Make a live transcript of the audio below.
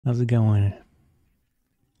How's it going?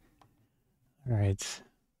 All right.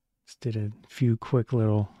 Just did a few quick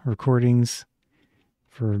little recordings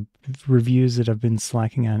for reviews that I've been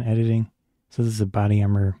slacking on editing. So this is a Body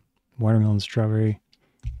Armor Watermelon Strawberry.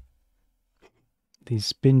 These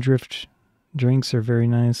Spindrift drinks are very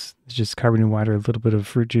nice. It's just carbonated water, a little bit of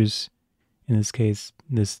fruit juice. In this case,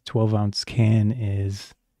 this 12-ounce can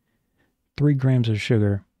is 3 grams of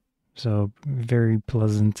sugar. So very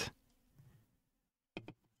pleasant.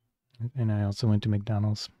 And I also went to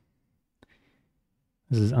McDonald's.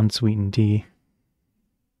 This is unsweetened tea.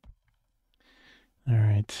 All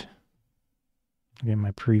right. Again,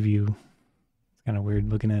 my preview. It's kind of weird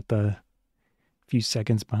looking at the few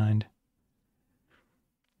seconds behind.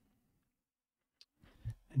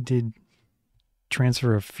 I did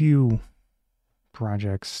transfer a few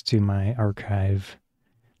projects to my archive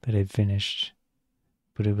that I'd finished,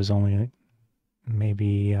 but it was only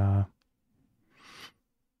maybe, I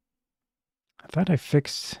thought I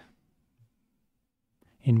fixed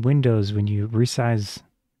in Windows when you resize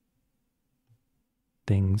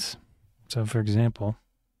things. So, for example,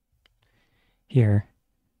 here,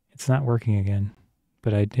 it's not working again,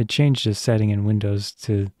 but I had changed a setting in Windows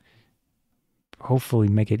to hopefully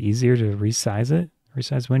make it easier to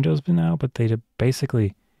resize Windows now, but they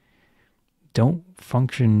basically don't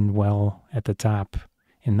function well at the top.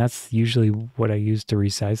 And that's usually what I use to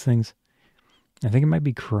resize things. I think it might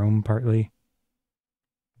be Chrome partly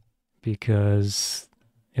because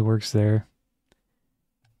it works there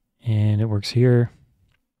and it works here.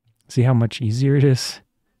 See how much easier it is?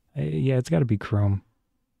 Yeah, it's got to be Chrome.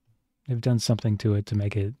 They've done something to it to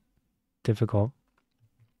make it difficult.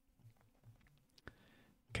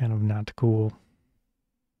 Kind of not cool.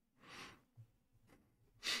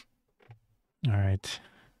 All right.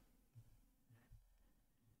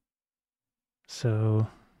 So,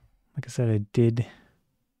 like I said, I did.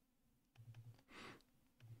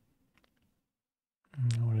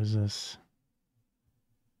 What is this?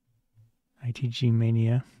 ITG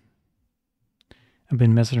Mania. I've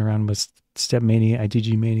been messing around with Step Mania,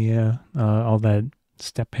 ITG Mania, all that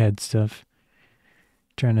step head stuff.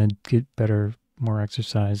 Trying to get better, more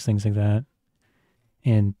exercise, things like that.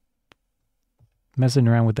 And messing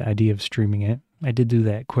around with the idea of streaming it. I did do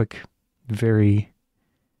that quick, very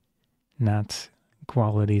not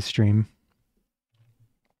quality stream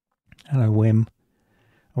on a whim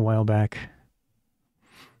a while back.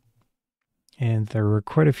 And there were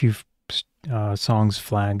quite a few songs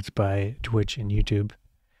flagged by Twitch and YouTube.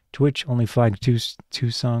 Twitch only flagged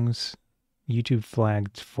two songs. YouTube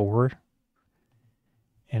flagged 4.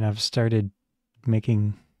 And I've started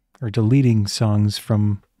making or deleting songs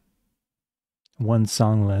from one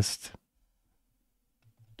song list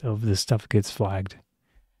of the stuff that gets flagged.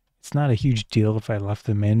 It's not a huge deal if I left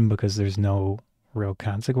them in because there's no real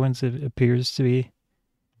consequence, it appears to be,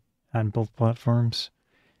 on both platforms.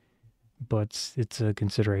 But it's a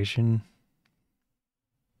consideration.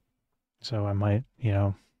 So I might,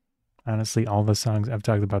 honestly, all the songs, I've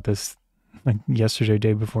talked about this like yesterday,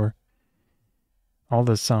 day before, all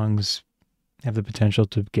the songs have the potential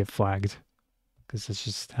to get flagged because it's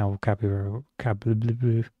just how how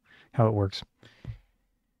it works.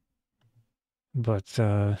 But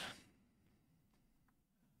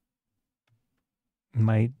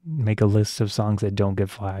might make a list of songs that don't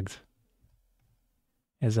get flagged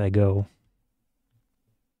as I go.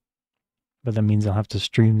 But that means I'll have to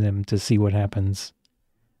stream them to see what happens.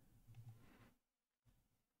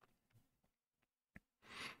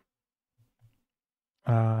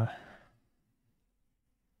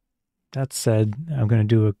 That said, I'm going to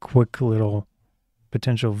do a quick little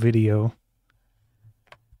potential video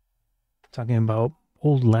talking about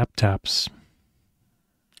old laptops.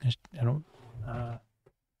 I don't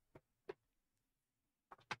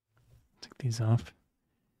take these off.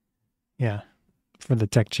 Yeah, for the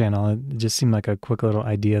tech channel, it just seemed like a quick little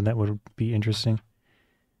idea that would be interesting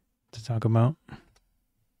to talk about.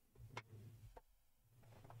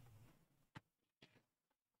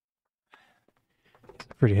 It's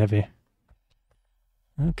pretty heavy.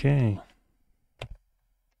 Okay.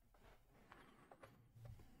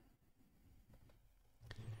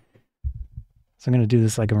 So I'm going to do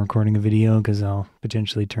this like I'm recording a video because I'll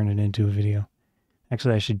potentially turn it into a video.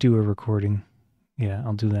 Actually, I should do a recording. Yeah,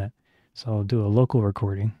 I'll do that. So I'll do a local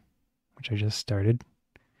recording, which I just started.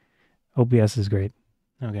 OBS is great.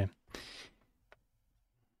 Okay.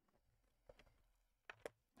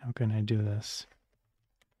 How can I do this?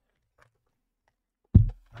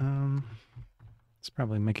 It's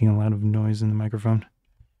probably making a lot of noise in the microphone.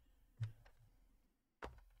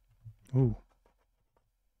 Ooh.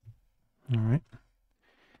 All right.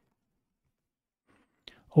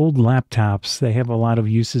 old laptops, they have a lot of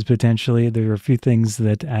uses potentially. There are a few things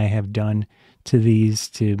that I have done to these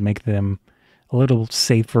to make them a little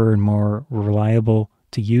safer and more reliable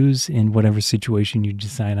to use in whatever situation you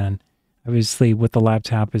decide on. Obviously, with the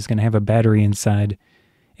laptop is going to have a battery inside.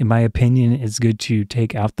 In my opinion, it's good to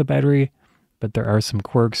take out the battery, but there are some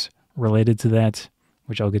quirks related to that,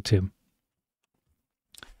 which I'll get to.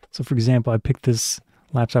 So for example, I picked this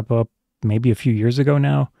laptop up maybe a few years ago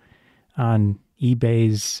now on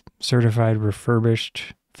eBay's certified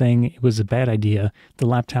refurbished thing. It was a bad idea. The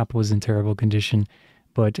laptop was in terrible condition,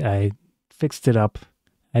 but I fixed it up.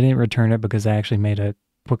 I didn't return it because I actually made a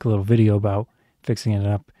quick little video about fixing it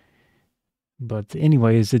up. But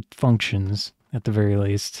anyways, it functions at the very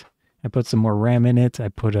least. I put some more RAM in it. I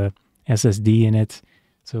put a SSD in it.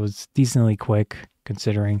 So it's decently quick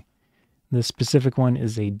considering. This specific one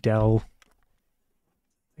is a Dell.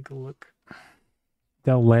 Take a look.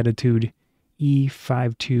 Dell Latitude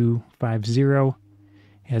E5250.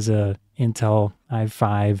 Has a Intel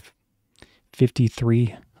i5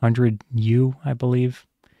 5300U, I believe.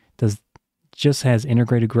 Just has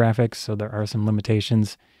integrated graphics, so there are some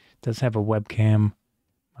limitations. Does have a webcam,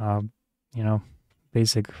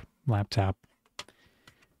 basic laptop.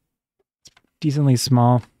 It's decently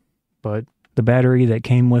small, but the battery that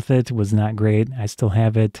came with it was not great. I still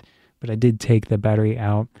have it, but I did take the battery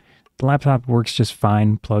out. The laptop works just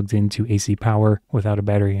fine plugged into AC power without a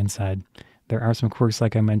battery inside. There are some quirks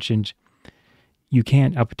like I mentioned. You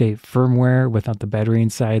can't update firmware without the battery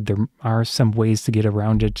inside. There are some ways to get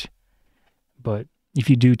around it, but if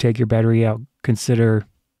you do take your battery out, consider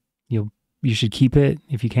you should keep it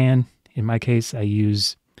if you can. In my case, I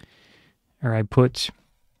put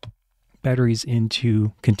batteries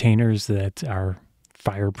into containers that are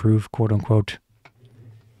fireproof, quote unquote.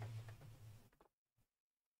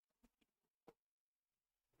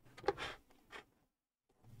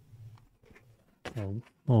 A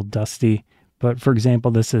little dusty, but for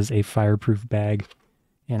example, this is a fireproof bag,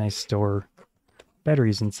 and I store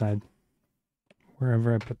batteries inside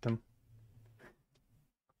wherever I put them.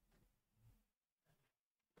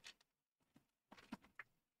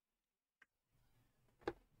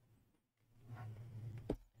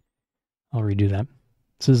 I'll redo that.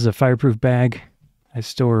 So this is a fireproof bag. I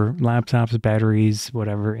store laptops, batteries,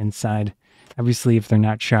 whatever inside. Obviously, if they're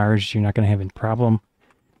not charged, you're not going to have any problem,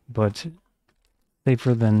 but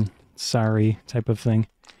safer than sorry type of thing.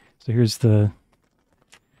 So here's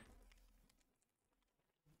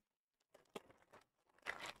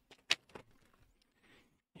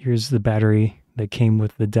the battery that came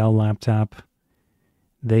with the Dell laptop.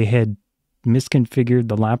 They had misconfigured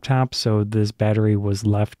the laptop, so this battery was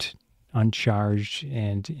left uncharged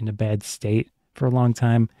and in a bad state for a long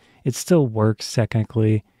time. It still works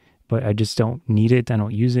technically, but I just don't need it. I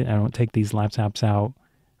don't use it. I don't take these laptops out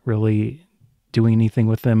really doing anything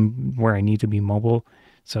with them where I need to be mobile,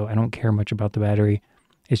 so I don't care much about the battery.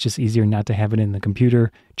 It's just easier not to have it in the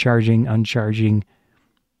computer, charging, uncharging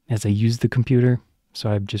as I use the computer, so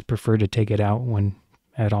I just prefer to take it out when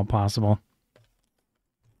at all possible.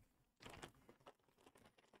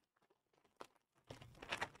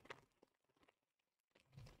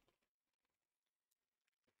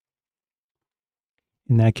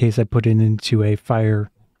 In that case, I put it into a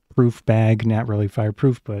fireproof bag. Not really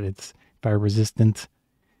fireproof, but it's fire resistant.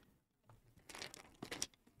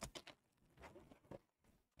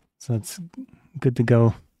 So it's good to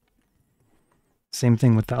go. Same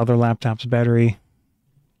thing with the other laptop's battery.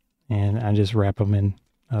 And I just wrap them in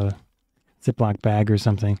a Ziploc bag or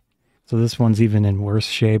something. So this one's even in worse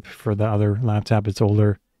shape for the other laptop. It's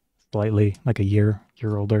older, slightly, like a year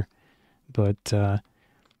older. But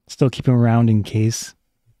still keep them around in case.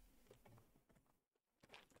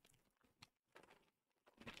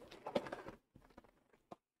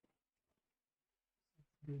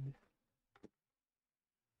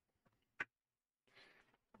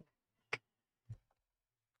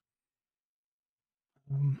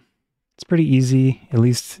 It's pretty easy, at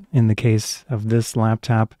least in the case of this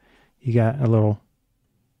laptop. You got a little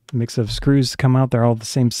mix of screws to come out. They're all the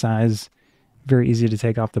same size. Very easy to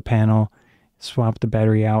take off the panel. Swap the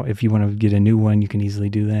battery out. If you want to get a new one, you can easily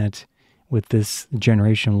do that with this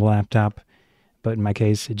generation of laptop. But in my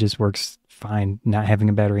case, it just works fine not having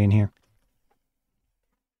a battery in here.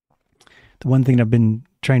 The one thing I've been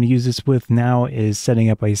trying to use this with now is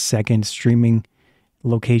setting up a second streaming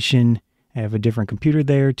location. I have a different computer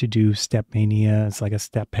there to do Step Mania. It's like a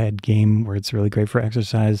step pad game where it's really great for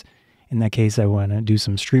exercise. In that case, I want to do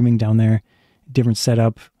some streaming down there. Different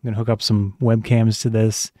setup. I'm going to hook up some webcams to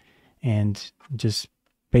this and just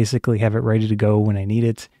basically have it ready to go when I need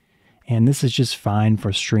it. And this is just fine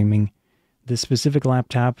for streaming. This specific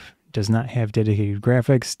laptop does not have dedicated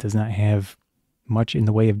graphics, does not have much in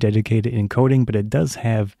the way of dedicated encoding, but it does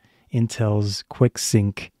have Intel's Quick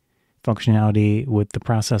Sync functionality with the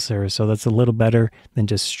processor, so that's a little better than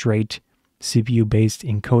just straight CPU-based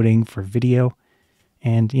encoding for video.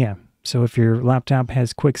 And yeah, so if your laptop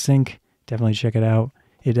has Quick Sync, definitely check it out.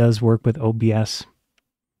 It does work with OBS,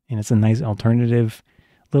 and it's a nice alternative,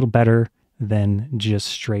 a little better than just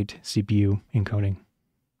straight CPU encoding.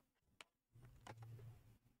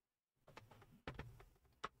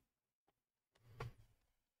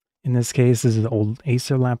 In this case, this is an old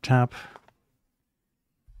Acer laptop.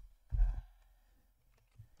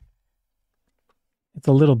 It's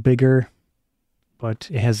a little bigger, but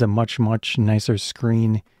it has a much, much nicer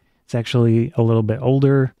screen. It's actually a little bit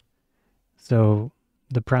older, so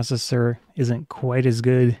the processor isn't quite as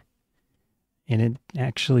good, and it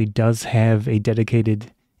actually does have a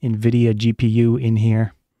dedicated NVIDIA GPU in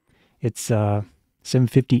here. It's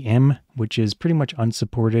 750M, which is pretty much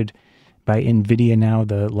unsupported by NVIDIA now.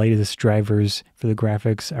 The latest drivers for the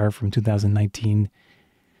graphics are from 2019,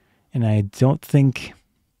 and I don't think,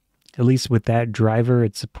 at least with that driver,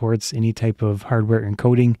 it supports any type of hardware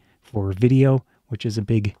encoding for video, which is a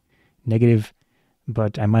big negative.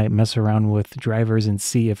 But I might mess around with drivers and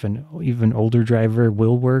see if an even older driver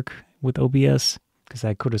will work with OBS, because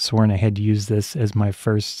I could have sworn I had to use this as my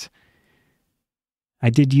first.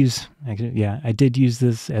 I did use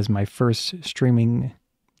this as my first streaming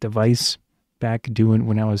device back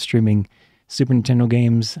when I was streaming Super Nintendo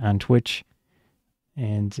games on Twitch,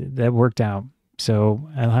 and that worked out. So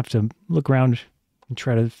I'll have to look around and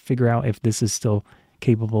try to figure out if this is still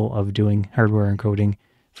capable of doing hardware encoding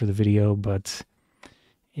for the video, but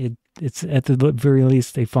it's at the very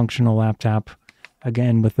least a functional laptop.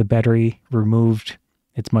 Again, with the battery removed,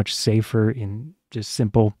 it's much safer and just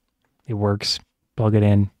simple. It works. Plug it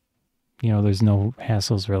in. You know, there's no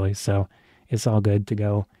hassles really, so it's all good to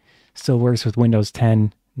go. Still works with Windows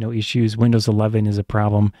 10, no issues. Windows 11 is a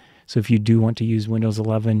problem. So if you do want to use Windows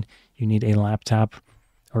 11, you need a laptop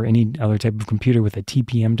or any other type of computer with a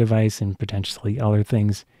TPM device and potentially other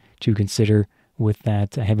things to consider with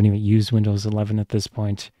that. I haven't even used Windows 11 at this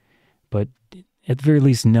point, but at the very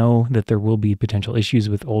least know that there will be potential issues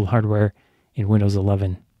with old hardware in Windows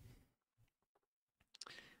 11.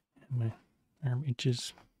 My arm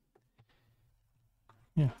itches.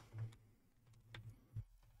 Yeah.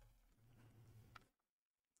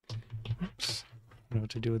 Oops. I don't know what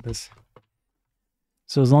to do with this.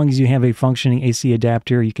 So as long as you have a functioning AC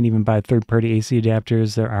adapter, you can even buy third-party AC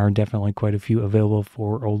adapters. There are definitely quite a few available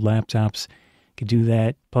for old laptops. You can do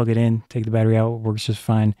that, plug it in, take the battery out, it works just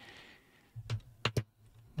fine.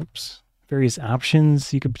 Oops. Various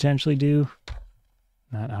options you could potentially do.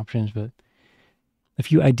 Not options, but a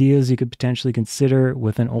few ideas you could potentially consider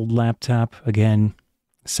with an old laptop. Again,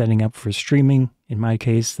 setting up for streaming. In my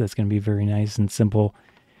case, that's going to be very nice and simple.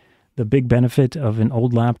 The big benefit of an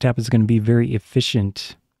old laptop is going to be very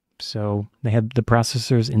efficient. So they have the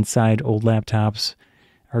processors inside old laptops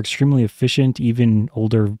are extremely efficient. Even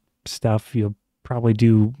older stuff, you'll probably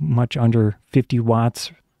do much under 50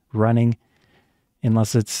 watts running,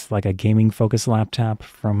 unless it's like a gaming focused laptop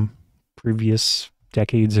from previous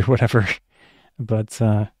decades or whatever. But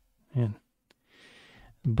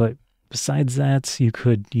besides that, you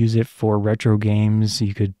could use it for retro games.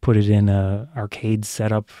 You could put it in a arcade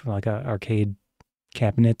setup, like a arcade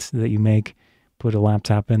cabinet that you make. Put a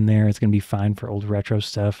laptop in there. It's going to be fine for old retro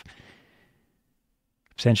stuff.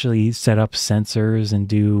 Potentially set up sensors and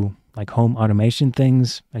do like home automation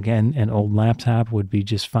things. Again, an old laptop would be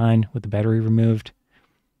just fine with the battery removed,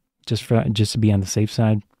 just to be on the safe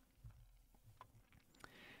side.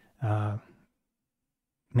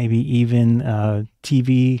 Maybe even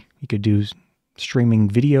TV. You could do streaming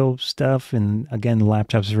video stuff, and again, the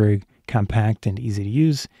laptop's very compact and easy to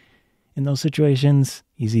use in those situations.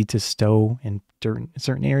 Easy to stow in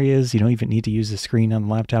certain areas. You don't even need to use the screen on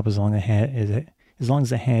the laptop as long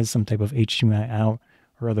as it has some type of HDMI out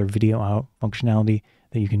or other video out functionality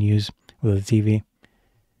that you can use with a TV.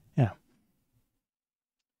 Yeah.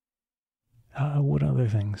 What other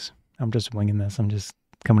things? I'm just winging this. I'm just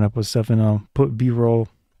coming up with stuff, and I'll put B-roll,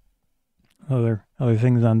 other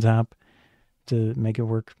things on top to make it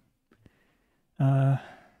work. I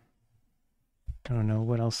don't know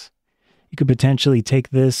what else. You could potentially take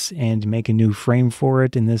this and make a new frame for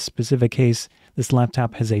it. In this specific case, this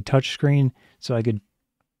laptop has a touch screen, so I could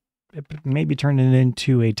maybe turn it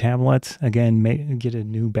into a tablet. Again, get a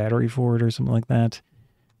new battery for it or something like that.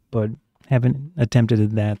 But haven't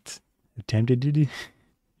attempted that. I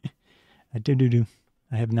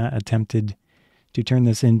have not attempted to turn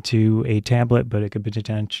this into a tablet, but it could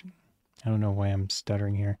I don't know why I'm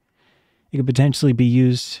stuttering here. It could potentially be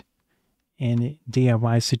used in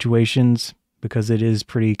DIY situations because it is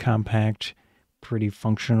pretty compact, pretty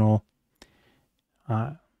functional.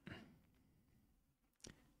 Let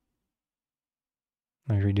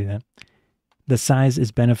me redo that. The size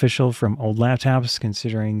is beneficial from old laptops,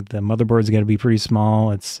 considering the motherboard's got to be pretty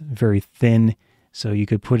small. It's very thin, so you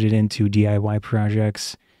could put it into DIY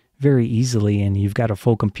projects very easily, and you've got a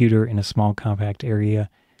full computer in a small, compact area.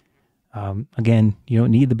 Again, you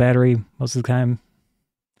don't need the battery most of the time.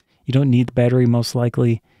 You don't need the battery most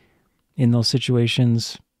likely in those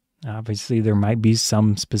situations. Obviously, there might be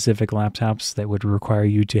some specific laptops that would require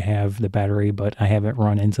you to have the battery, but I haven't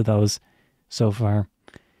run into those so far.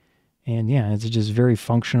 And yeah, it's just very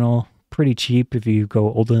functional, pretty cheap if you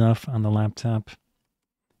go old enough on the laptop,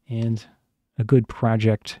 and a good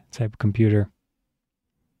project type computer.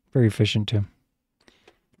 Very efficient too.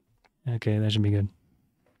 Okay, that should be good.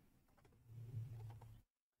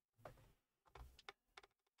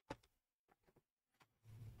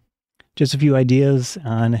 Just a few ideas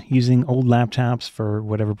on using old laptops for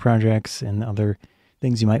whatever projects and other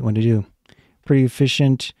things you might want to do. Pretty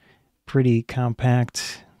efficient, pretty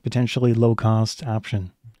compact, potentially low cost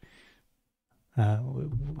option.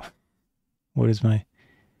 What is my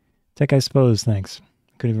tech? I suppose. Thanks.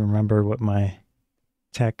 Couldn't even remember what my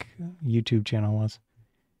tech YouTube channel was.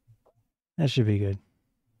 That should be good.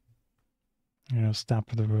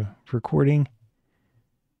 Stop the recording.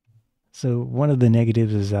 So one of the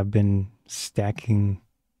negatives is I've been stacking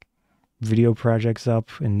video projects up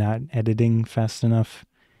and not editing fast enough.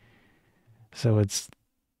 So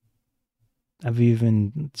I've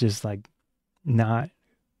even just like not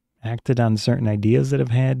acted on certain ideas that I've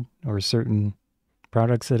had or certain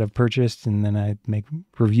products that I've purchased, and then I make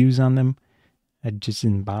reviews on them. I just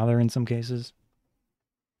didn't bother in some cases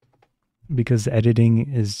because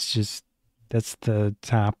editing is just, that's the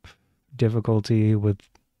top difficulty with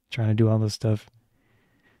trying to do all this stuff.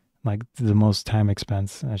 Like the most time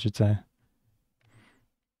expense, I should say.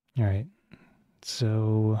 All right.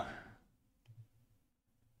 So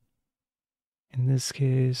in this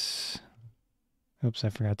case, oops, I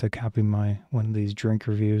forgot to copy one of these drink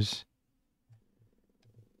reviews.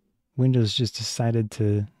 Windows just decided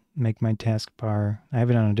to make my taskbar, I have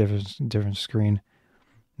it on a different screen,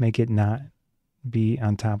 make it not be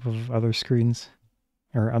on top of other screens,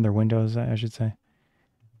 or other windows, I should say.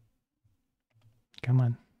 Come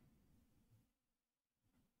on.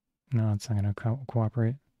 No, it's not going to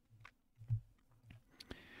cooperate.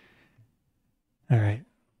 All right,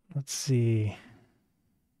 let's see.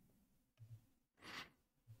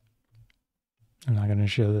 I'm not going to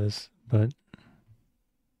show this, but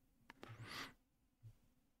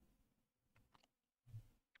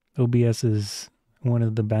OBS is one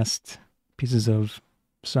of the best pieces of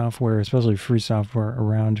software, especially free software,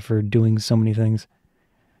 around for doing so many things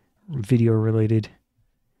video related.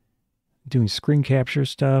 Doing screen capture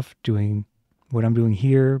stuff, doing what I'm doing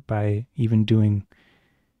here, by even doing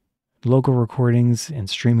local recordings and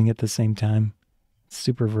streaming at the same time. It's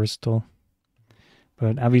super versatile.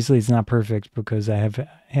 But obviously it's not perfect because I have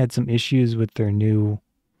had some issues with their new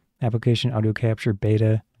application Audio Capture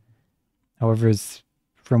Beta. However,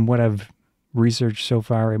 from what I've researched so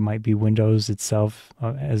far, it might be Windows itself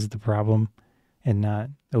as the problem and not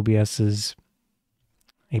OBS's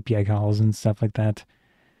API calls and stuff like that,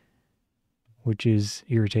 which is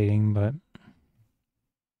irritating, but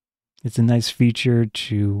it's a nice feature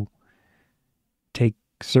to take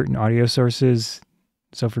certain audio sources.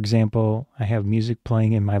 So for example, I have music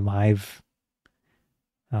playing in my live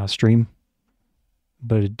stream,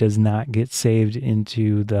 but it does not get saved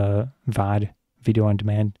into the VOD, video on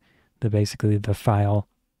demand, basically the file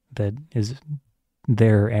that is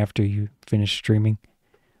there after you finish streaming.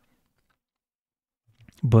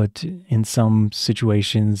 But in some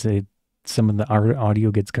situations, some of the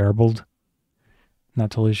audio gets garbled.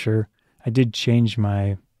 Not totally sure. I did change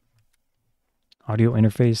my audio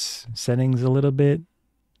interface settings a little bit,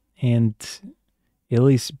 and at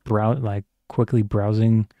least quickly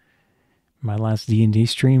browsing my last D&D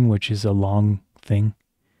stream, which is a long thing.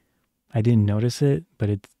 I didn't notice it, but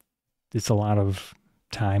it's a lot of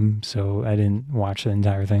time, so I didn't watch the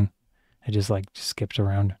entire thing. I just skipped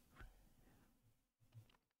around.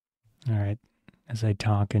 All right, as I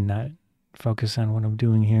talk and not focus on what I'm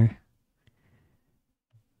doing here.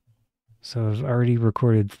 So I've already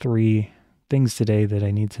recorded 3 things today that I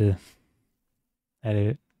need to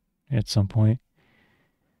edit at some point.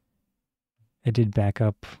 I did back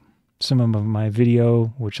up some of my video,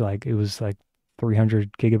 which it was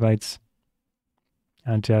 300 gigabytes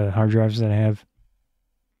onto hard drives that I have.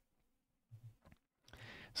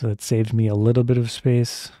 So that saved me a little bit of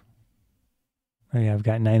space. Oh yeah, I've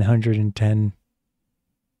got 910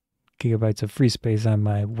 gigabytes of free space on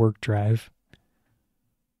my work drive.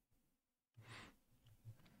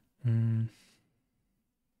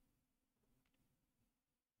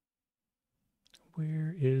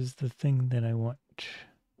 Where is the thing that I want?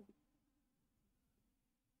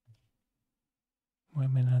 Why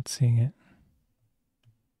am I not seeing it?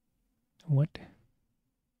 What?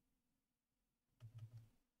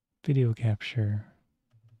 Video capture.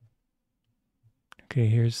 Okay,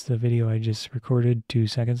 here's the video I just recorded 2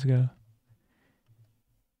 seconds ago.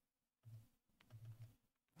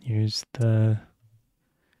 Here's the...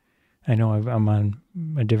 I know I'm on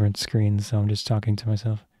a different screen, so I'm just talking to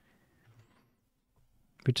myself.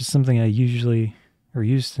 Which is something I usually, or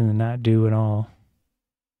used to not do at all.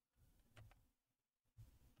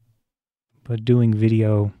 But doing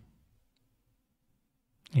video,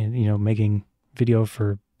 and making video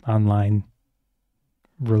for online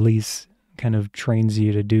release kind of trains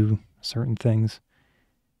you to do certain things.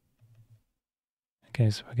 Okay,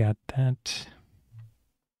 so I got that.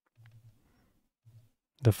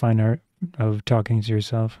 The fine art of talking to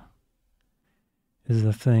yourself is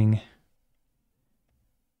the thing.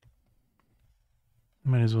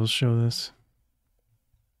 Might as well show this.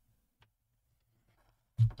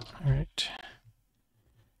 All right.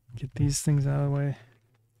 Get these things out of the way.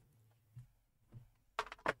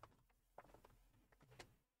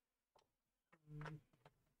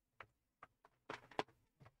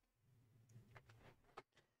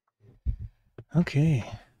 Okay.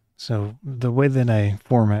 So the way that I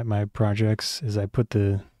format my projects is I put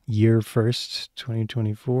the year first,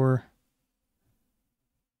 2024,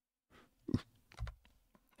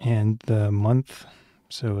 and the month.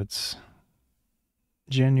 So it's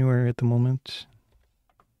January at the moment.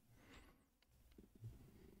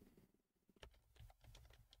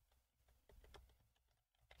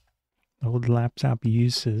 Old laptop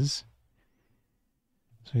uses.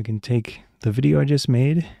 So we can take the video I just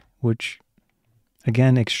made, which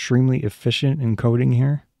again, extremely efficient in coding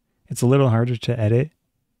here. It's a little harder to edit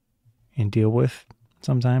and deal with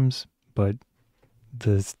sometimes, but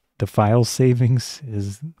the file savings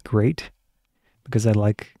is great because I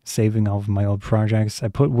like saving all of my old projects. I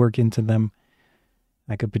put work into them.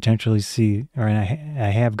 I could potentially see, or I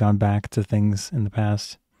have gone back to things in the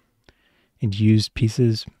past and used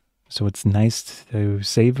pieces. So it's nice to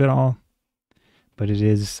save it all, but it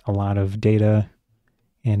is a lot of data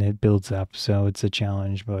and it builds up. So it's a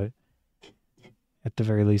challenge, but at the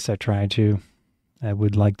very least I try to. I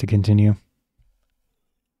would like to continue.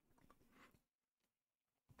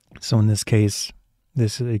 So in this case,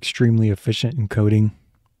 this is extremely efficient encoding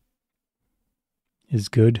is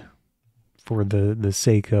good for the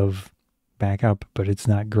sake of backup, but it's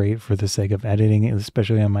not great for the sake of editing,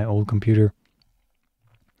 especially on my old computer.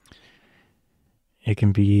 It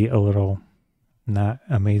can be a little not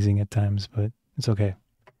amazing at times, but it's okay.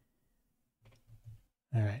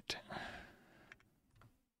 All right.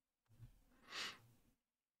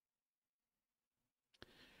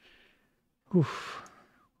 Oof.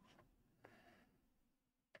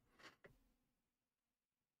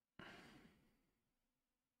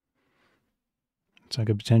 So I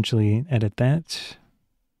could potentially edit that.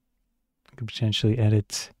 I could potentially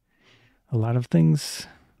edit a lot of things.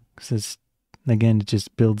 Because again, it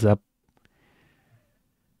just builds up.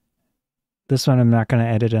 This one I'm not going to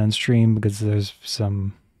edit on stream because there's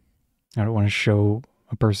some... I don't want to show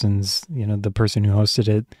a person's, the person who hosted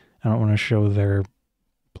it. I don't want to show their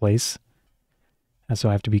place. And so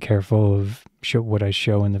I have to be careful of what I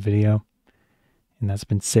show in the video. And that's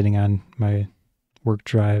been sitting on my work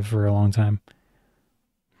drive for a long time.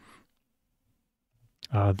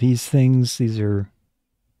 These things, these are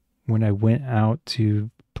when I went out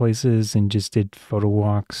to places and just did photo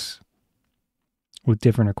walks with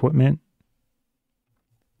different equipment.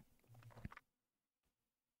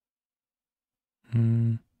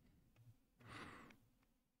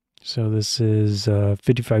 So this is a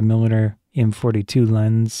 55mm M42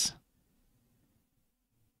 lens.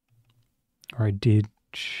 Or I did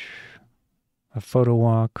a photo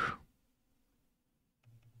walk.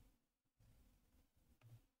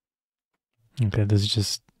 Okay, this is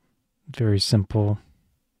just very simple.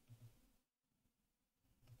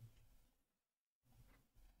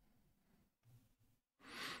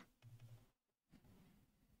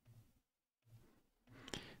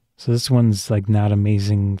 So this one's like not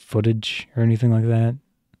amazing footage or anything like that.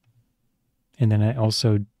 And then I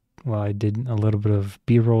also, I did a little bit of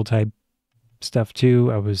B-roll type stuff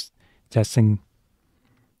too. I was testing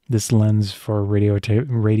this lens for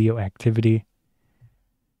radioactivity.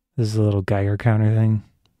 This is a little Geiger counter thing.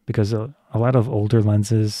 because a lot of older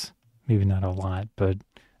lenses, maybe not a lot, but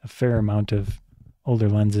a fair amount of older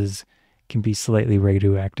lenses can be slightly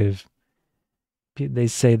radioactive. They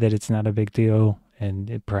say that it's not a big deal, and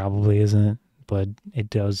it probably isn't, but it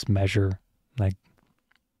does measure like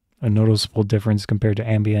a noticeable difference compared to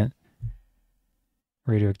ambient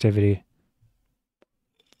radioactivity.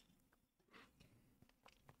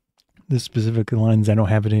 This specific lens, I don't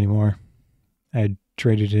have it anymore. I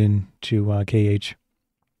traded it in to KH.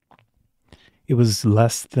 It was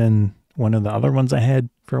less than one of the other ones I had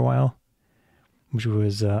for a while, which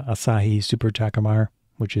was Asahi Super Takamar,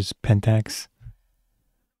 which is Pentax,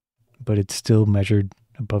 but it's still measured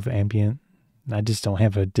above ambient. I just don't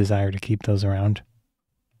have a desire to keep those around.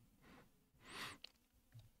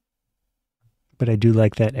 But I do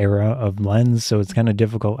like that era of lens, so it's kind of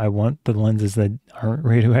difficult. I want the lenses that aren't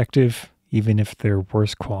radioactive, even if they're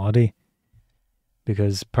worse quality,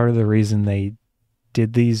 because part of the reason they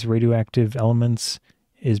did these radioactive elements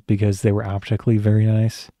is because they were optically very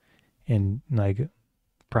nice and like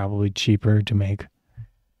probably cheaper to make.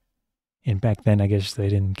 And back then, I guess they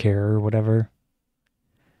didn't care or whatever.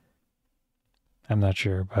 I'm not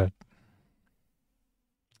sure, but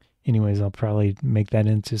anyways, I'll probably make that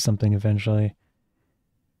into something eventually.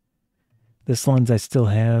 This lens I still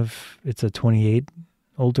have. It's a 28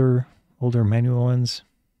 older manual lens.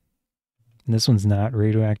 And this one's not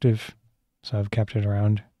radioactive, so I've kept it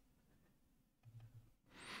around.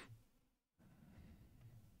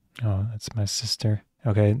 Oh, that's my sister.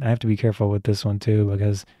 Okay, I have to be careful with this one too,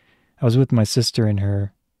 because I was with my sister and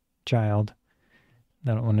her child.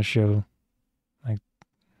 I don't want to show like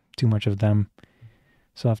too much of them,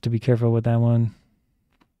 so I have to be careful with that one.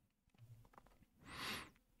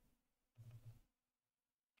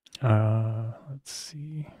 Let's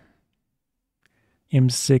see.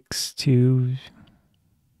 M6 to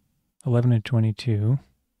 11 and 22.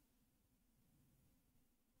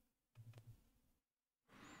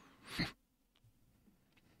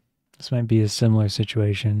 This might be a similar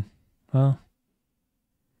situation. Well,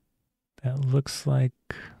 that looks like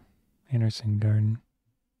Anderson Garden.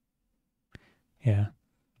 Yeah,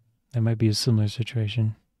 that might be a similar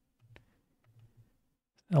situation.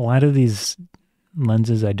 A lot of these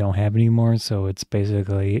lenses I don't have anymore, so it's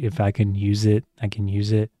basically if I can use it, I can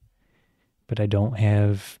use it. But I don't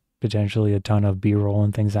have potentially a ton of B-roll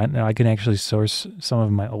and things. I can actually source some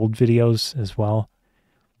of my old videos as well.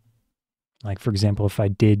 Like, for example, if I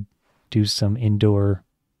did do some indoor,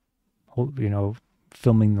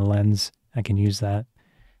 filming the lens, I can use that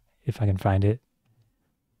if I can find it.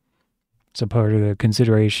 So part of the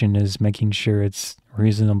consideration is making sure it's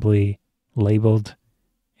reasonably labeled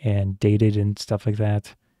and dated and stuff like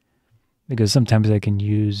that. Because sometimes I can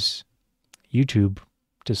use YouTube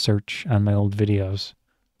to search on my old videos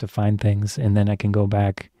to find things, and then I can go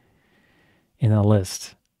back in a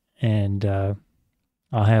list and I'll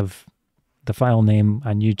have the file name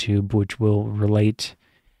on YouTube, which will relate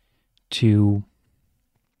to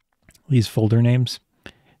these folder names,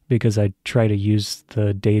 because I try to use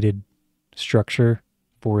the dated structure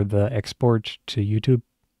for the export to YouTube.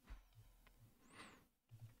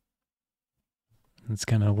 That's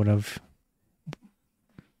kind of what I've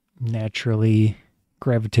naturally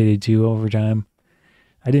gravitated to over time.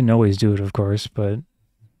 I didn't always do it, of course, but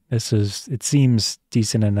it seems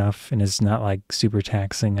decent enough, and it's not like super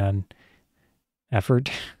taxing on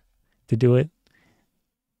effort to do it.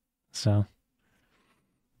 So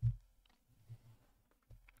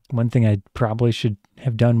one thing I probably should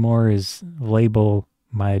have done more is label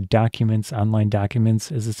my documents, online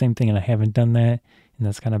documents, as the same thing, and I haven't done that, and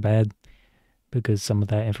that's kind of bad because some of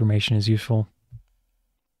that information is useful.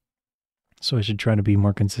 So I should try to be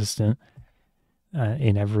more consistent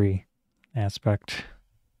in every aspect.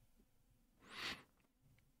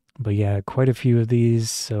 But yeah, quite a few of these.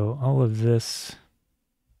 So all of this,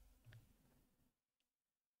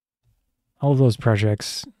 all of those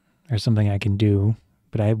projects are something I can do,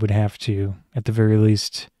 but I would have to, at the very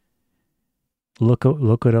least, look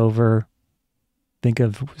it over, think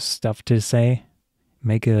of stuff to say,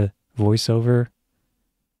 make a voiceover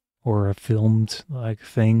or a filmed like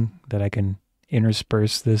thing that I can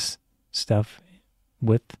intersperse this stuff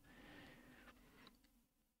with.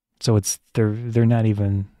 So they're not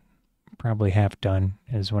even probably half done,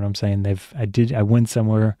 is what I'm saying. I went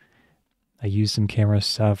somewhere, I used some camera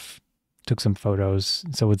stuff, took some photos,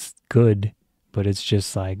 so it's good, but it's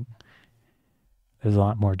just like there's a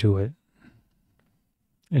lot more to it.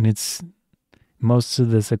 And it's most of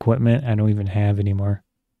this equipment I don't even have anymore.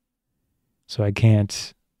 So I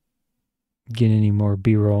can't get any more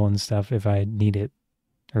B-roll and stuff if I need it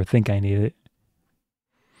or think I need it.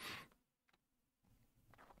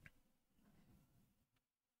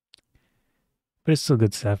 But it's still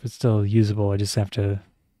good stuff. It's still usable. I just have to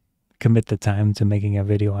commit the time to making a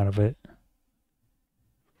video out of it.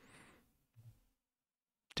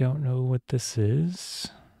 Don't know what this is.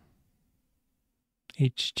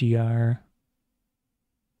 HDR.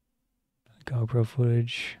 GoPro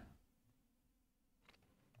footage.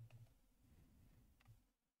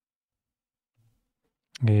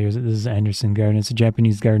 Okay, this is Anderson Garden. It's a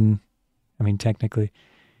Japanese garden. I mean, technically,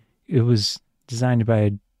 it was designed by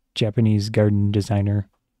a Japanese garden designer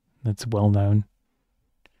that's well known.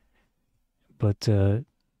 But it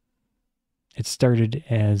started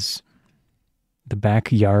as the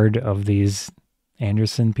backyard of these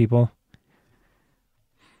Anderson people.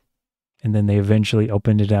 And then they eventually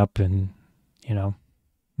opened it up, and, you know,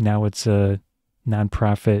 now it's a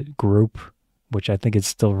nonprofit group, which I think is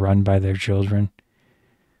still run by their children.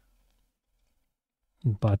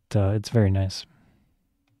 But it's very nice.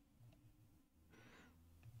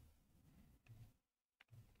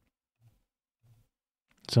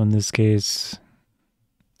 So in this case,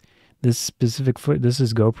 this is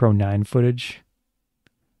GoPro 9 footage,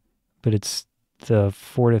 but it's the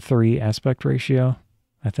 4:3 aspect ratio,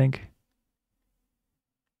 I think.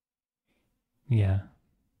 Yeah.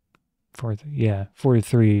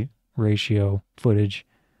 4:3 ratio footage,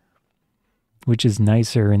 which is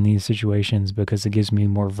nicer in these situations because it gives me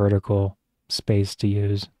more vertical space to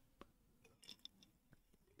use.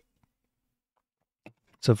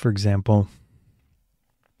 So for example,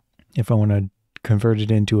 if I want to convert it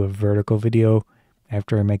into a vertical video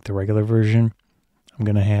after I make the regular version, I'm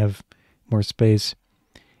going to have more space.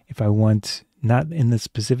 If I want, not in this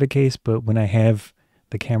specific case, but when I have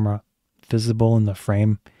the camera visible in the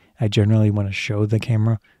frame, I generally want to show the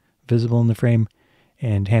camera visible in the frame,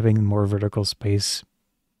 and having more vertical space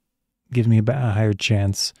gives me a higher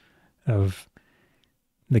chance of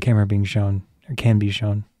the camera being shown, or can be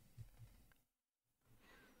shown.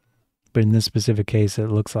 But in this specific case, it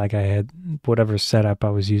looks like I had whatever setup I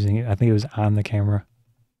was using. I think it was on the camera.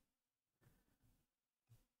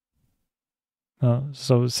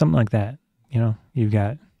 So something like that, you know, you've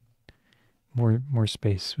got more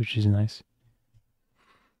space, which is nice.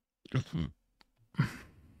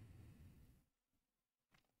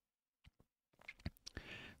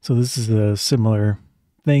 So this is a similar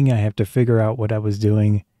thing. I have to figure out what I was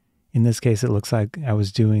doing. In this case, it looks like I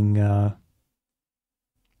was doing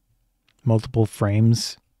multiple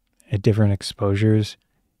frames at different exposures,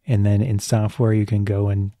 and then in software you can go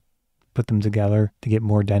and put them together to get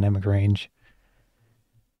more dynamic range.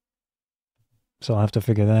 So I'll have to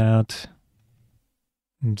figure that out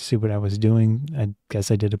and see what I was doing. I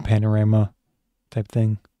guess I did a panorama type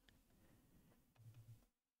thing.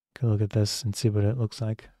 Could look at this and see what it looks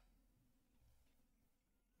like.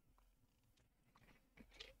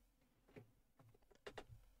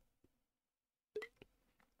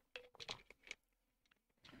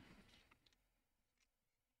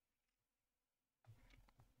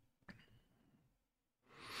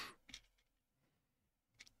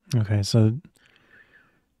 Okay, so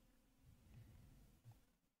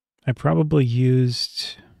I probably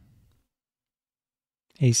used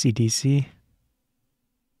AC/DC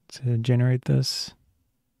to generate this.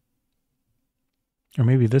 Or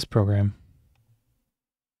maybe this program.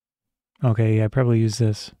 Okay, yeah, I probably use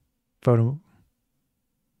this. Photo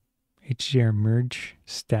HDR merge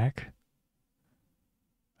stack.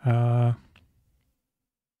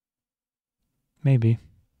 Maybe.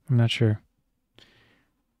 I'm not sure.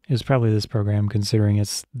 It was probably this program, considering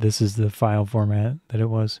this is the file format that it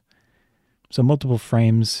was. So multiple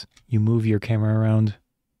frames, you move your camera around,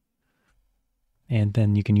 and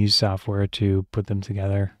then you can use software to put them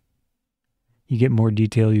together. You get more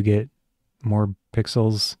detail, you get more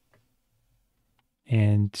pixels,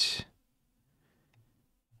 and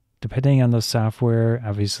depending on the software,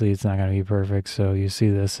 obviously it's not going to be perfect, so you see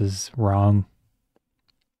this is wrong.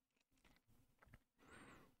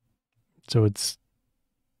 So it's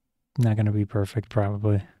not going to be perfect,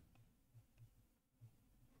 probably.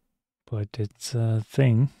 But it's a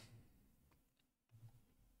thing.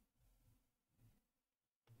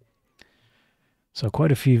 So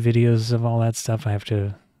quite a few videos of all that stuff. I have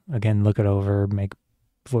to, again, look it over, make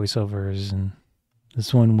voiceovers. And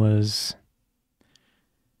this one was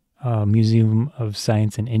Museum of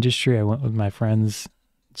Science and Industry. I went with my friends,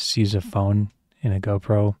 just use a phone and a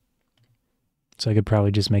GoPro. So I could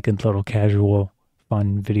probably just make a little casual,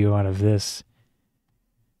 fun video out of this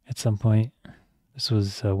at some point. This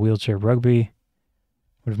was wheelchair rugby.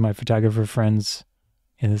 One of my photographer friends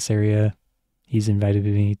in this area, he's invited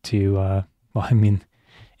me to,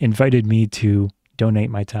 invited me to donate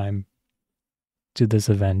my time to this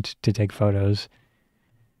event to take photos.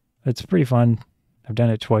 It's pretty fun. I've done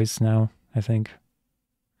it twice now, I think.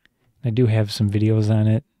 I do have some videos on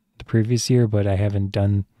it the previous year, but I haven't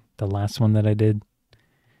done the last one that I did.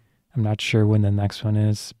 I'm not sure when the next one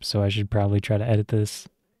is, so I should probably try to edit this.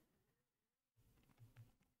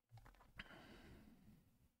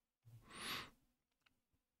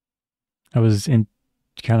 I was in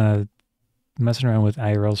kind of messing around with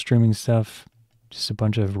IRL streaming stuff, just a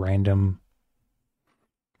bunch of random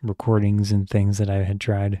recordings and things that I had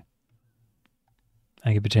tried.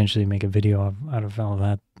 I could potentially make a video out of all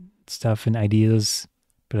that stuff and ideas,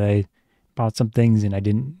 but I bought some things and I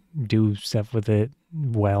didn't do stuff with it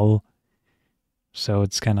well. So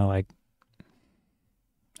it's kind of like,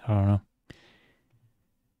 I don't know.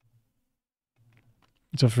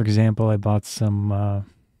 So, for example, I bought some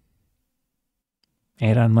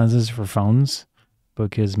add-on lenses for phones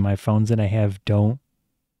because my phones that I have don't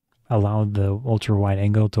allow the ultra wide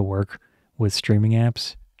angle to work with streaming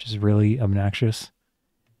apps, which is really obnoxious.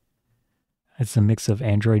 It's a mix of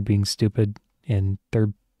Android being stupid and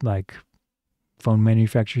third, like, phone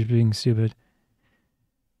manufacturers being stupid.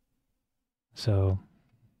 So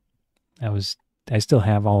I still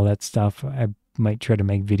have all that stuff. I might try to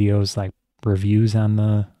make videos like reviews on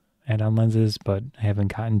the add-on lenses, but I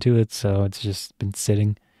haven't gotten to it, so it's just been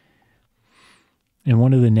sitting. And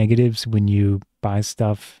one of the negatives when you buy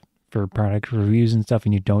stuff for product reviews and stuff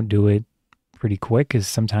and you don't do it pretty quick is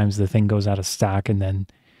sometimes the thing goes out of stock and then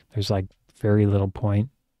there's like very little point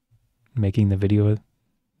making the video.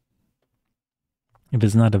 If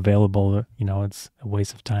it's not available, it's a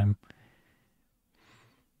waste of time.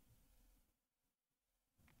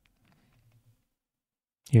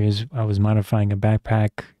 I was modifying a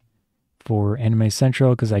backpack for Anime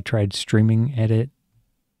Central because I tried streaming edit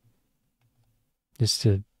just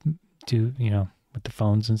to do, with the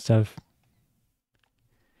phones and stuff.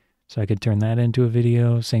 So I could turn that into a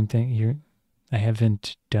video. Same thing here. I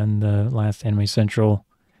haven't done the last Anime Central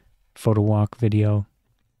photo walk video.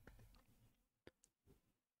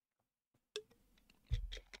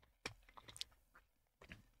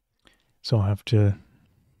 So I'll have to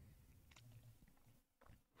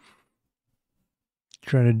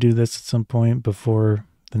try to do this at some point before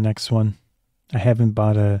the next one. I haven't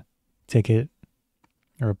bought a ticket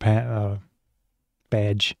or a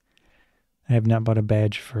badge. I have not bought a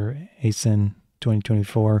badge for ASIN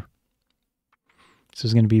 2024. So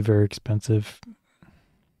it's going to be very expensive.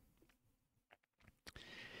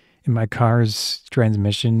 And my car's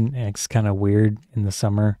transmission acts kind of weird in the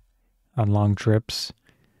summer on long trips.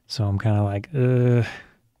 So I'm kind of like,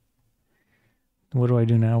 what do I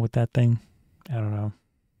do now with that thing? I don't know.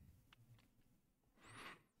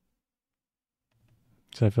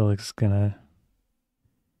 So I feel like it's gonna.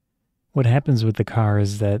 What happens with the car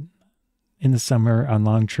is that in the summer on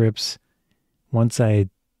long trips, once I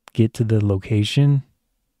get to the location,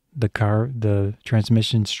 the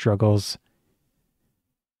transmission struggles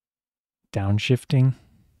downshifting.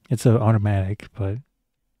 It's an automatic, but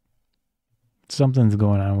something's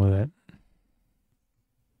going on with it.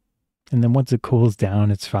 And then once it cools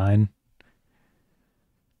down, it's fine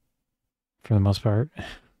for the most part.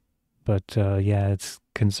 But yeah, it's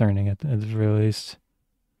concerning at the very least.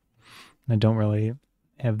 I don't really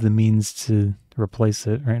have the means to replace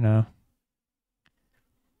it right now.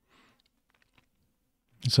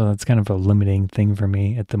 So that's kind of a limiting thing for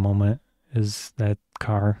me at the moment, is that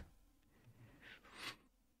car.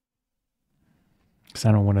 Because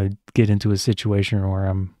I don't want to get into a situation where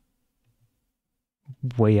I'm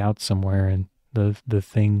way out somewhere and the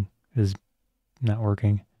thing is not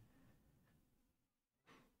working.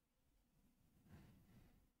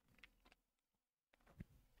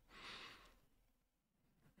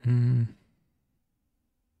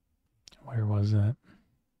 Where was that?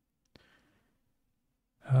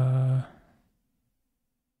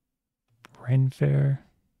 Ren Fair.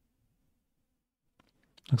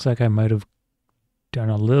 Looks like I might have done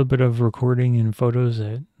a little bit of recording and photos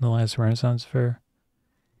at the last Renaissance Fair.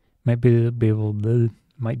 Might be able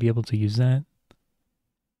to use that.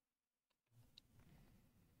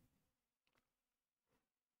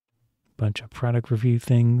 Bunch of product review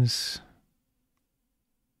things.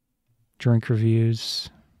 Drink reviews.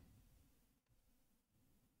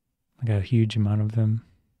 I got a huge amount of them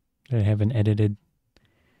that I haven't edited.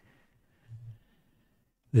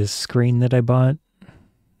 This screen that I bought,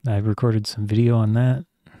 I recorded some video on that,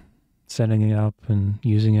 setting it up and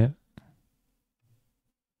using it.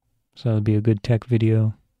 So it'll be a good tech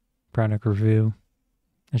video, product review.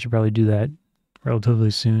 I should probably do that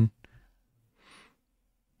relatively soon.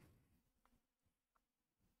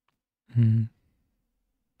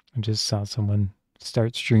 I just saw someone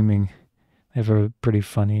start streaming. They have a pretty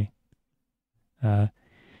funny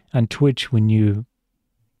On Twitch, when you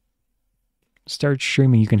start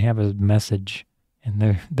streaming, you can have a message,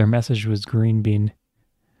 and their message was green bean.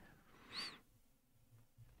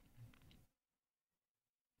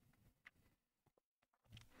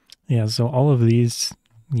 Yeah, so all of these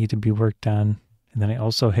need to be worked on. And then I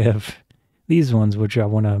also have these ones, which I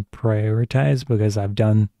want to prioritize because I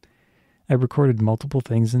recorded multiple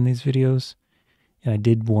things in these videos. And I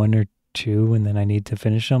did one or two, and then I need to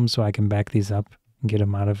finish them so I can back these up and get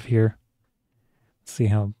them out of here. Let's see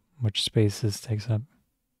how much space this takes up.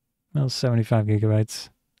 Well, 75 gigabytes.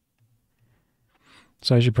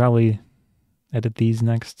 So I should probably edit these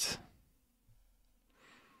next.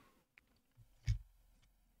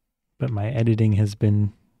 But my editing has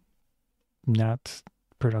been not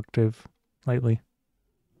productive lately.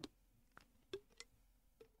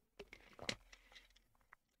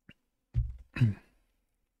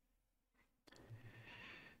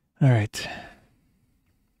 All right.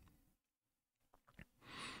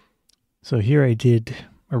 So here I did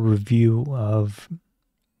a review of,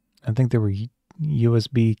 I think there were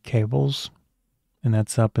USB cables, and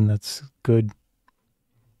that's up and that's good.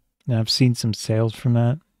 And I've seen some sales from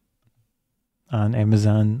that on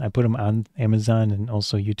Amazon. I put them on Amazon and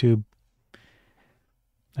also YouTube.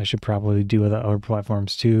 I should probably do the other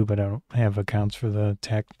platforms too, but I don't have accounts for the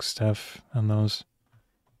tech stuff on those.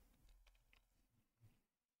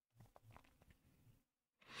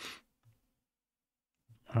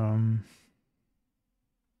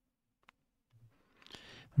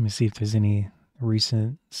 Let me see if there's any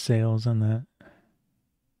recent sales on that.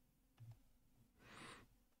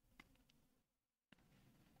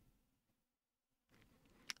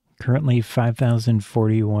 Currently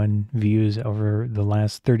 5,041 views over the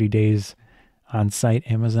last 30 days on site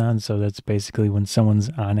Amazon. So that's basically when someone's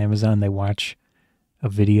on Amazon, they watch a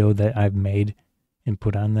video that I've made and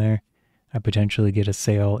put on there. I potentially get a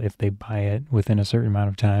sale if they buy it within a certain amount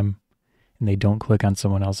of time and they don't click on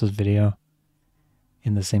someone else's video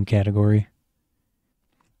in the same category.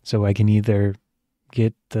 So I can either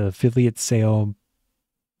get the affiliate sale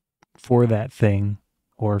for that thing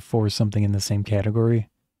or for something in the same category.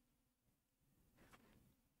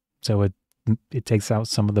 So it takes out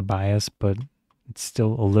some of the bias, but it's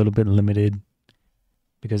still a little bit limited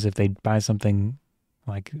because if they buy something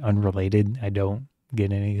like unrelated, I don't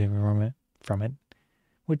get anything from it,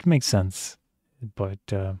 which makes sense. But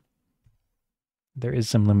there is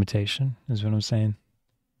some limitation, is what I'm saying.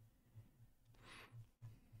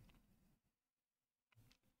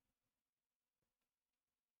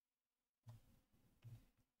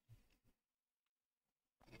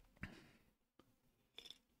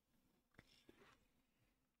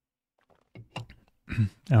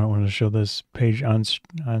 I don't want to show this page on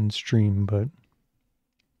stream, but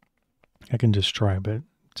I can describe it.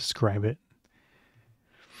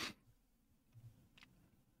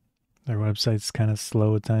 Their website's kind of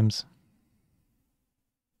slow at times.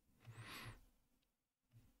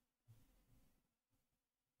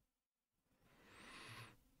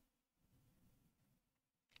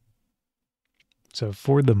 So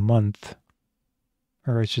for the month,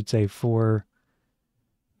 or I should say for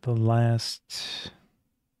the last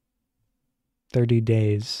 30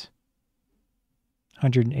 days,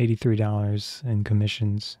 $183 in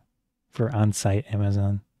commissions for on-site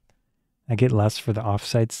Amazon. I get less for the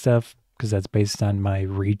off-site stuff because that's based on my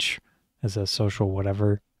reach as a social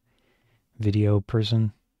whatever video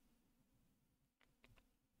person.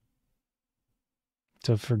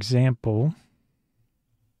 So for example,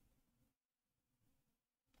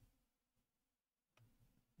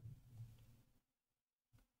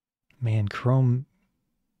 man, Chrome,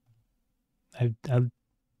 I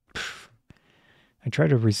try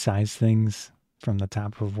to resize things from the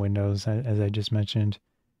top of Windows, as I just mentioned,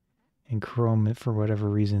 and Chrome, for whatever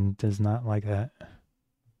reason, does not like that.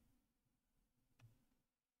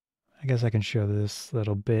 I guess I can show this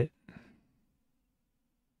little bit.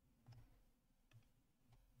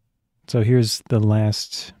 So here's the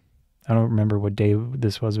last, I don't remember what day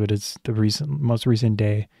this was, but it's the most recent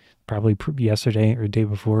day, probably yesterday or day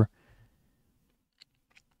before.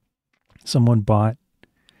 Someone bought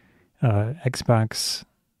Xbox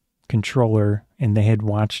controller and they had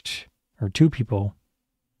watched, or two people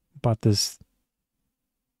bought this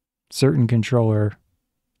certain controller.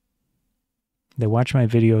 They watched my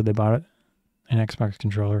video, they bought an Xbox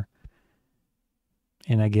controller,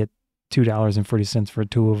 and I get $2.40 for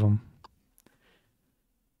two of them.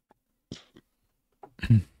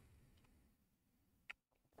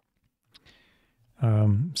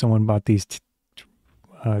 Someone bought these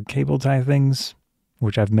cable tie things,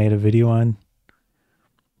 which I've made a video on.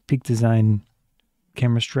 Peak Design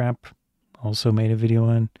camera strap, also made a video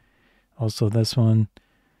on. Also this one.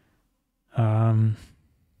 I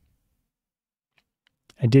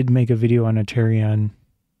did make a video on a Tarion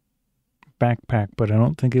backpack, but I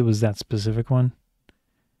don't think it was that specific one.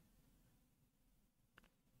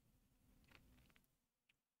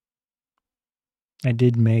 I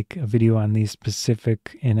did make a video on these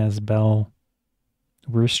specific Inez Bell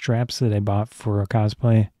wrist straps that I bought for a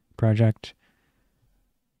cosplay project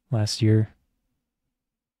last year.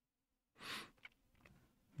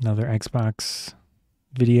 Another Xbox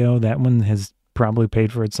video. That one has probably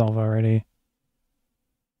paid for itself already.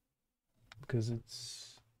 Because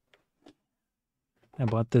I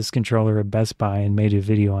bought this controller at Best Buy and made a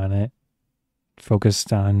video on it.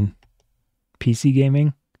 Focused on PC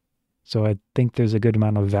gaming. So I think there's a good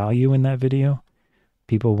amount of value in that video.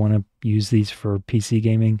 People want to use these for PC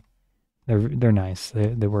gaming. They're nice.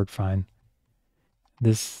 They work fine.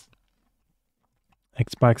 This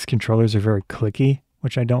Xbox controllers are very clicky,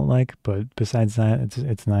 which I don't like, but besides that,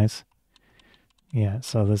 it's nice. Yeah,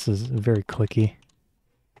 so this is very clicky.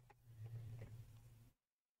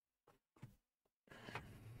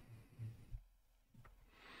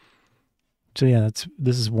 So yeah,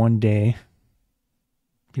 this is one day.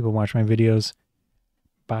 People watch my videos,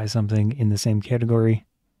 buy something in the same category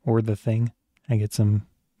or the thing. I get some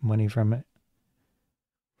money from it.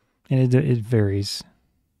 And it varies.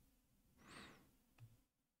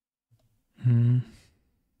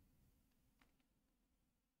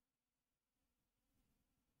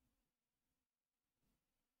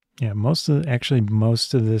 Yeah, most of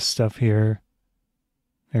this stuff here,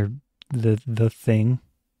 or the thing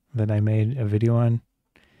that I made a video on,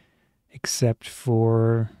 except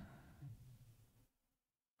for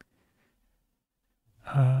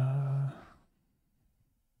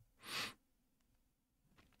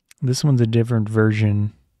this one's a different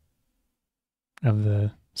version of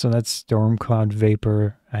the, so that's Storm Cloud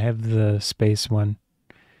Vapor. I have the space one.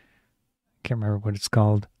 Can't remember what it's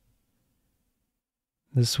called.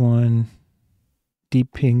 This one,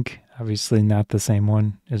 Deep Pink, obviously not the same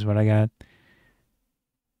one as what I got.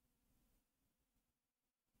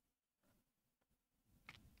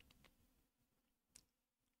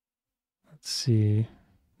 Let's see.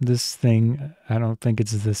 This thing, I don't think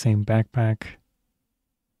it's the same backpack.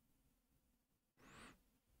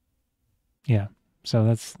 Yeah, so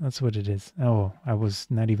that's what it is. Oh, I was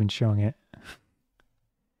not even showing it.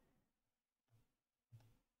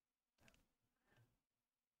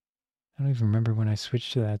 I don't even remember when I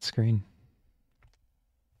switched to that screen.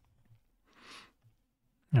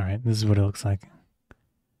 All right, this is what it looks like.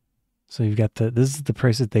 So you've got this is the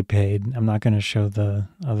price that they paid. I'm not going to show the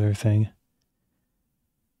other thing.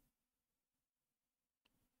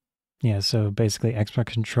 Yeah, so basically Xbox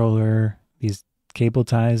controller, these cable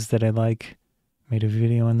ties that I like, made a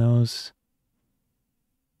video on those.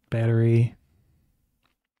 Battery,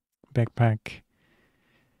 backpack,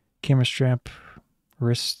 camera strap,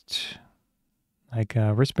 wrist, like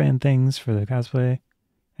wristband things for the cosplay,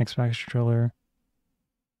 Xbox controller,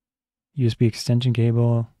 USB extension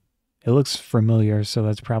cable. It looks familiar, so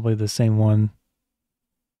that's probably the same one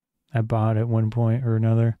I bought at one point or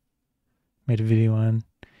another. Made a video on.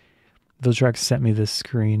 Viltrox sent me this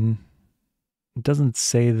screen. It doesn't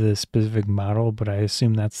say the specific model, but I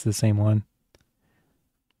assume that's the same one.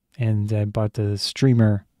 And I bought the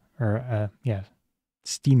streamer, or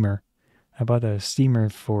steamer. I bought a steamer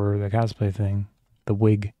for the cosplay thing, the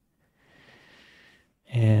wig.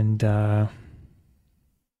 And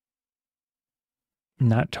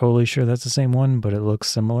not totally sure that's the same one, but it looks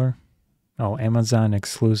similar. Oh, Amazon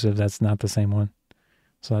exclusive, that's not the same one.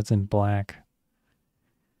 So that's in black.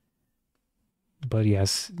 But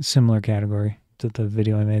yes, similar category to the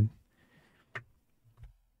video I made.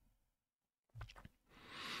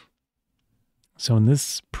 So in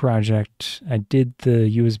this project, I did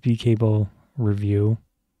the USB cable review,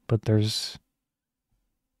 but there's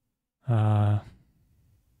I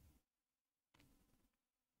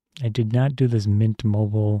did not do this Mint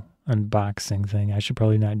Mobile unboxing thing. I should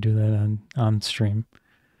probably not do that on stream.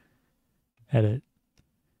 Edit.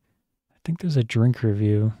 I think there's a drink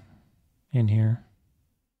review in here.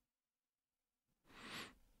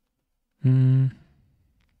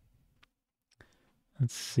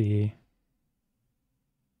 Let's see.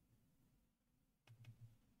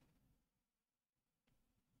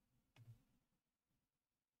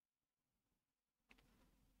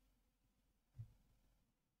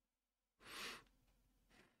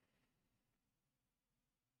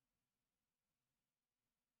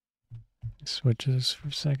 Switch this for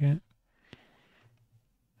a second.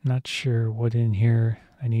 Not sure what in here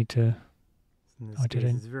I need to. In this case,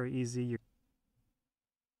 it's very easy.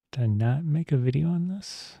 Did I not make a video on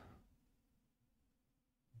this?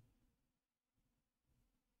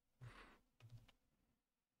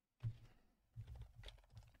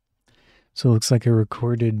 So it looks like I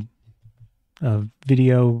recorded a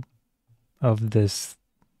video of this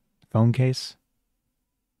phone case.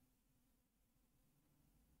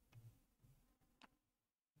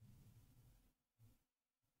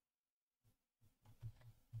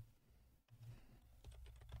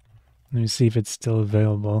 Let me see if it's still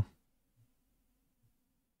available.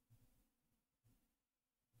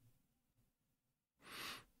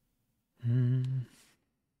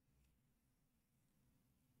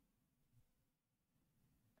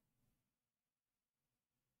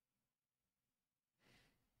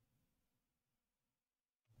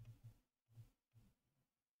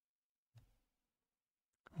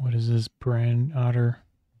 What is this brand, Otter?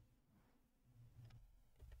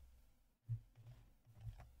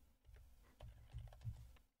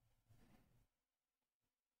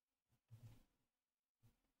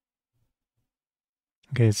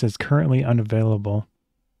 Okay, it says currently unavailable.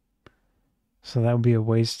 So that would be a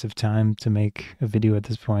waste of time to make a video at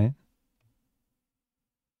this point.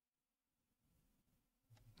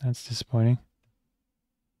 That's disappointing.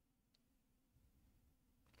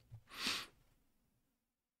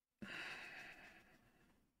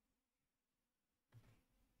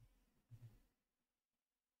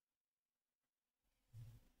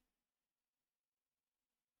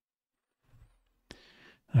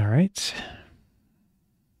 All right.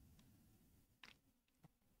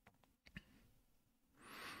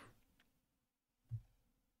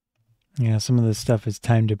 Yeah, some of this stuff is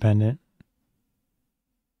time dependent.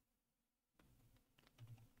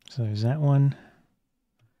 So there's that one.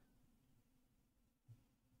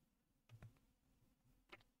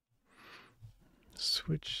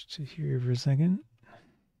 Switch to here for a second.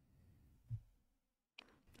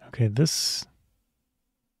 Okay, this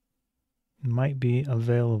might be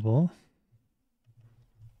available.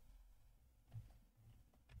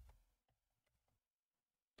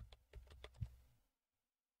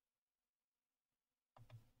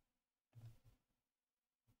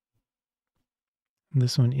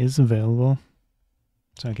 This one is available.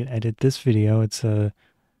 So I can edit this video. It's a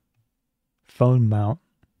phone mount.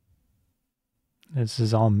 This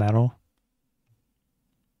is all metal.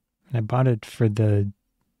 And I bought it for the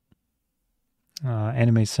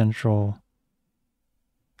Anime Central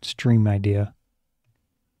stream idea.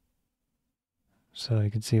 So you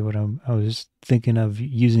can see what I was thinking of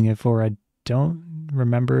using it for. I don't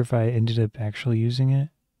remember if I ended up actually using it.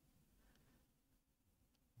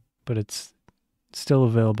 But it's still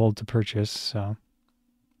available to purchase, so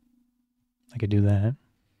I could do that.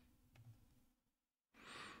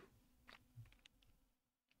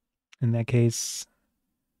 In that case,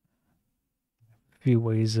 a few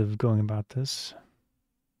ways of going about this.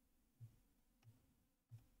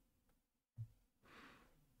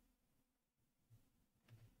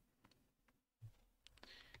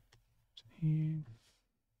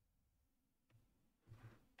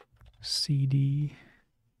 CD.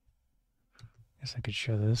 Guess I could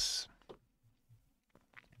show this.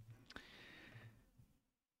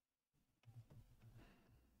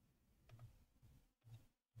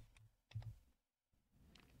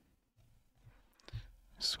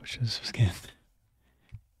 Switch this again.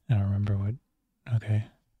 I don't remember what. Okay.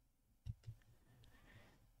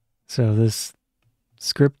 So this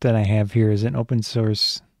script that I have here is an open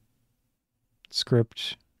source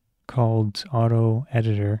script called Auto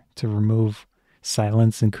Editor to remove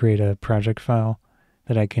silence and create a project file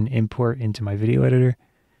that I can import into my video editor.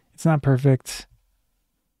 It's not perfect.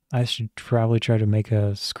 I should probably try to make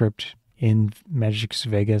a script in Magix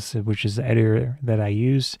Vegas, which is the editor that I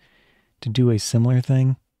use, to do a similar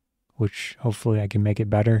thing, which hopefully I can make it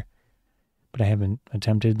better, but I haven't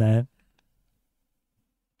attempted that.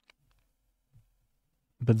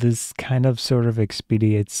 But this kind of sort of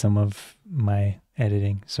expedites some of my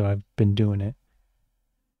editing, so I've been doing it.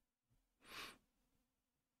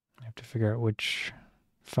 I have to figure out which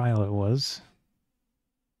file it was.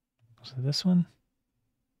 Was it this one?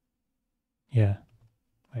 Yeah.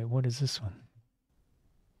 Wait, what is this one?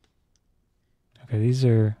 Okay, these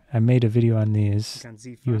are, I made a video on these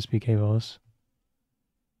USB cables.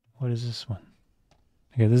 What is this one?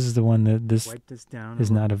 Okay, this is the one that this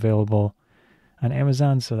is not available on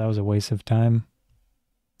Amazon, so that was a waste of time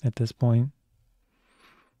at this point.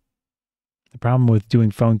 The problem with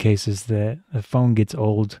doing phone cases is that the phone gets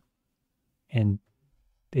old and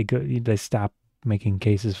they stop making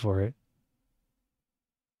cases for it.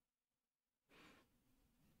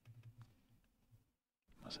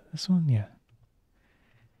 Was it this one? Yeah.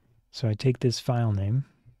 So I take this file name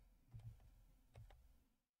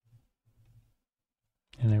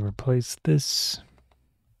And I replace this.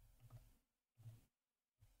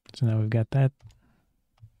 So now we've got that.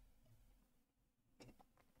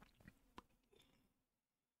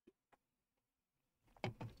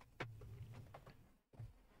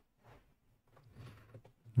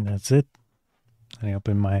 And that's it. I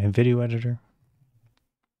open my video editor.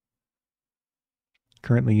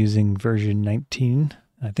 Currently using version 19.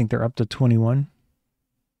 I think they're up to 21.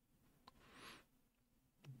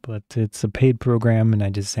 But it's a paid program and I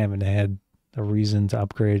just haven't had a reason to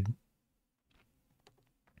upgrade.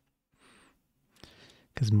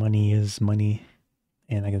 Because money is money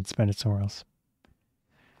and I can spend it somewhere else.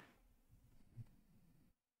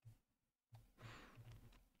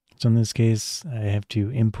 So in this case, I have to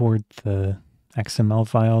import the XML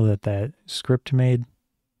file that script made,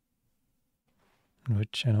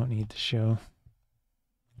 which I don't need to show.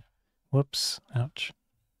 Whoops, ouch.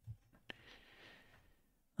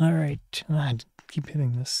 All right, I keep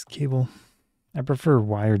hitting this cable. I prefer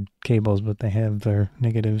wired cables, but they have their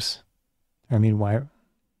negatives. I mean, wire.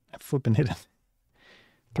 I flip and hit it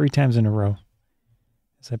 3 times in a row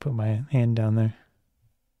as I put my hand down there.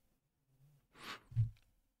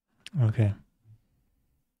 Okay.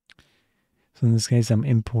 So in this case, I'm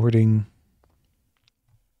importing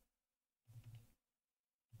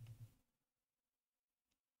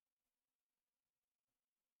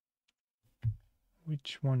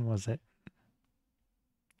which one was it?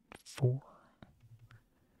 4.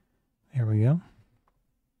 There we go.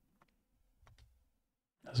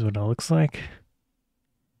 That's what it looks like.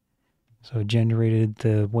 So it generated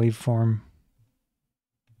the waveform.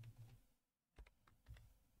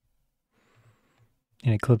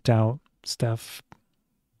 And it clipped out stuff,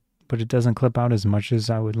 but it doesn't clip out as much as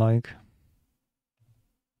I would like.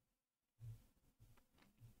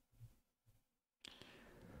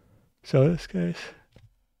 So in this case,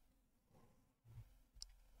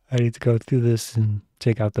 I need to go through this and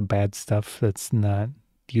take out the bad stuff that's not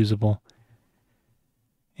usable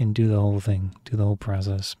and do the whole thing, do the whole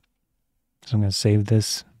process. So I'm going to save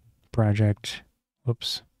this project.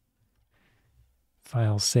 Whoops.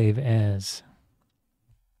 File save as.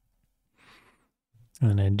 And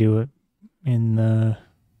then I do it in the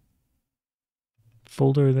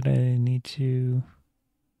folder that I need to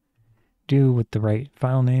do with the right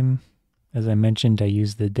file name. As I mentioned, I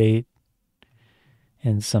use the date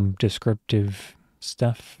and some descriptive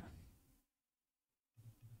stuff.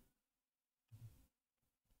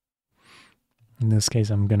 In this case,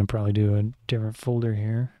 I'm going to probably do a different folder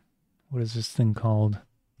here. What is this thing called?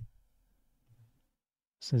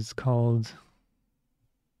 This is called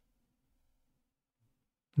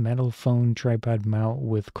metal phone tripod mount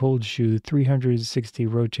with cold shoe 360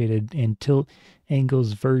 rotated and tilt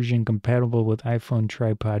angles version compatible with iPhone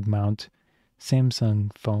tripod mount, Samsung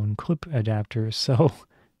phone clip adapter, cell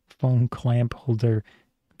phone clamp holder,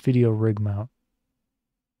 video rig mount.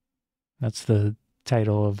 That's the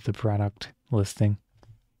title of the product listing.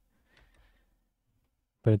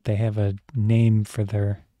 But they have a name for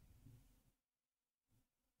their...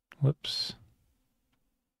 Whoops.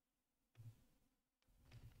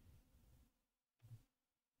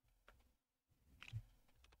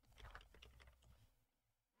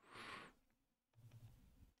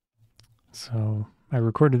 So I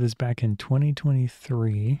recorded this back in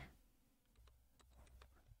 2023.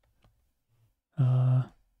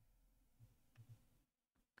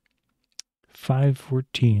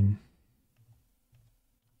 5/14.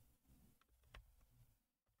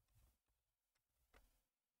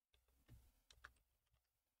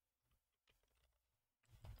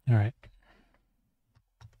 All right.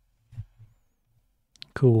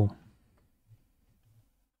 Cool.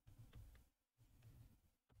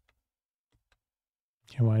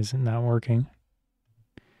 Okay, why is it not working?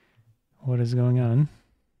 What is going on?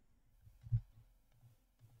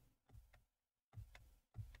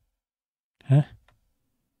 Huh?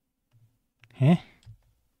 Huh?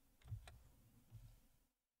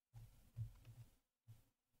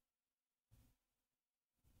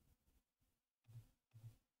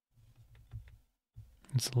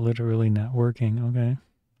 It's literally not working. Okay.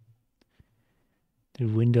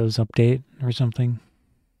 Did Windows update or something?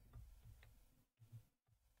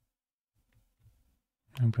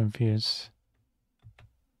 I'm confused.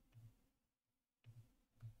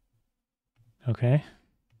 Okay.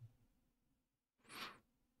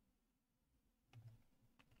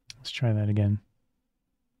 Let's try that again.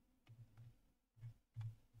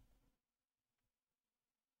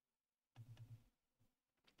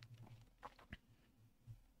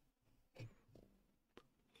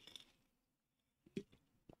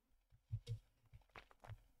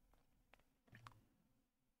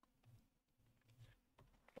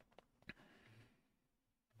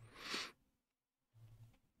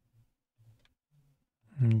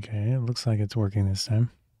 Okay, it looks like it's working this time.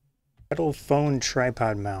 Metal phone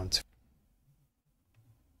tripod mount.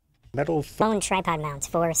 Metal phone tripod mount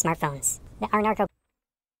for smartphones. The Arnarco.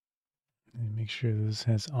 Make sure this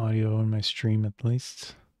has audio in my stream at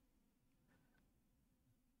least.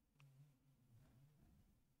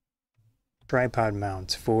 Tripod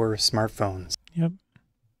mount for smartphones. Yep.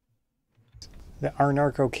 The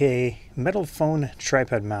Arnarco K metal phone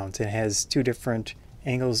tripod mount. It has two different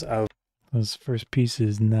angles of... This first piece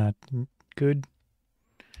is not good.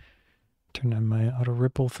 Turn on my auto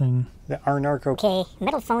ripple thing. The Arnarco K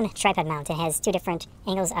metal phone tripod mount. It has two different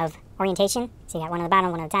angles of orientation. So you got one on the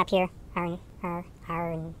bottom, one on the top here.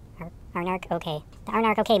 Arnarco K. The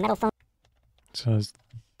Arnarco K metal phone. So it's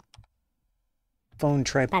phone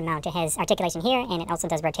tripod mount. It has articulation here, and it also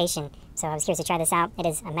does rotation. So I was curious to try this out. It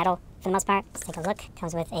is a metal for the most part. Let's take a look.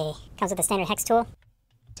 Comes with a standard hex tool.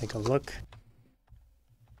 Take a look.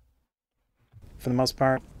 For the most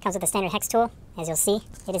part. Comes with a standard hex tool. As you'll see,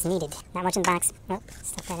 it is needed. Not much in the box. Nope,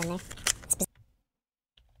 stuff that in there.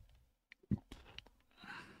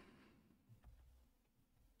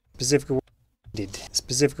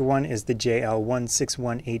 Specific one is the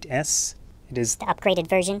JL1618S. It is the upgraded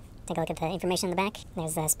version. Take a look at the information on the back.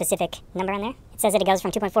 There's a specific number on there. It says that it goes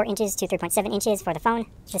from 2.4 inches to 3.7 inches for the phone.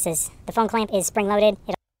 The phone clamp is spring-loaded.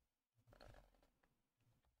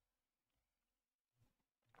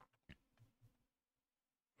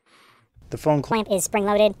 The phone clamp is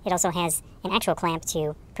spring-loaded. It also has an actual clamp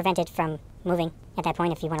to prevent it from moving at that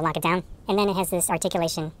point if you want to lock it down. And then it has this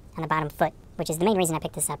articulation on the bottom foot, which is the main reason I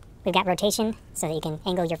picked this up. We've got rotation so that you can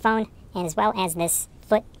angle your phone, and as well as this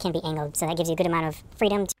foot can be angled, so that gives you a good amount of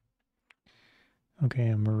freedom. Okay,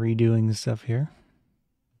 I'm redoing the stuff here.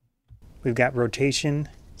 We've got rotation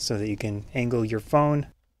so that you can angle your phone,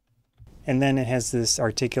 and then it has this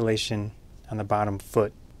articulation on the bottom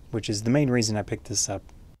foot, which is the main reason I picked this up.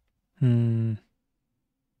 And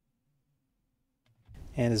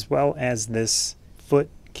as well as this foot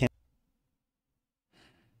can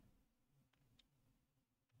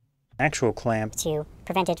actual clamp to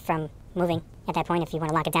prevent it from moving at that point if you want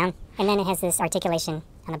to lock it down. And then it has this articulation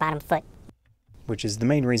on the bottom foot, which is the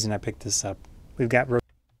main reason I picked this up. We've got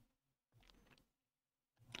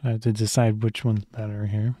I have to decide which one's better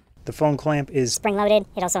here. The phone clamp is spring-loaded.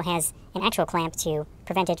 It also has an actual clamp to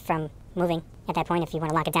prevent it from moving at that point if you want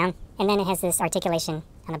to lock it down. And then it has this articulation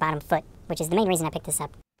on the bottom foot, which is the main reason I picked this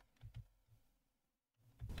up.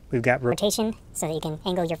 We've got rotation so that you can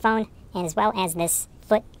angle your phone, and as well as this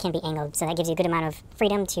foot can be angled, so that gives you a good amount of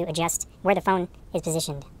freedom to adjust where the phone is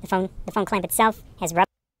positioned. The phone clamp itself has rubber.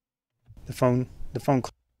 The phone clamp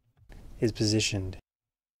is positioned.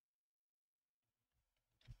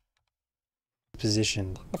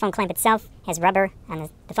 The phone clamp itself has rubber on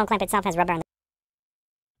the phone clamp itself has rubber on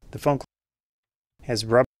the phone clamp has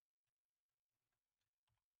rubber.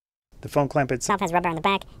 The phone clamp itself has rubber on the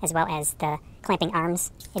back, as well as the clamping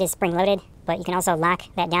arms. It is spring-loaded, but you can also lock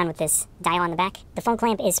that down with this dial on the back. The phone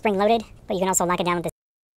clamp is spring-loaded, but you can also lock it down with this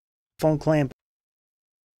phone clamp.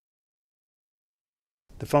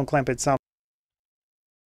 The phone clamp itself.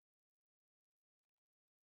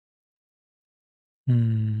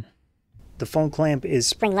 The phone clamp is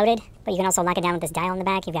spring-loaded, but you can also lock it down with this dial on the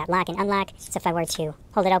back. You've got lock and unlock, so if I were to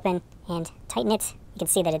hold it open and tighten it, you can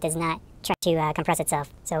see that it does not try to compress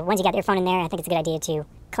itself. So once you got your phone in there, I think it's a good idea to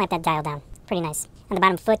clamp that dial down. Pretty nice. On the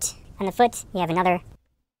bottom foot, you have another.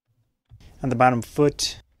 On the bottom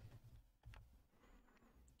foot.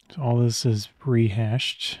 So all this is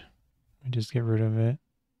rehashed. Let me just get rid of it.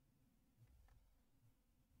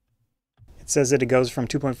 It says that it goes from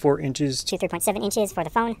 2.4 inches to 3.7 inches for the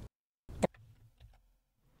phone.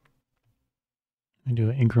 I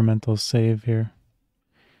do an incremental save here.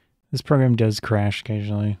 This program does crash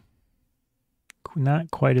occasionally.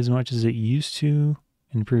 Not quite as much as it used to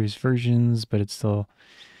in previous versions, but it still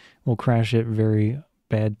will crash at very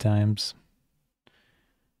bad times.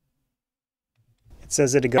 It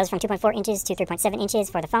says that it goes from 2.4 inches to 3.7 inches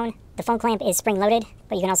for the phone. The phone clamp is spring-loaded,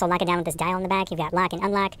 but you can also lock it down with this dial on the back. You've got lock and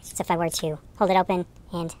unlock, so if I were to hold it open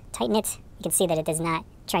and tighten it, you can see that it does not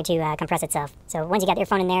try to compress itself. So once you got your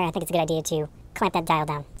phone in there, I think it's a good idea to clamp that dial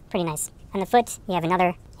down. Pretty nice. On the foot, you have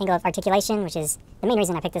another angle of articulation, which is the main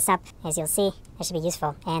reason I picked this up. As you'll see, that should be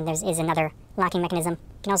useful. And there is another locking mechanism.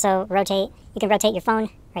 You can also rotate. You can rotate your phone.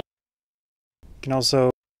 Right.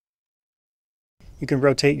 You can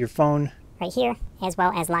rotate your phone right here, as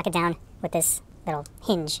well as lock it down with this little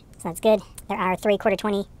hinge. So that's good. There are 3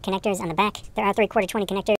 /20 connectors on the back.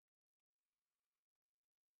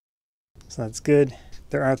 So that's good.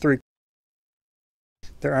 There are 3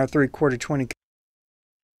 /20.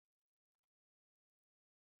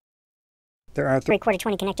 There are 3 quarter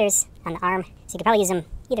 20 connectors on the arm, so you could probably use them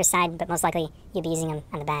either side, but most likely you'll be using them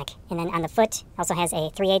on the back. And then on the foot, also has a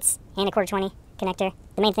 3/8 and a quarter 20 connector.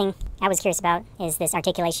 The main thing I was curious about is this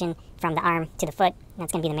articulation from the arm to the foot.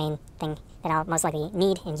 That's going to be the main thing that I'll most likely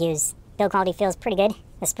need and use. Build quality feels pretty good.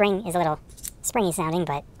 The spring is a little springy sounding,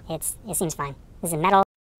 but it seems fine. This is metal.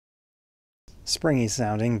 Springy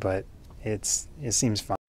sounding, but it seems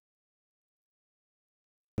fine.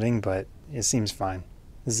 But it seems fine.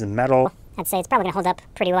 This is metal. I'd say it's probably going to hold up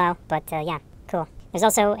pretty well, but yeah, cool. There's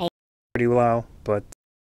also a Pretty well, but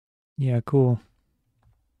yeah, cool.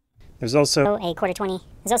 There's also a quarter 20.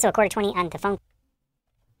 There's also a quarter 20 on the phone.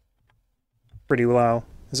 Pretty well.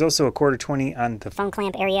 There's also a quarter 20 on the phone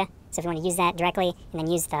clamp area. So if you want to use that directly and then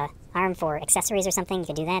use the arm for accessories or something, you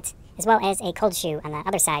can do that. As well as a cold shoe on the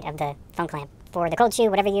other side of the phone clamp. For the cold shoe,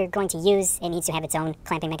 whatever you're going to use, it needs to have its own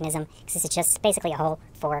clamping mechanism, because this is just basically a hole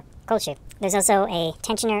for cold shoe. There's also a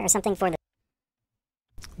tensioner or something for the...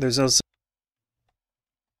 There's also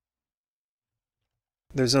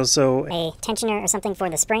a tensioner or something for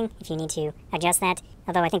the spring, if you need to adjust that.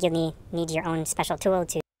 Although I think you'll need your own special tool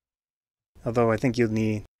to... Although I think you'll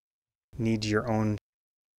need your own...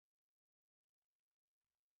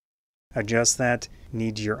 Adjust that.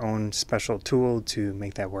 Need your own special tool to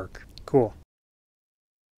make that work. Cool.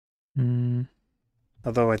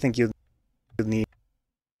 Although I think you'll need...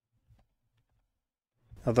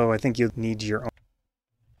 Although I think you'll need your own...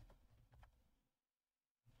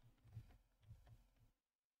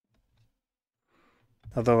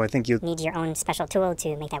 Although I think you need your own special tool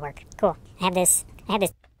to make that work. Cool. I have this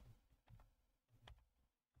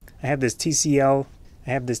TCL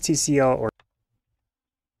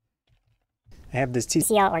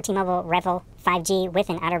or T-Mobile Revel 5G with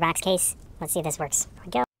an outer box case. Let's see if this works. Here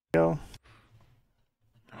we go.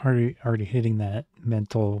 Already hitting that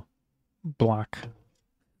mental block.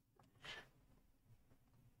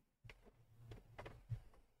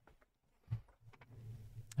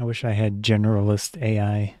 I wish I had generalist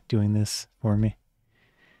AI doing this for me.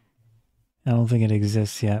 I don't think it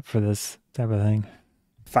exists yet for this type of thing.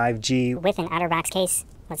 5G with an outer box case.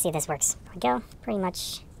 Let's see if this works. Here we go. Pretty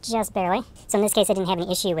much just barely. So in this case, I didn't have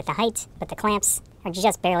any issue with the height, but the clamps are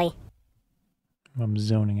just barely. I'm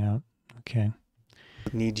zoning out. Okay.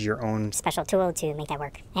 Need your own special tool to make that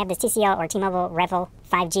work. I have this TCL or T-Mobile Revel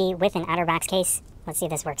 5G with an outer box case. Let's see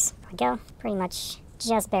if this works. Here we go. Pretty much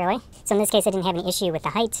just barely. So in this case, I didn't have any issue with the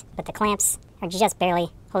height, but the clamps are just barely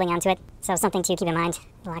holding onto it. So something to keep in mind.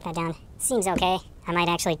 Lock that down. Seems okay. I might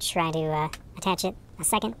actually try to attach it at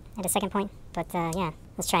a second point. But yeah,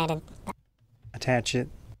 let's try it. Attach it.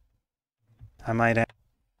 I might add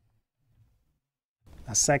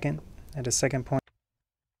a second point.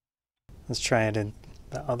 Let's try it at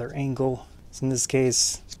the other angle. So in this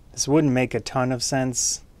case, this wouldn't make a ton of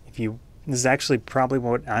sense if you... This is actually probably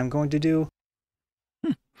what I'm going to do.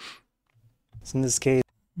 So in this case...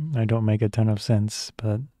 I don't make a ton of sense,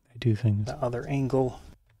 but I do things. The other angle.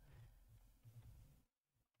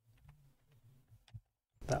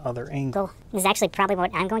 This is actually probably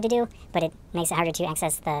what I'm going to do, but it makes it harder to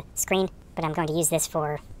access the screen. But I'm going to use this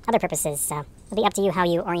for other purposes, so it'll be up to you how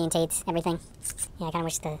you orientate everything. Yeah, I kind of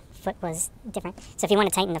wish the foot was different. So if you want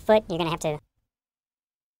to tighten the foot, you're going to have to...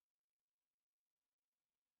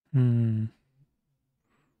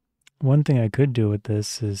 One thing I could do with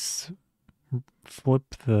this is flip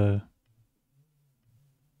the...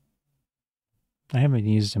 I haven't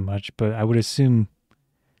used it much, but I would assume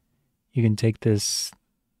you can take this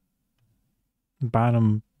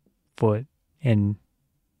bottom foot and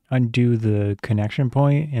undo the connection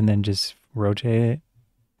point and then just rotate it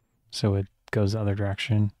so it goes the other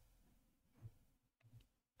direction.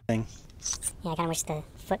 Yeah, I kind of wish the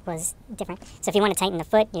foot was different. So if you want to tighten the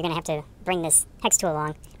foot, you're going to have to bring this hex tool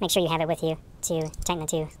along. Make sure you have it with you to tighten the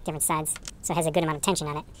two different sides so it has a good amount of tension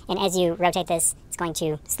on it. And as you rotate this, it's going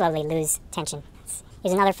to slowly lose tension.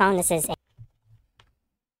 Here's another phone. This is a...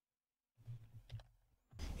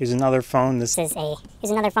 Here's another phone. Here's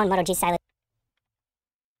another phone, Moto G Stylus.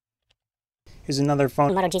 Here's another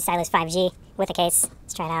phone. Moto G Stylus 5G with a case.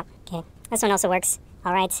 Let's try it out. Okay. This one also works.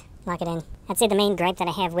 All right. Lock it in. I'd say the main gripe that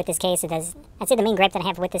I have with this case, Lock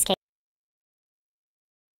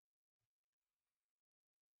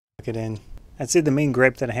it in. I'd say the main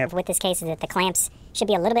gripe that I have with this case is that the clamps should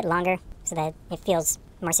be a little bit longer so that it feels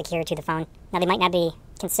more secure to the phone. Now, they might not be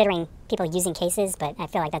considering people using cases, but I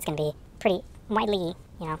feel like that's going to be pretty widely,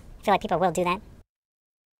 I feel like people will do that.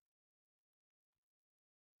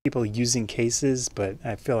 People using cases, but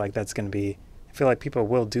I feel like people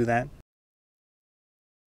will do that.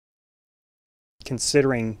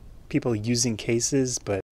 Considering people using cases,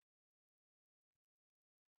 but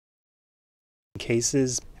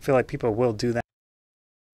cases. I feel like people will do that.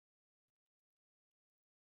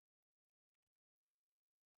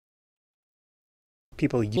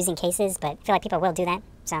 People using cases, but I feel like people will do that.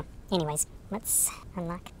 So, anyways, let's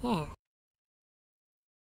unlock. Yeah.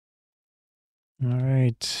 All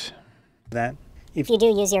right. That if you do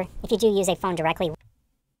use a phone directly.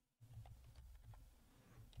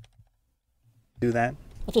 Do that.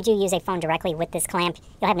 If you do use a phone directly with this clamp,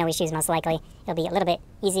 you'll have no issues most likely. It'll be a little bit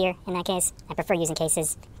easier in that case. I prefer using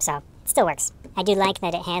cases, so it still works. I do like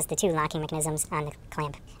that it has the 2 locking mechanisms on the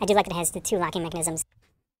clamp. I do like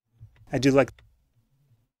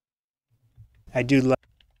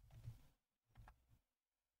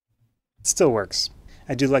still works.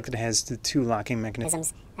 I do like that it has the 2 locking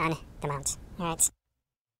mechanisms on the mount. Alright.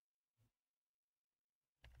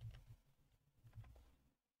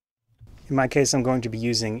 In my case, I'm going to be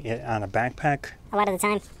using it on a backpack. A lot of the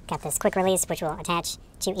time, got this quick release, which will attach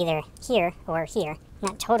to either here or here.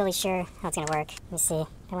 Not totally sure how it's going to work. Let me see.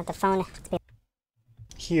 I want the phone to be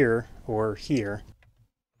here or here.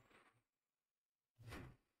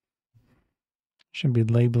 Should be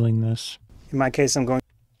labeling this. In my case, I'm going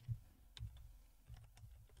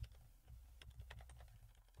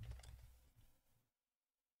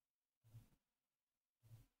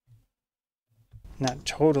not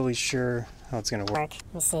totally sure how it's going to work.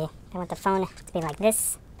 Let me see. I want the phone to be like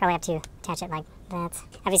this. Probably have to attach it like that.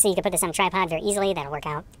 Obviously, you could put this on a tripod very easily. That'll work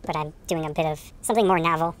out. But I'm doing a bit of something more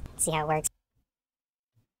novel. See how it works.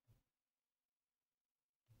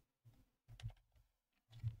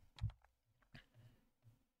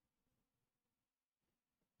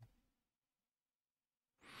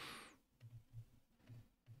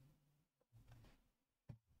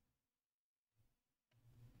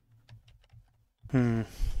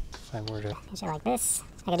 If I were to pitch it like this,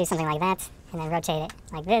 I could do something like that, and then rotate it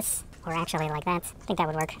like this, or actually like that. I think that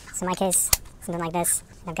would work. So in my case, something like this.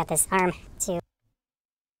 I've got this arm to.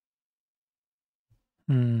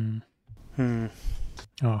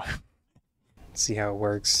 Oh. See how it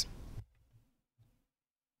works.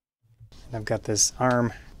 And I've got this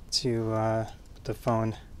arm to put the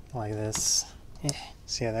phone like this.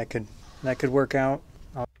 See how that could work out.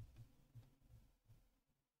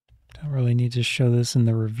 Don't really need to show this in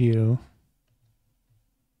the review.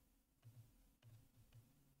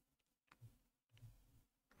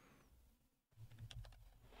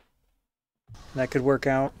 That could work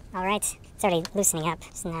out. All right, it's already loosening up.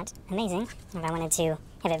 It's not amazing. If I wanted to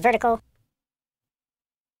have it vertical.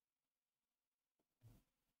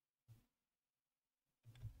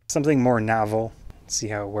 Something more novel. See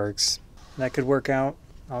how it works. That could work out.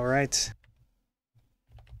 All right.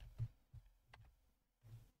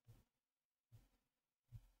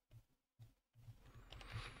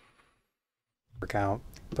 Work out.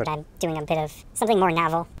 But I'm doing a bit of something more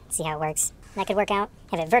novel. See how it works. That could work out.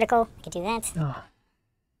 Have it vertical. I could do that. Oh.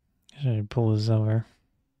 Should I pull this over?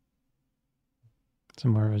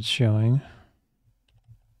 Some more of it showing.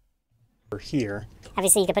 Or here.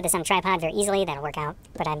 Obviously, you could put this on a tripod very easily. That'll work out.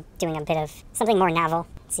 But I'm doing a bit of something more novel.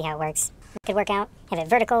 See how it works. It could work out. Have it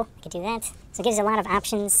vertical. I could do that. So it gives a lot of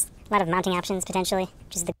options. A lot of mounting options, potentially.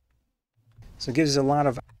 So it gives a lot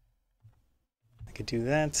of... I could do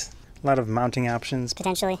that. A lot of mounting options.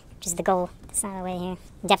 Potentially, which is the goal. That's not the way here.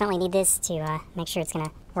 You definitely need this to make sure it's going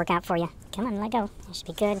to work out for you. Come on, let go. That should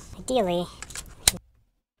be good. Ideally.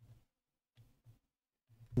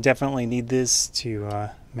 Definitely need this to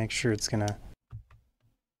make sure it's going to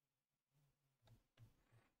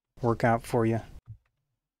work out for you.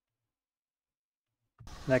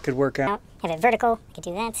 That could work out. Have it vertical. I could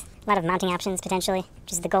do that. A lot of mounting options, potentially,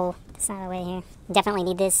 which is the goal. That's not the way here. You definitely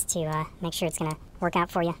need this to make sure it's going to work out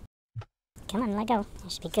for you. Come on, let go.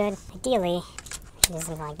 That should be good. Ideally, do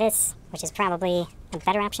something like this, which is probably a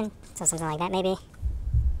better option. So something like that, maybe.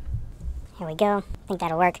 Here we go. I think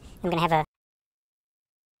that'll work. I'm going to have a...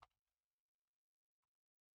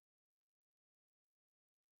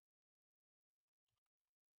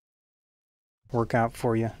 work out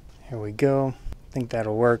for you. Here we go. I think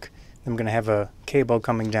that'll work. I'm going to have a cable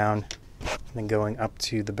coming down and then going up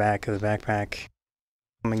to the back of the backpack.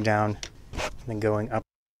 Coming down and then going up.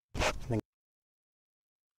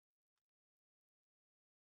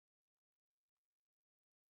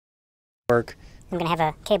 Work. I'm going to have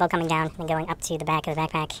a cable coming down and going up to the back of the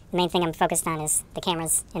backpack. The main thing I'm focused on is the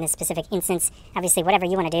cameras in this specific instance. Obviously, whatever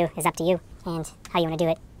you want to do is up to you and how you want to do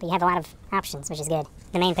it. But you have a lot of options, which is good.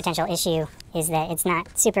 The main potential issue is that it's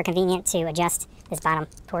not super convenient to adjust this bottom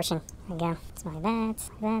portion. There we go. Something like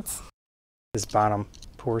that, This bottom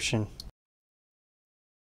portion.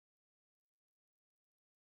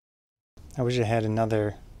 I wish I had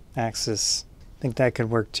another axis. I think that could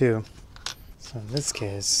work too. So in this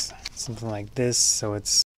case, something like this, so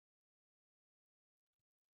it's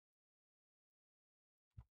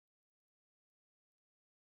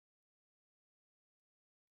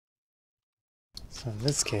in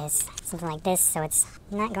this case, something like this, so it's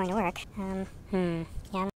not going to work.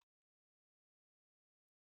 Yeah.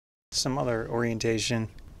 Some other orientation,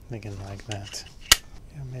 thinking like that.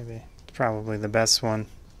 Yeah, maybe. Probably the best one,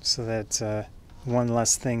 so that one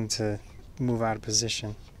less thing to move out of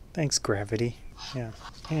position. Thanks, gravity. Yeah.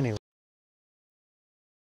 Anyway.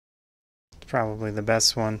 Probably the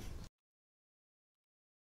best one.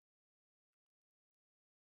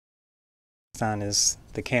 On is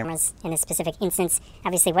the cameras in this specific instance.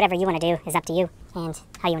 Obviously, whatever you want to do is up to you and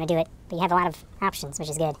how you want to do it, but you have a lot of options, which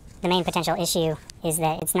is good. The main potential issue is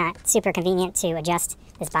that it's not super convenient to adjust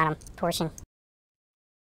this bottom portion.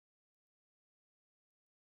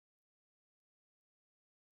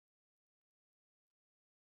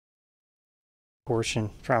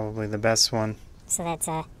 Probably the best one. So that's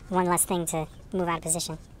one less thing to move out of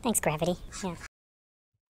position. Thanks, gravity. Yeah.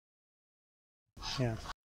 Yeah.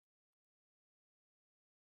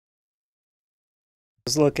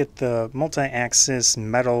 Let's look at the multi-axis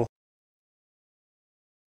metal.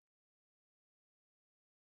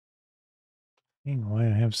 Why I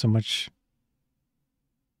have so much?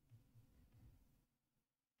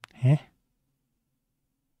 Huh?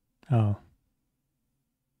 Oh.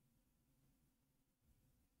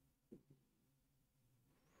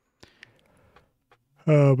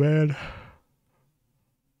 Oh man.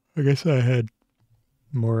 I guess I had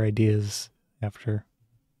more ideas after.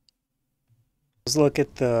 Let's look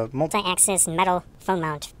at the multi-axis metal phone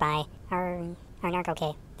mount by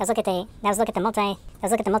Arnarch-OK. Let's look at the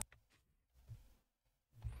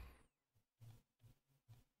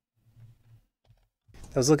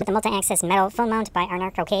multi-axis metal phone mount by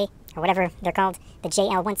Arnarch-OK, or whatever they're called, the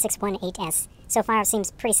JL1618S. So far it seems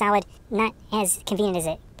pretty solid, not as convenient as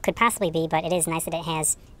it could possibly be, but it is nice that it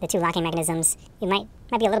has the two locking mechanisms. You might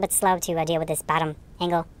be a little bit slow to deal with this bottom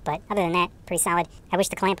angle, but other than that, pretty solid. I wish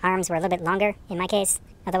the clamp arms were a little bit longer in my case,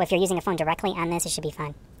 although if you're using a phone directly on this, it should be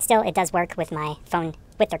fine. Still, it does work with my phone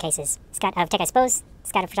with their cases. Scott of Tech I Suppose,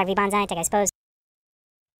 Scott of Photography Bonsai, Tech I Suppose.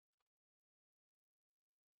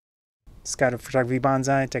 Scott of Photography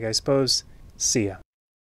Bonsai, Tech I Suppose, see ya.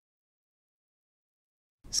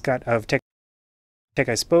 Scott of Tech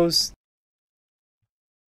I Suppose,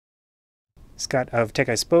 Scott of Tech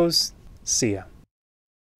I Suppose, see ya.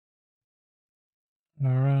 All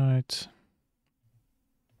right.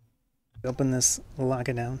 Open this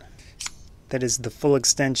lockdown. That is the full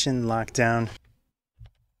extension lockdown.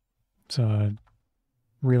 So I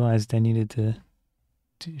realized I needed to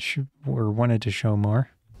wanted to show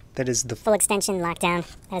more. That is the full extension lockdown.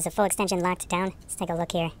 That is a full extension locked down. Let's take a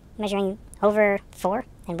look here. Measuring over 4,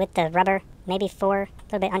 and with the rubber, maybe 4, a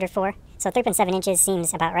little bit under 4. So 3.7 inches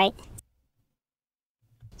seems about right.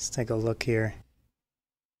 Let's take a look here.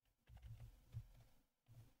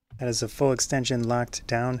 That is a full extension locked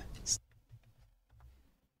down.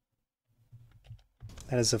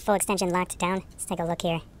 That is a full extension locked down. Let's take a look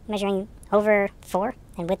here. Measuring over 4,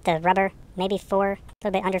 and with the rubber, maybe 4, a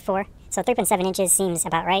little bit under 4. So 3.7 inches seems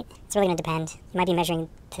about right. It's really going to depend. You might be measuring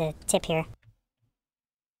the tip here.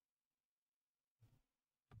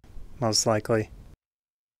 Most likely.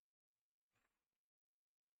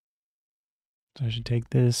 So I should take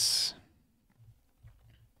this.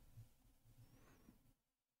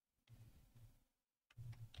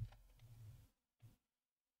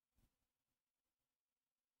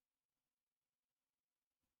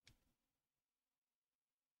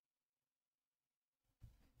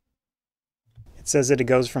 It says that it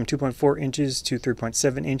goes from 2.4 inches to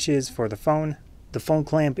 3.7 inches for the phone. The phone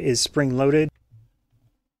clamp is spring loaded.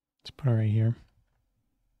 Let's put it right here.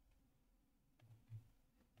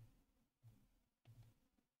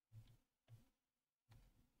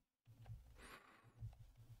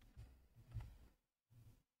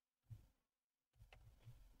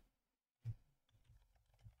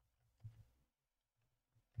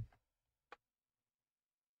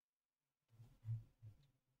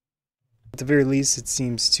 At the very least, it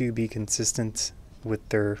seems to be consistent with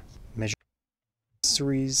their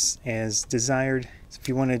measures as desired. So if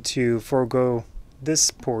you wanted to forego this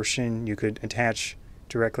portion, you could attach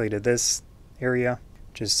directly to this area,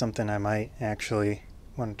 which is something I might actually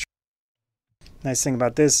want to try. Nice thing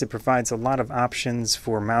about this, it provides a lot of options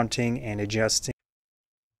for mounting and adjusting.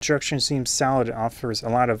 The construction seems solid. It offers a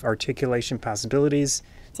lot of articulation possibilities.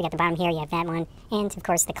 So you got the bottom here, you have that one, and of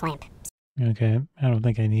course the clamp. Okay, I don't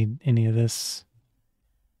think I need any of this.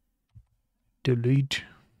 Delete.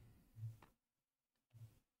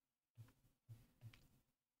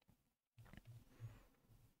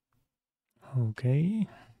 Okay.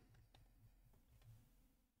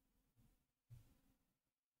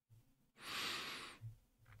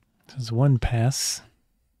 This is one pass.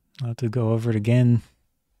 I'll have to go over it again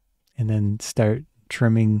and then start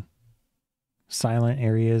trimming silent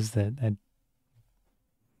areas that I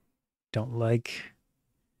don't like,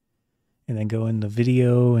 and then go in the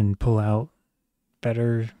video and pull out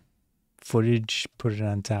better footage, put it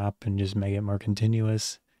on top, and just make it more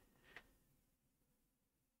continuous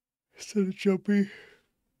instead of jumpy.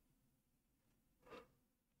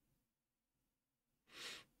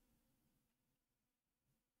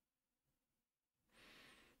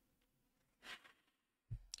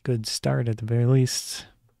 Good start at the very least.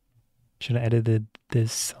 Should have edited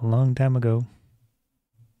this a long time ago.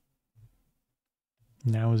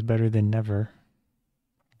 Now is better than never.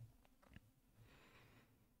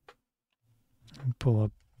 Pull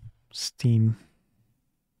up Steam.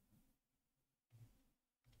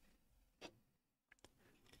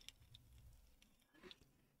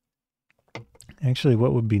 Actually,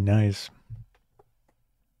 what would be nice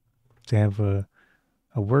to have a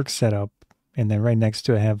work setup, and then right next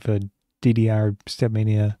to it have a DDR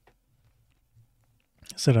Stepmania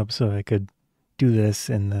set up so I could do this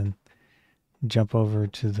and then jump over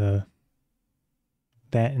to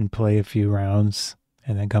that and play a few rounds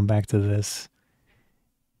and then come back to this.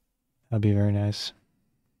 That'd be very nice.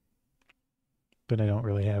 But I don't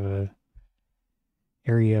really have a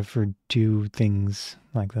area for two things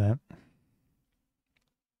like that.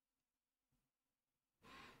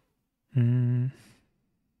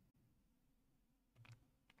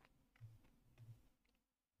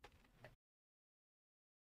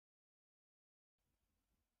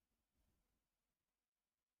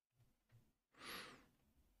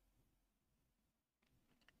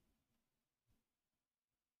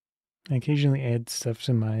 I occasionally add stuff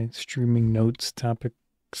to my streaming notes topic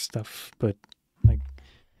stuff, but like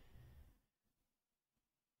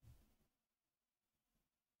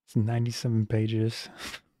it's 97 pages.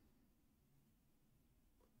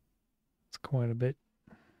 It's quite a bit.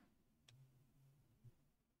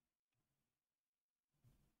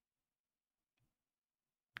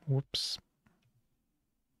 Whoops.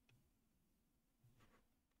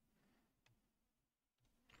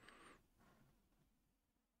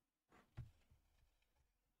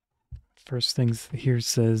 First things here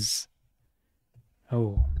says,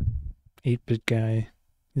 oh, 8-Bit Guy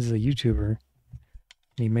is a YouTuber.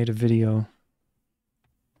 He made a video.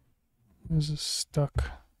 This is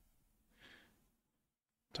stuck.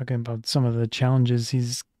 Talking about some of the challenges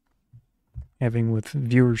he's having with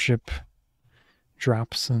viewership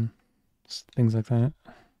drops and things like that.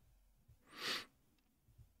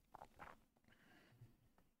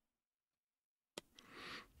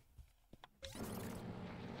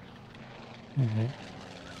 Alright.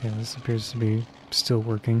 Yeah, this appears to be still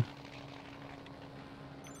working.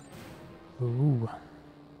 Ooh.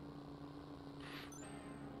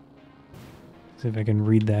 See if I can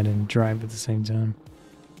read that and drive at the same time.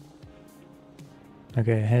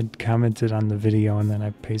 Okay, I had commented on the video and then I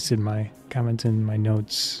pasted my comment in my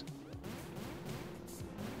notes.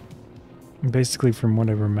 And basically, from what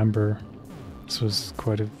I remember, this was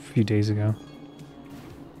quite a few days ago.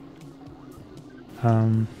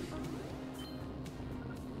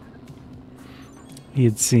 He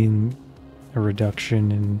had seen a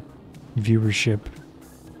reduction in viewership,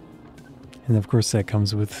 and of course that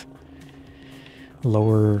comes with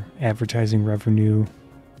lower advertising revenue,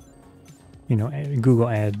 you know, Google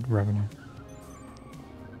ad revenue,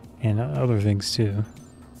 and other things too.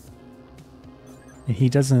 And he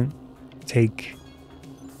doesn't take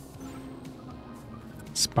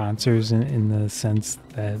sponsors in the sense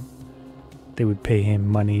that they would pay him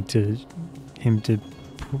money to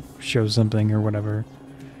show something or whatever,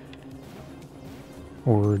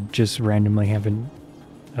 or just randomly have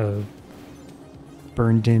a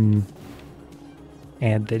burned in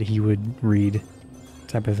ad that he would read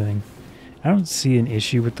type of thing. I don't see an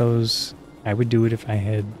issue with those. I would do it if I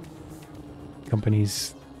had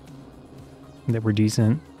companies that were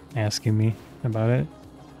decent asking me about it,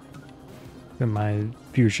 but my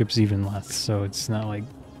viewership's even less, so it's not like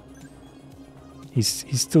he's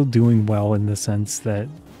still doing well in the sense that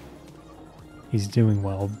he's doing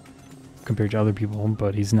well compared to other people,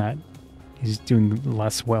 but he's doing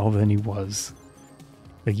less well than he was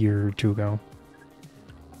a year or two ago.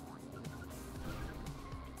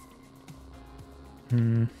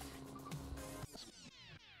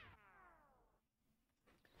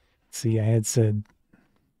 See, I had said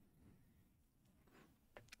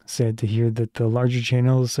sad to hear that the larger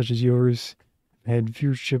channels such as yours had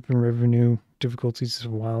viewership and revenue difficulties as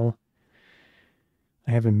well.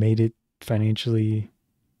 I haven't made it financially,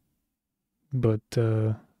 but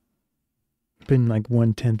been like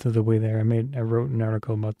 1/10 of the way there. I wrote an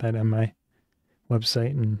article about that on my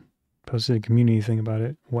website and posted a community thing about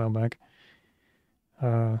it a while back.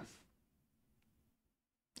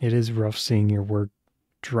 It is rough seeing your work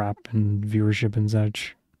drop in viewership and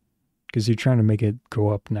such, because you're trying to make it go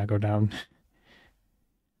up, not go down.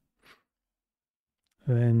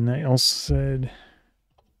 Then I also said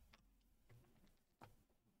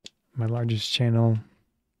my largest channel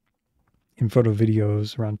in photo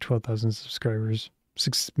videos, around 12,000 subscribers,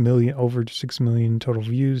 6 million, over 6 million total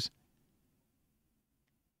views.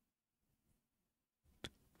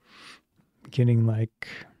 Getting like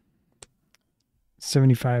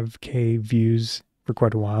 75k views for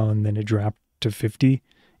quite a while, and then it dropped to 50,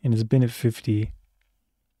 and it's been at 50,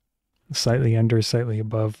 slightly under, slightly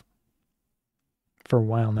above, for a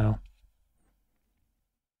while now.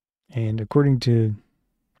 And according to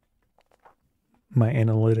my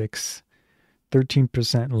analytics,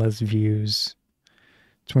 13% less views,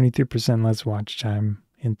 23% less watch time,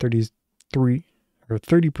 and 30%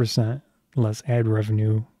 less ad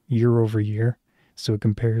revenue year over year. So it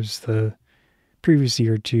compares the previous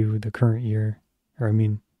year to the current year. Or I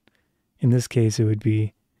mean, in this case, it would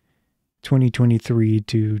be 2023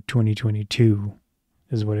 to 2022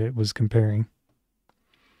 is what it was comparing.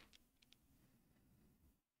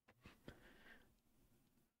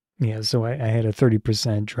 Yeah, so I had a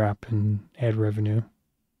 30% drop in ad revenue.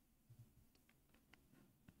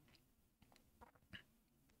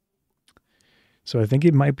 So I think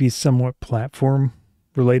it might be somewhat platform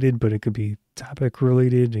related, but it could be topic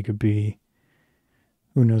related. It could be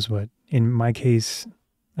who knows what. In my case,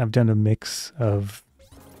 I've done a mix of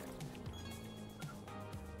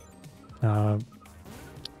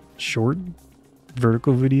short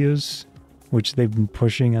vertical videos, which they've been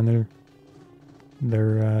pushing on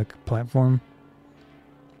their platform.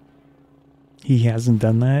 He hasn't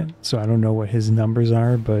done that, so I don't know what his numbers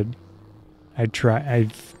are, but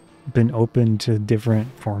I've been open to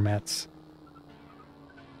different formats,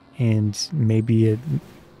 and maybe it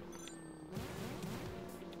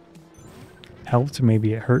helped,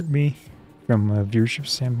 maybe it hurt me from a viewership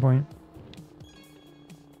standpoint,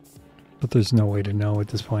 but there's no way to know at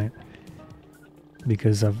this point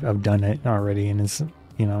because I've done it already, and it's,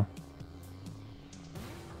 you know.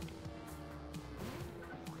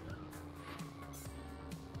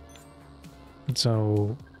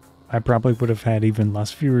 So I probably would have had even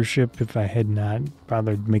less viewership if I had not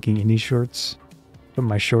bothered making any shorts. But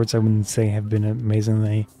my shorts, I wouldn't say have been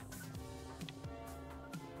amazingly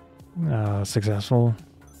successful.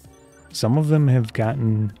 Some of them have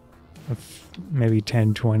gotten maybe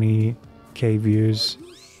 10, 20k views.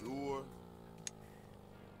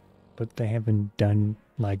 But they haven't done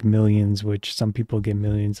like millions, which some people get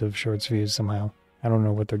millions of shorts views somehow. I don't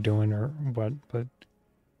know what they're doing or what, but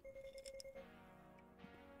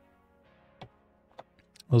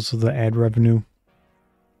also the ad revenue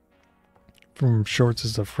from shorts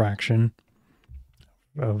is a fraction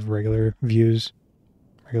of regular views,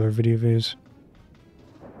 regular video views.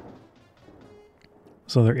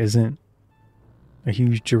 So there isn't a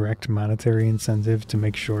huge direct monetary incentive to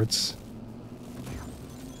make shorts.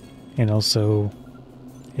 And also,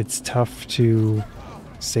 it's tough to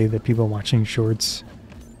say that people watching shorts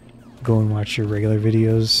go and watch your regular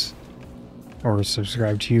videos or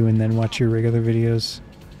subscribe to you and then watch your regular videos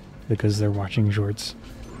because they're watching shorts.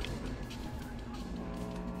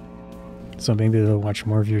 So maybe they'll watch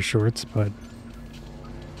more of your shorts, but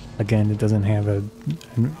again, it doesn't have an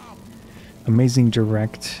amazing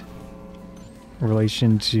direct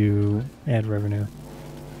relation to ad revenue.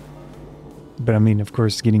 But I mean, of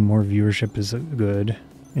course, getting more viewership is good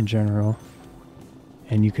in general,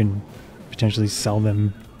 and you can potentially sell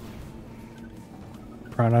them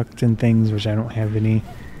product and things, which I don't have any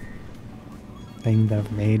thing that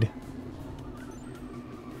I've made.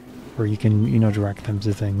 Or you can, you know, direct them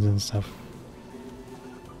to things and stuff.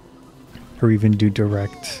 Or even do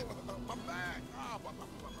direct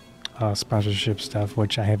sponsorship stuff,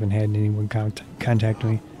 which I haven't had anyone contact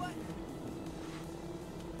me.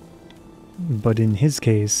 But in his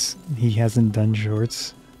case, he hasn't done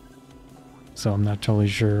shorts, so I'm not totally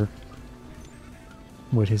sure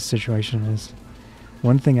what his situation is.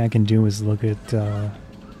 One thing I can do is look at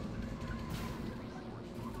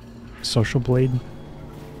Social Blade.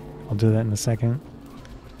 I'll do that in a second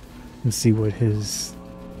and see what his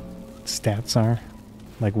stats are,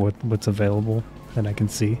 like what's available that I can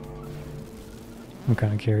see. I'm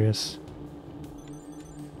kind of curious.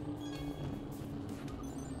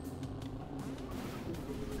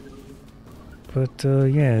 But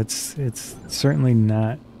yeah, it's certainly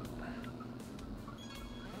not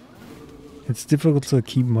it's difficult to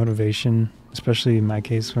keep motivation, especially in my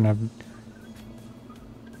case when I've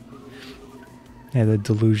had the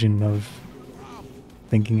delusion of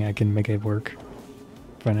thinking I can make it work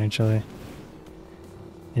financially.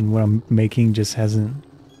 And what I'm making just hasn't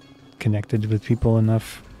connected with people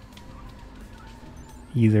enough.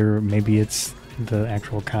 Either maybe it's the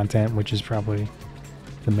actual content, which is probably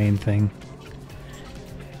the main thing.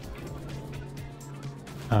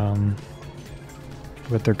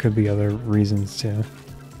 But there could be other reasons too.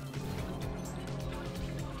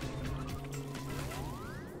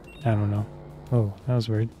 I don't know. Oh, that was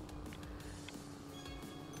weird.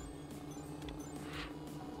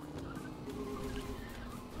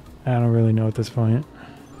 I don't really know at this point.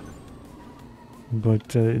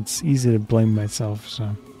 But it's easy to blame myself,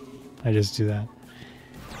 so I just do that.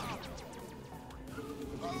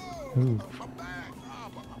 Ooh.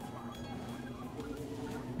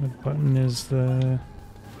 What button is the...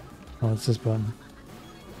 Oh, it's this button.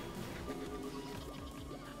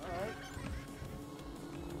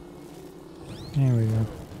 There we go.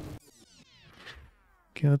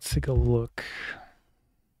 Okay, let's take a look.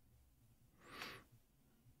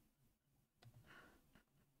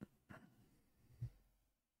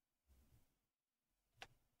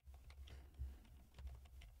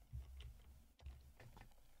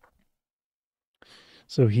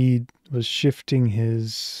 So he was shifting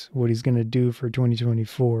his what he's going to do for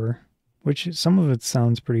 2024, which some of it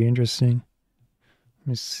sounds pretty interesting. Let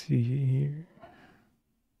me see here.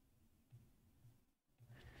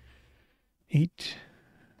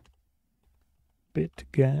 8-bit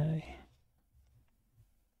guy.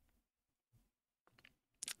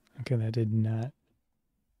 Okay, that did not.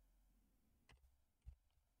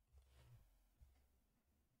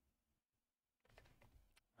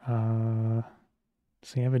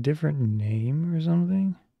 Does he have a different name or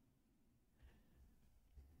something?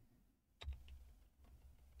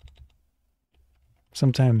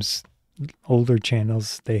 Sometimes older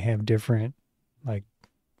channels, they have different, like,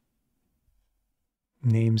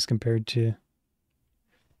 names compared to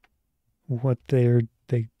what they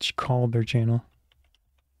called their channel.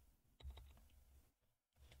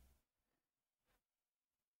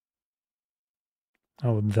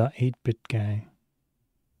 Oh, the 8-bit guy.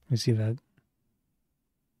 Let me see that.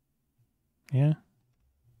 Yeah.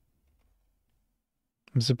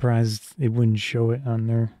 I'm surprised it wouldn't show it on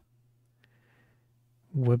their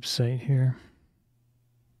website here.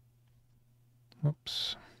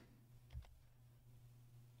 Whoops.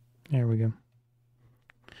 There we go.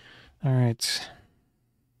 All right.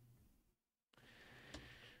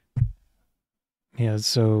 Yeah,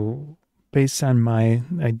 so based on my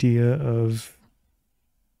idea of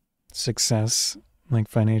success,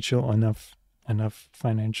 like enough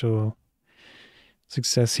financial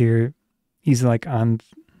success here, he's like on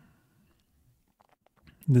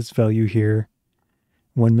this value here,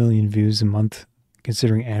 1 million views a month,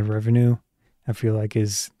 considering ad revenue, I feel like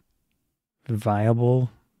is viable,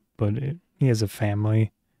 but he has a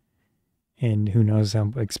family, and who knows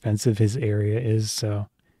how expensive his area is, so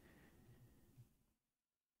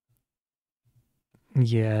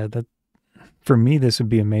yeah, that for me this would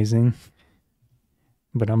be amazing.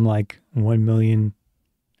 But I'm like 1 million,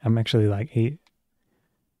 I'm actually like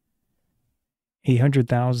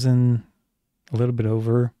 800,000, a little bit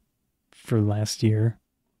over for last year.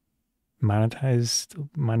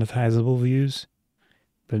 Monetizable views,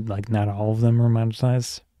 but like not all of them are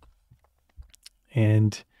monetized.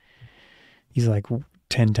 And he's like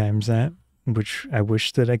 10 times that, which I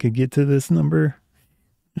wish that I could get to this number.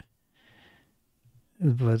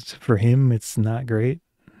 But for him, it's not great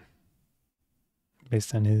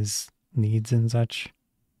based on his needs and such.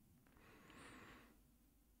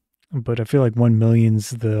 But I feel like 1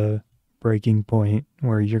 million's the breaking point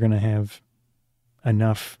where you're going to have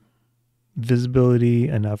enough visibility,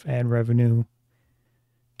 enough ad revenue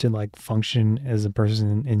to like function as a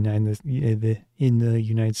person in the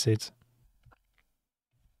United States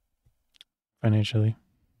financially.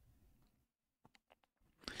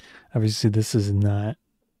 Obviously, this is not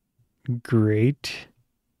great.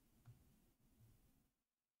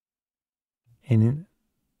 And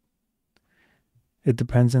it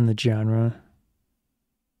depends on the genre.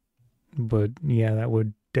 But yeah, that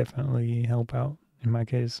would definitely help out in my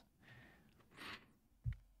case.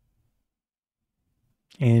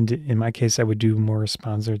 And in my case, I would do more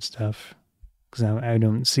sponsored stuff because I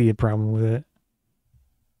don't see a problem with it.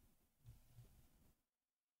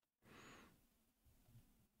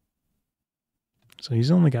 So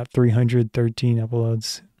he's only got 313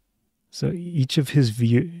 uploads. So each of his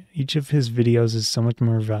videos is so much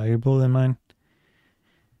more valuable than mine.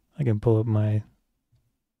 I can pull up my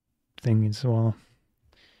thing as well.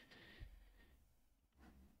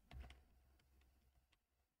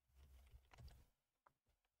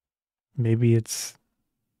 Maybe it's,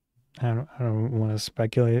 I don't want to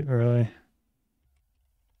speculate really.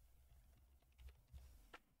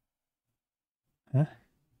 Huh?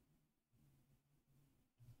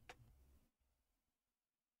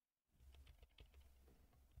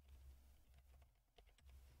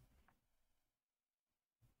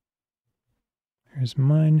 Here's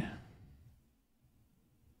mine.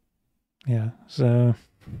 Yeah, so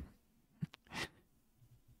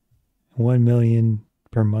 1 million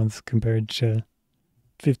per month compared to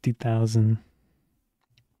 50,000.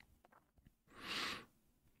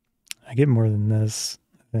 I get more than this,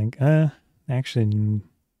 I think. Actually,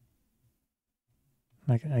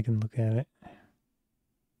 I can look at it.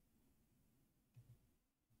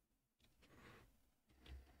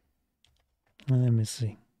 Let me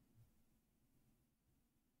see.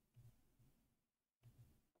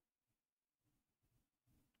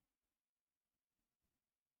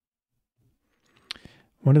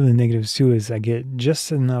 One of the negatives too is I get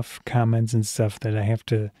just enough comments and stuff that I have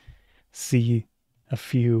to see a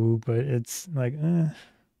few, but it's like, what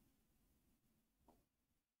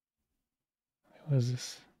was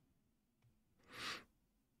this?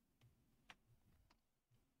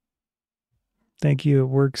 Thank you, it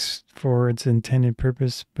works for its intended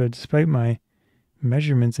purpose, but despite my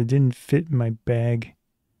measurements, it didn't fit my bag.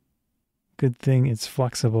 Good thing it's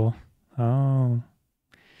flexible. Oh,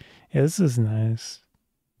 yeah, this is nice.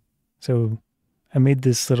 So I made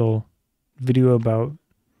this little video about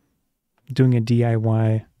doing a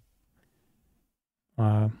DIY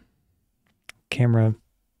camera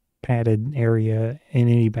padded area in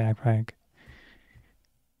any backpack.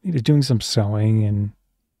 Doing some sewing and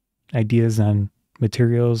ideas on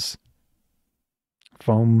materials,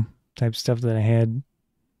 foam type stuff that I had.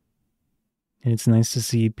 And it's nice to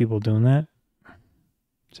see people doing that.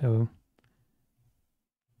 So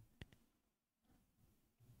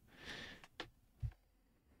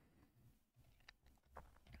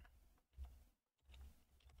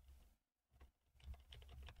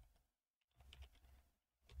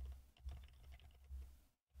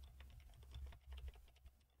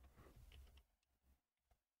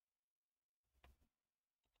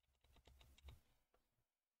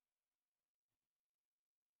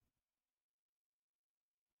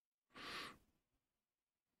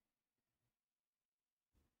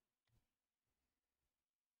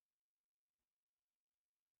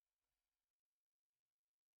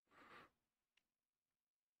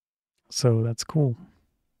that's cool.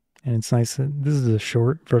 And it's nice that this is a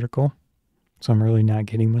short vertical, so I'm really not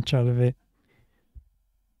getting much out of it.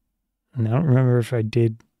 And I don't remember if I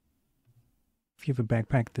did. If you have a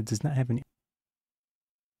backpack that does not have any,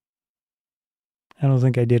 I don't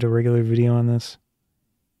think I did a regular video on this.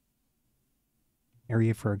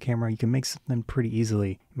 Area for a camera, you can make something pretty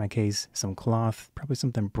easily. In my case, some cloth, probably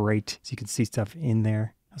something bright so you can see stuff in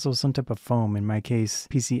there. Also some type of foam, in my case,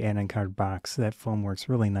 PC add-on card box. That foam works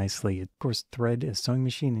really nicely. Of course, thread, a sewing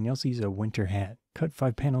machine, and you also use a winter hat. Cut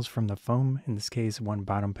 5 panels from the foam, in this case 1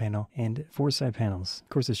 bottom panel, and 4 side panels. Of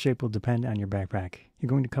course, the shape will depend on your backpack. You're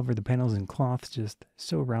going to cover the panels in cloth, just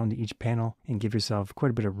sew around each panel and give yourself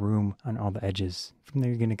quite a bit of room on all the edges. From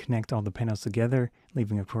there, you're going to connect all the panels together,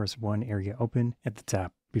 leaving of course one area open at the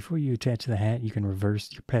top. Before you attach the hat, you can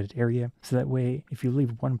reverse your padded area, so that way if you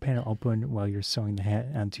leave one panel open while you're sewing the hat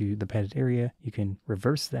onto the padded area, you can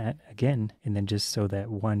reverse that again and then just sew that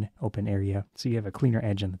one open area so you have a cleaner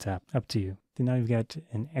edge on the top. Up to you. Then now you've got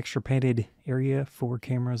an extra padded area for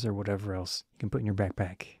cameras or whatever else you can put in your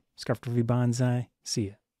backpack. Scarf Review Bonsai, see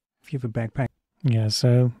ya. If you have a backpack. Yeah,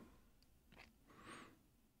 so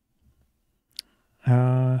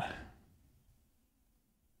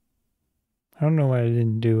I don't know why I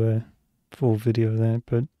didn't do a full video of that,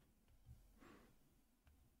 but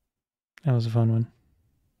that was a fun one.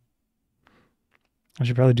 I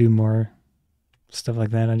should probably do more stuff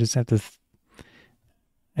like that. I just have to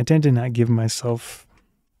I tend to not give myself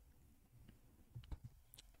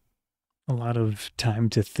a lot of time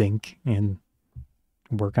to think and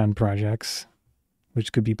work on projects,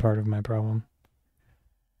 which could be part of my problem.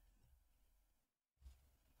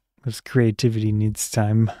 Because creativity needs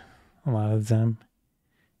time a lot of the time.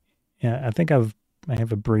 Yeah, I think I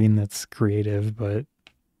have a brain that's creative, but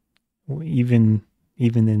even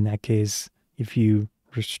in that case, if you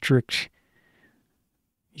restrict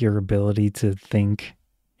your ability to think,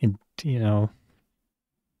 and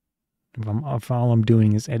if all I'm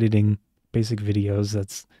doing is editing basic videos,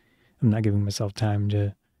 I'm not giving myself time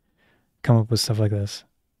to come up with stuff like this.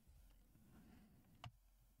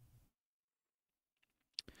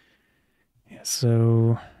 Yeah,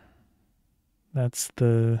 so that's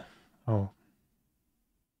the... Oh.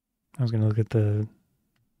 I was going to look at the...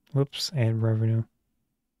 Whoops, ad revenue.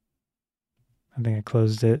 I think I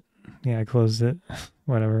closed it. Yeah, I closed it.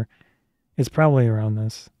 Whatever. It's probably around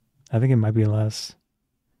this. I think it might be less.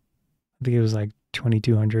 I think it was like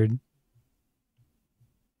 2,200.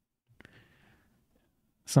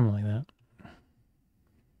 Something like that.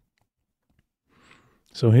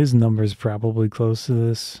 So his number is probably close to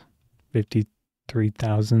this.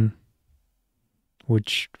 53,000.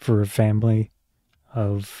 Which for a family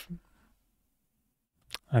of...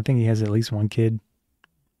 I think he has at least one kid.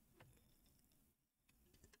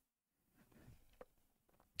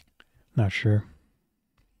 Not sure.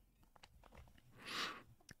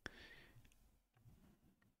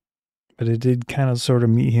 But it did kind of sort of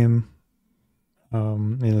meet him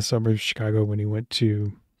in the suburbs of Chicago when he went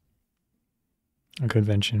to a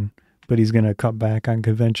convention. But he's going to cut back on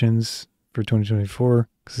conventions for 2024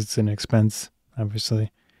 because it's an expense, obviously.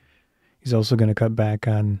 He's also going to cut back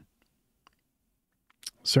on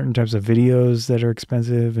certain types of videos that are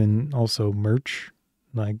expensive and also merch,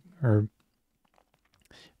 like, or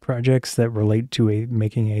projects that relate to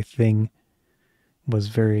making a thing was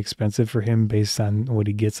very expensive for him based on what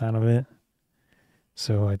he gets out of it.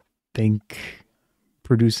 So I think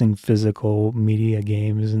producing physical media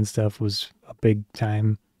games and stuff was a big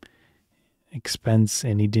time expense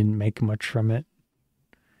and he didn't make much from it.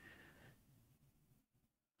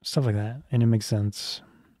 Stuff like that. And it makes sense.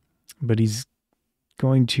 But he's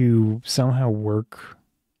going to somehow work.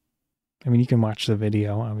 I mean, you can watch the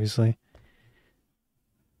video, obviously.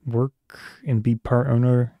 Work and be part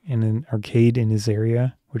owner in an arcade in his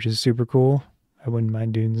area, which is super cool. I wouldn't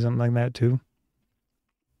mind doing something like that too.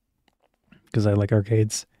 Because I like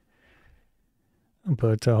arcades.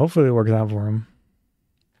 But hopefully it works out for him.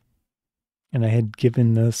 And I had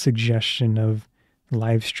given the suggestion of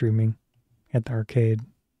live streaming at the arcade,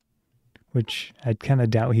 which I kind of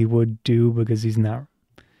doubt he would do because he's a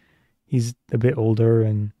bit older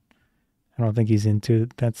and I don't think he's into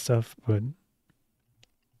that stuff, but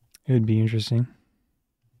it would be interesting.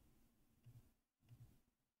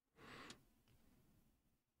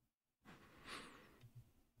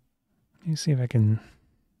 Let me see if I can...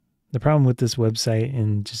 The problem with this website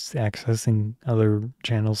and just accessing other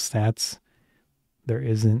channel stats, there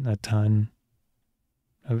isn't a ton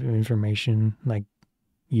of information, like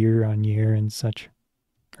year on year and such,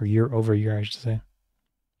 or year over year, I should say.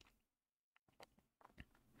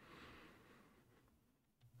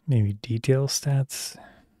 Maybe detail stats.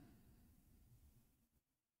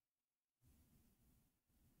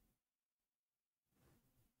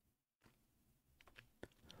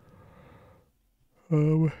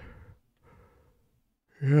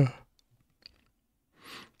 Yeah.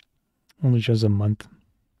 Only shows a month.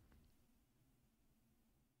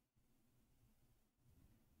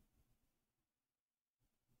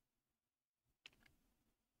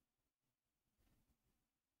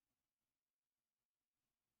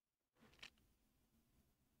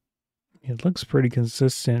 It looks pretty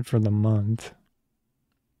consistent for the month.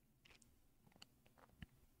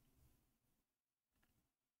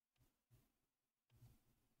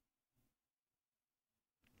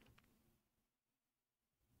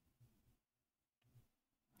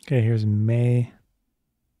 Okay, here's May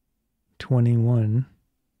 21.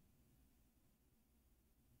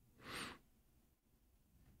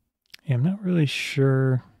 Yeah, I'm not really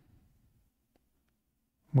sure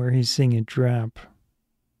where he's seeing it drop.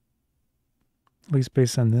 At least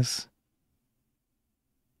based on this.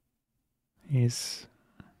 Maybe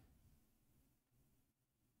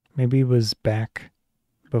he was back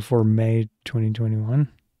before May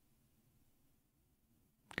 2021.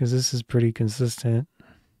 Because this is pretty consistent.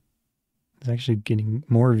 It's actually getting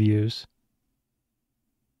more views.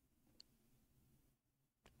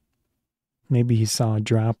 Maybe he saw a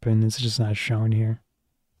drop and it's just not shown here.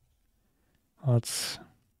 Well, it's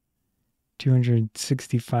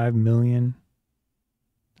 265 million.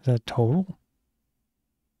 Is that total?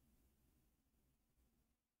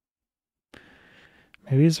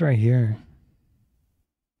 Maybe it's right here.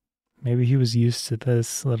 Maybe he was used to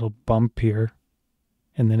this little bump here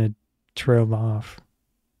and then it trailed off.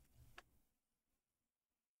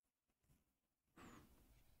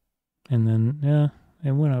 And then, yeah,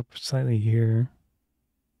 it went up slightly here.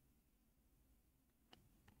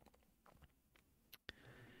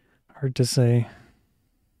 Hard to say.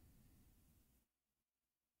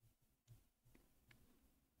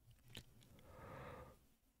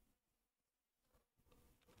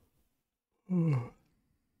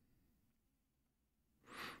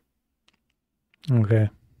 Okay.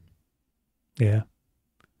 Yeah.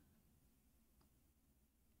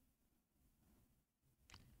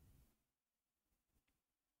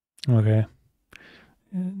 Okay.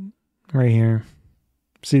 Right here.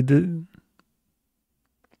 See,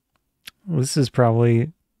 this is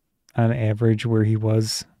probably on average where he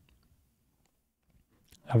was.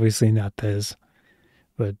 Obviously not this,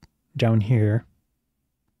 but down here,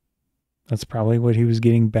 that's probably what he was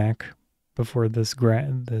getting back before this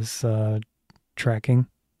tracking.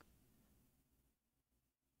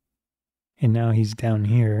 And now he's down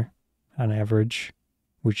here on average,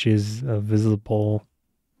 which is a visible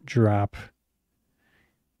drop.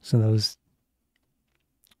 So that was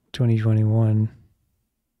 2021.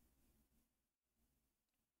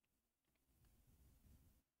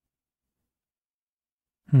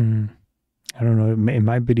 I don't know. It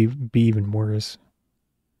might be even worse.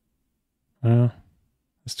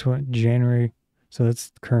 It's January, so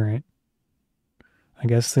that's current. I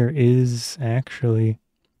guess there is actually,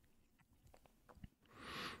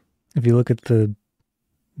 if you look at the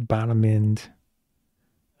bottom end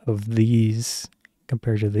of these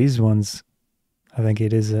compared to these ones, I think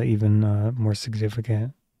it is an even more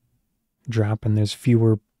significant drop, and there's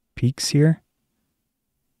fewer peaks here.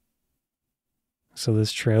 So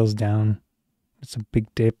this trails down. It's a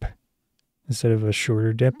big dip instead of a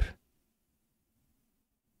shorter dip.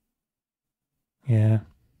 Yeah.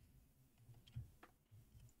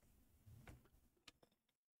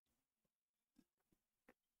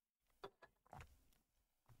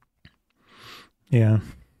 Yeah.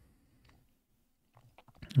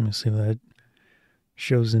 Let me see what that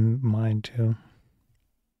shows in mine too.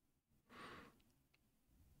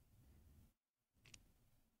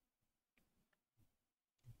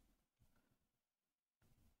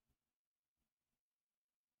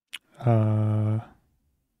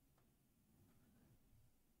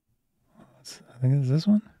 I think it's this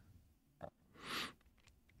one.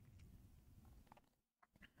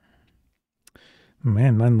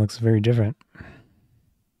 Man, mine looks very different.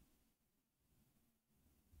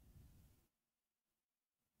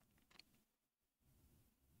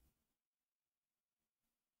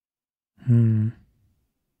 I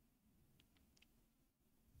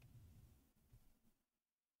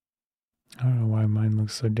don't know why mine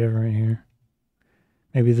looks so different here.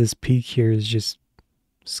 Maybe this peak here is just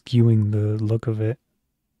skewing the look of it.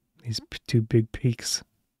 These two big peaks.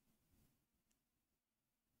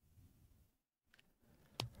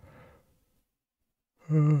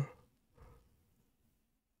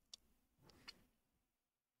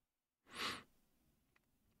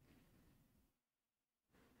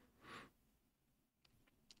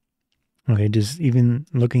 Okay, just even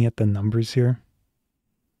looking at the numbers here,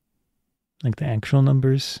 like the actual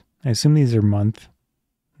numbers. I assume these are month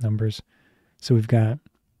numbers. So we've got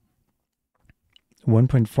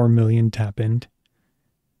 1.4 million tap end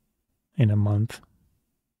in a month.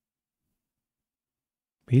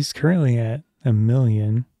 He's currently at 1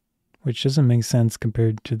 million, which doesn't make sense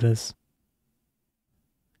compared to this.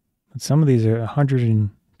 But some of these are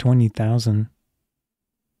 120,000.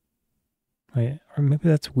 Wait, or maybe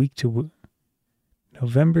that's week to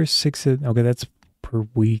November 6th. Okay, that's per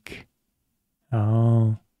week.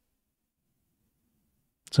 Oh.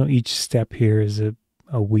 So each step here is a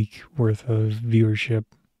week worth of viewership.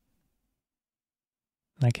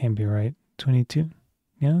 That can't be right. 22.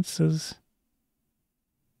 Yeah, it says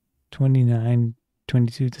 29,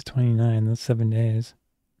 22 to 29. That's 7 days.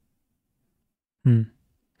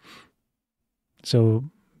 So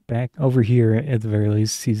back over here, at the very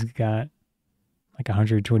least, he's got like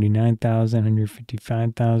 129,000,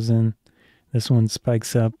 155,000. This one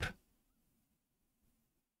spikes up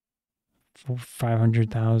for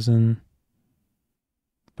 500,000.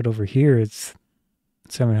 But over here, it's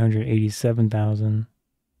 787,000.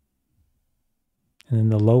 And then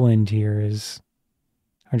the low end here is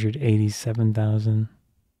 187,000,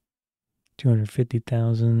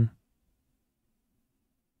 250,000.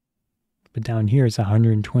 But down here it's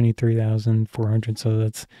 123,400. So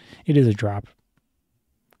it is a drop.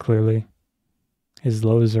 Clearly, his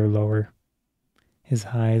lows are lower, his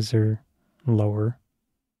highs are lower.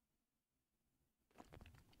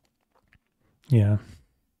 Yeah.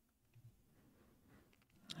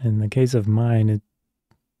 In the case of mine, it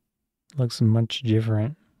looks much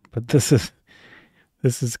different. But this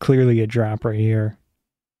is clearly a drop right here.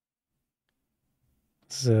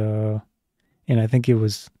 So, and I think it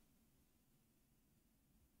was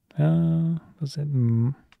it?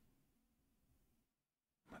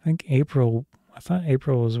 I think April. I thought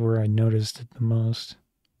April was where I noticed it the most.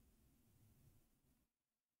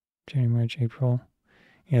 January, March, April.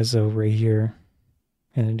 Yeah, so right here,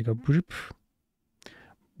 and then to go bloop,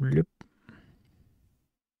 bloop.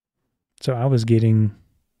 So I was getting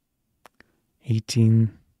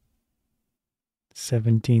 18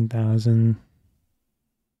 17,000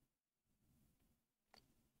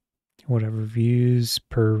 whatever views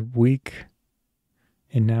per week,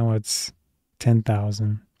 and now it's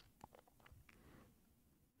 10,000.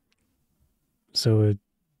 So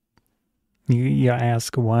you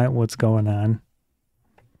ask what's going on.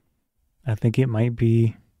 I think it might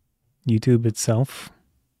be YouTube itself.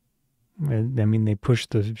 I mean, they push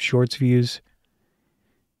the shorts views.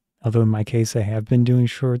 Although in my case, I have been doing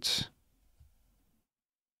shorts.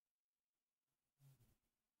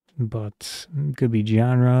 But it could be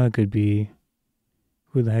genre, it could be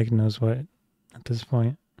who the heck knows what at this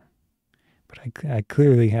point. But I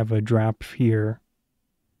clearly have a drop here.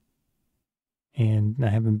 And I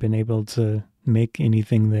haven't been able to make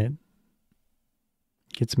anything that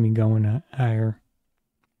gets me going higher.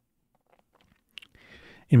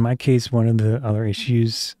 In my case, one of the other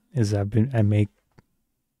issues is I make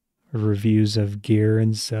reviews of gear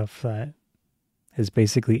and stuff that has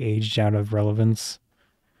basically aged out of relevance.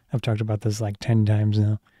 I've talked about this like 10 times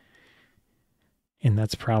now. And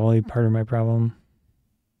that's probably part of my problem,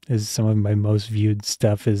 is some of my most viewed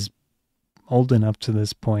stuff is old enough to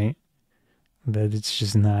this point that it's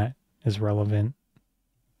just not as relevant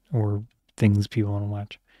or things people want to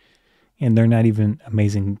watch. And they're not even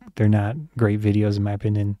amazing. They're not great videos in my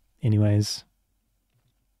opinion anyways.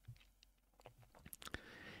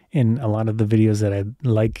 And a lot of the videos that I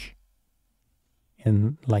like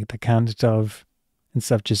and like the content of and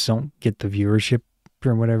stuff just don't get the viewership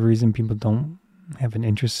for whatever reason. People don't have an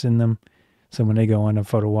interest in them. So when I go on a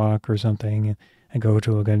photo walk or something, I go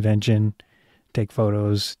to a convention, take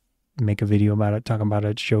photos, make a video about it, talk about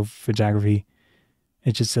it, show photography,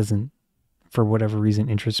 it just doesn't, for whatever reason,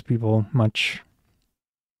 interest people much.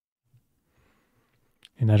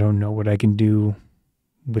 And I don't know what I can do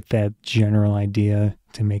with that general idea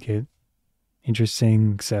to make it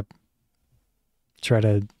interesting, except try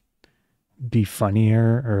to be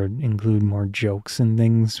funnier or include more jokes and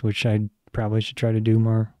things, which I probably should try to do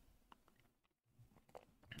more.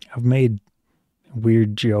 I've made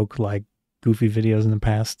weird joke like goofy videos in the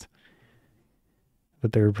past,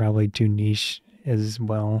 but they were probably too niche as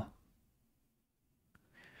well.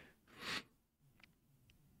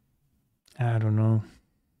 I don't know.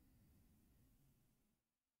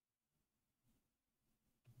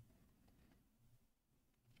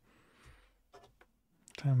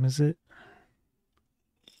 What time is it?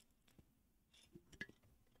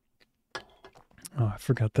 Oh, I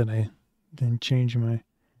forgot that I didn't change my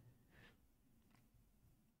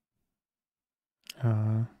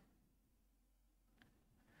I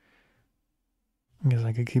guess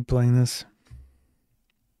I could keep playing this.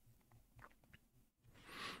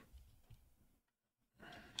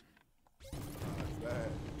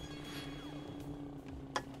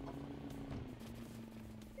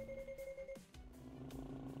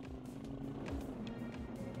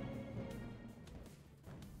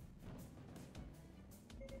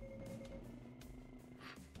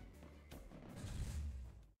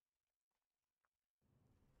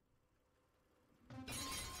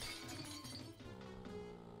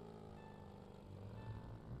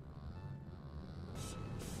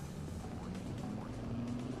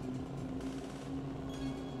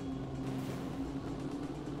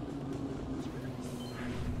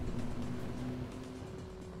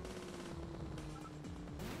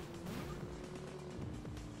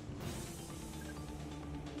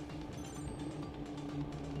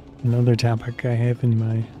 Another topic I have in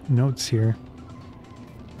my notes here.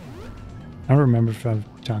 I don't remember if I've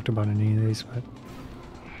talked about any of these, but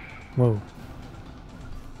whoa.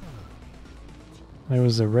 There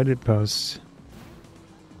was a Reddit post.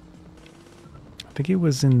 I think it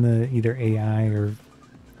was in the either AI or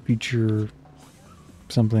future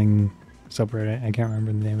something subreddit. I can't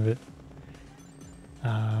remember the name of it.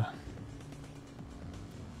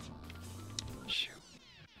 Shoot.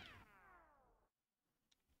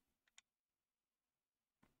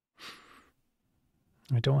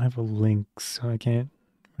 I don't have a link, so I can't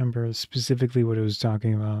remember specifically what it was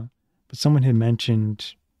talking about. But someone had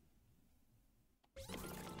mentioned,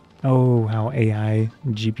 oh, how AI,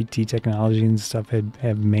 GPT technology and stuff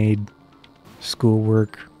have made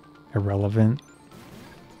schoolwork irrelevant.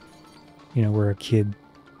 You know, we're a kid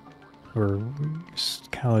or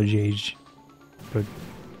college age, but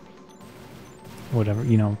whatever,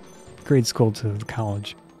 you know, grade school to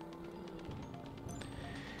college.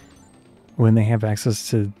 When they have access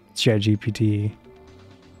to ChatGPT,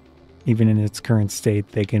 even in its current state,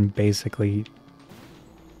 they can basically,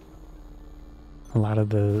 a lot of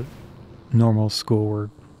the normal schoolwork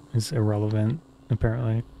is irrelevant,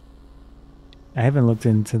 apparently. I haven't looked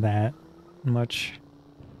into that much.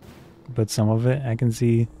 but some of it I can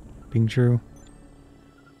see being true.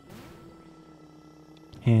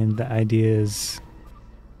 And the idea is,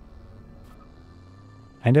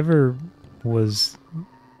 I never was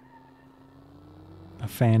a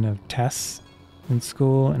fan of tests in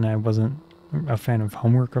school, and I wasn't a fan of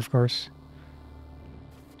homework, of course.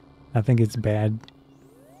 I think it's bad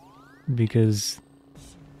because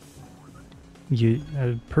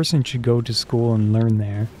a person should go to school and learn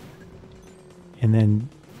there, and then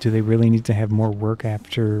do they really need to have more work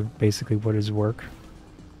after basically what is work?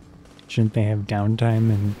 Shouldn't they have downtime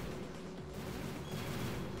and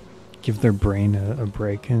give their brain a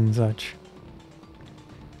break and such?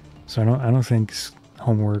 So I don't think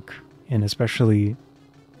homework, and especially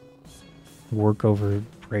work over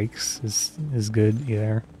breaks, is good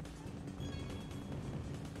either,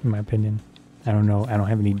 in my opinion. I don't know. I don't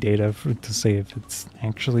have any data to say if it's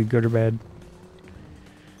actually good or bad.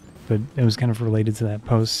 But it was kind of related to that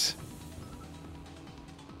post.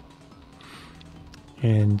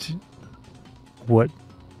 And what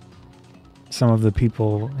some of the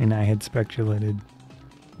people and I had speculated,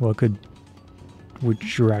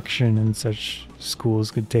 which direction and such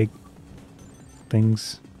schools could take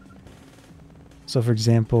things. So for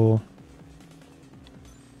example,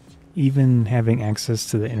 even having access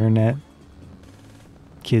to the internet,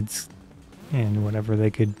 kids and whatever,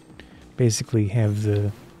 they could basically have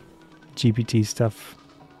the GPT stuff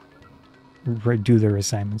do their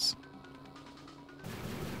assignments.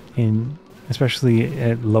 And especially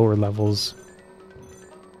at lower levels,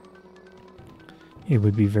 it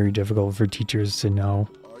would be very difficult for teachers to know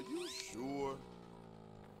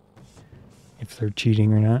if they're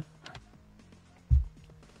cheating or not.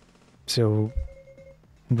 So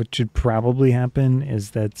what should probably happen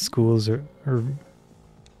is that schools are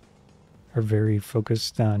very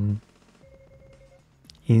focused on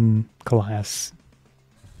in-class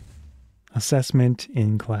assessment,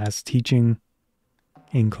 in-class teaching,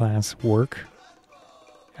 in-class work.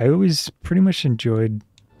 I always pretty much enjoyed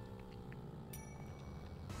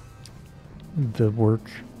the work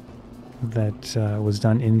that was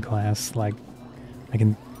done in class. Like, I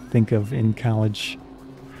can think of in college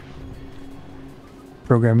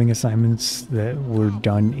programming assignments that were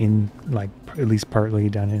done in, like, at least partly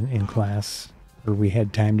done in class, or we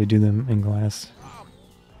had time to do them in class.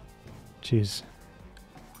 Jeez.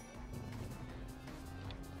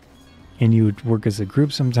 And you would work as a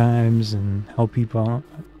group sometimes and help people,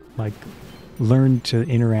 like, learn to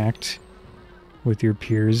interact with your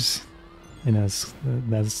peers in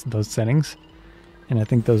those settings. And I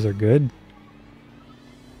think those are good.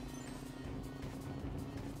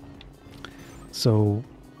 So,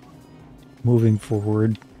 moving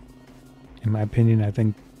forward, in my opinion, I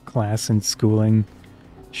think class and schooling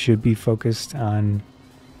should be focused on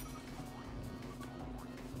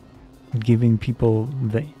giving people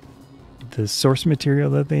the source material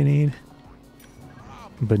that they need,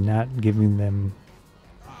 but not giving them,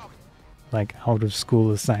 like, out of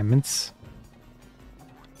school assignments,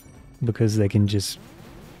 because they can just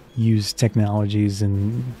use technologies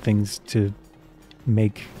and things to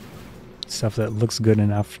make stuff that looks good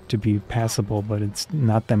enough to be passable, but it's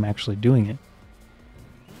not them actually doing it.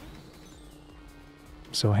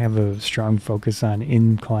 So have a strong focus on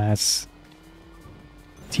in-class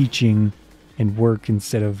teaching and work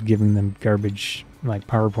instead of giving them garbage like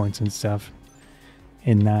PowerPoints and stuff,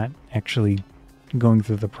 and not actually going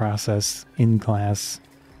through the process in class.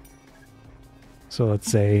 So let's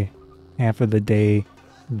say half of the day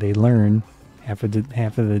they learn, half of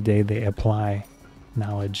the day they apply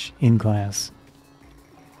knowledge in class.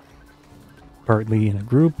 Partly in a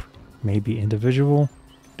group, maybe individual,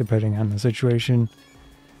 depending on the situation,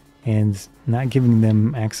 and not giving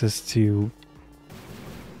them access to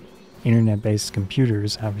internet-based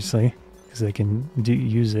computers, obviously, because they can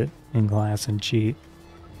use it in class and cheat.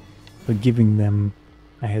 But giving them,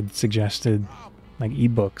 I had suggested, like,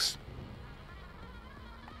 ebooks.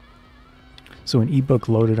 So an ebook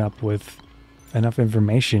loaded up with enough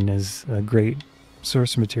information is a great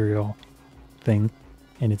source material thing,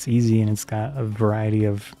 and it's easy and it's got a variety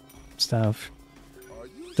of stuff.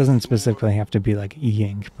 It doesn't specifically have to be like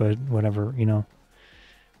e-ink, but whatever, you know,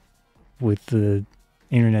 with the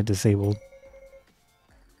internet disabled,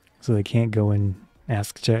 so they can't go and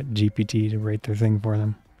ask ChatGPT to write their thing for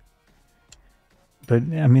them. But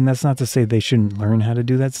I mean, that's not to say they shouldn't learn how to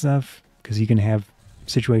do that stuff, because you can have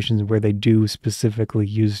situations where they do specifically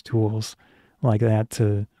use tools like that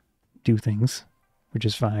to do things, which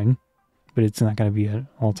is fine, but it's not going to be an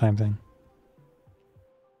all-time thing.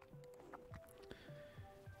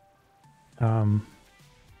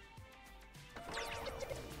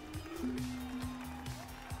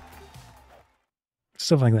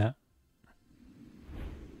 stuff like that.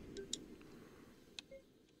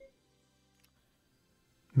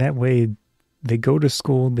 That way, they go to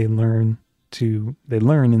school, they learn,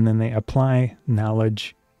 and then they apply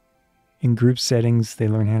knowledge in group settings. They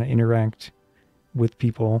learn how to interact with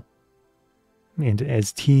people and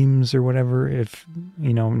as teams or whatever. If,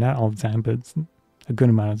 not all the time, but a good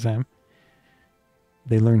amount of time.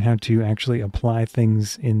 They learn how to actually apply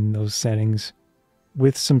things in those settings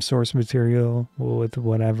with some source material, with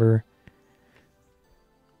whatever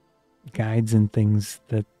guides and things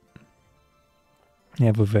that they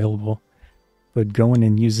have available. But going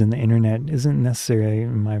and using the internet isn't necessary,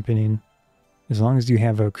 in my opinion. As long as you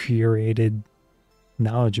have a curated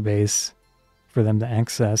knowledge base for them to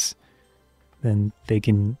access, then they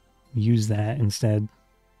can use that instead.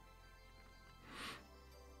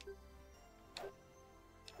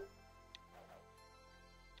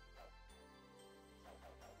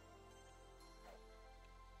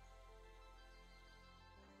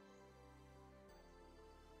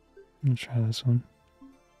 Let me try this one.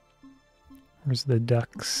 Where's the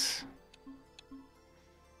ducks?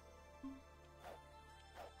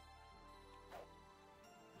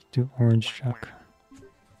 Let's do orange chuck.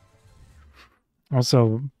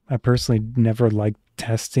 Also, I personally never liked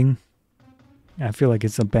testing. I feel like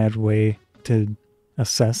it's a bad way to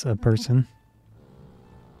assess a person.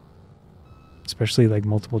 Especially like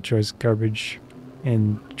multiple choice garbage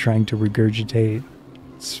and trying to regurgitate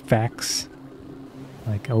facts.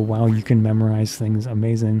 Like, oh wow, you can memorize things,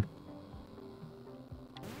 amazing.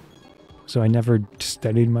 So I never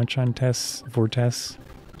studied much on tests,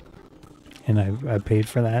 and I paid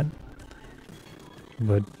for that.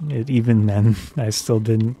 But even then, I still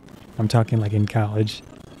didn't. I'm talking like in college.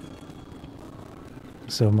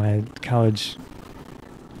 So my college,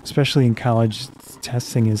 especially in college,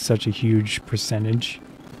 testing is such a huge percentage,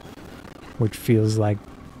 which feels like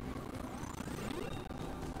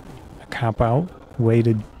a cop-out way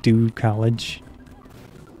to do college.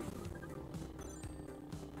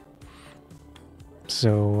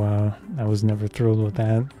 So I was never thrilled with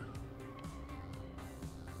that.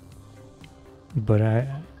 But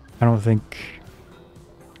I don't think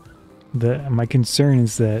my concern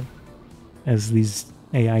is that as these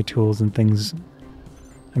AI tools and things,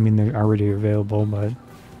 I mean, they're already available, but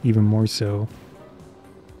even more so,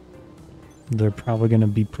 they're probably going to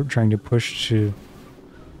be trying to push to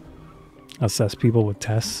assess people with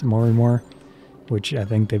tests more and more, which I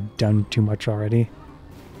think they've done too much already.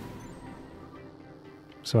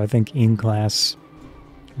 So I think in-class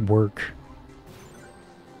work,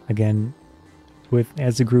 again,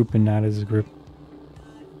 as a group and not as a group,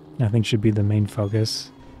 I think should be the main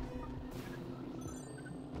focus,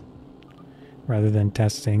 rather than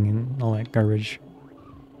testing and all that garbage.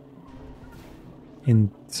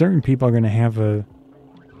 And certain people are going to have a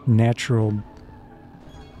natural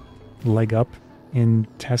leg up in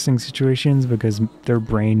testing situations because their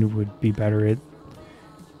brain would be better at,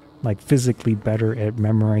 like, physically better at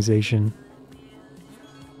memorization.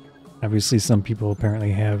 Obviously, some people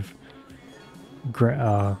apparently have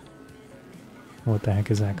what the heck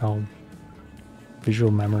is that called?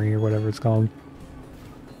 Visual memory or whatever it's called.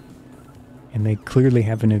 And they clearly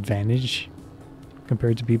have an advantage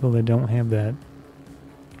compared to people that don't have that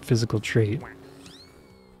physical trait.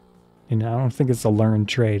 And I don't think it's a learned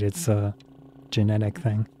trait, it's a genetic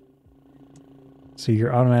thing. So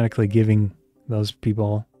you're automatically giving those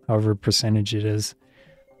people, however percentage it is,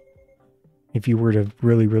 if you were to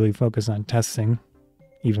really, really focus on testing,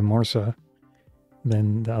 even more so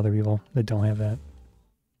than the other people that don't have that.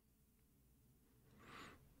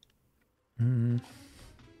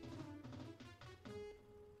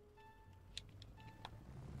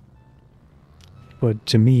 But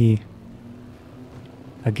to me,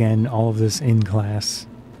 again, all of this in class,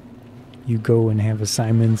 you go and have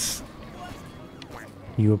assignments,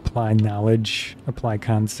 you apply knowledge, apply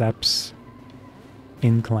concepts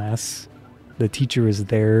in class. The teacher is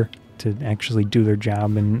there to actually do their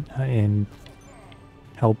job and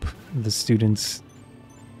help the students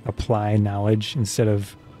apply knowledge instead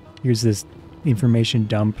of, here's this information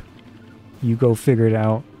dump, you go figure it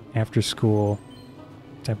out after school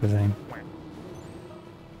type of thing.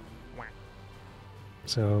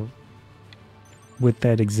 So with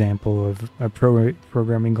that example of a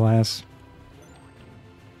programming class,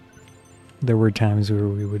 there were times where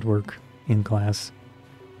we would work in class,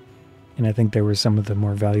 and I think there were some of the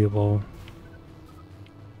more valuable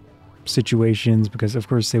situations because of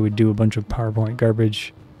course they would do a bunch of PowerPoint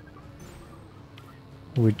garbage,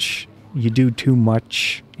 which you do too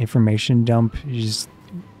much information dump,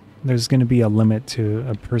 there's going to be a limit to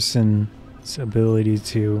a person's ability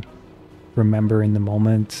to remember in the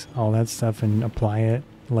moment all that stuff and apply it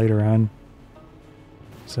later on.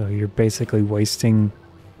 So you're basically wasting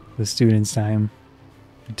the students' time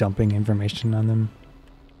dumping information on them.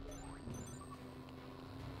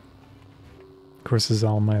 Of course, this is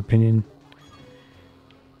all my opinion.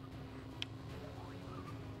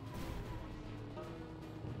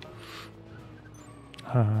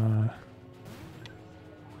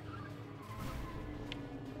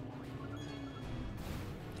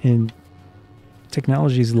 And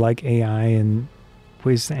technologies like AI and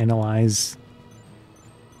ways to analyze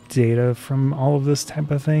data from all of this type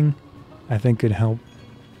of thing, I think could help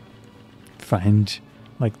find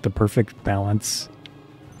like the perfect balance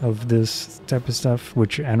of this type of stuff,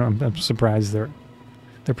 which I'm surprised there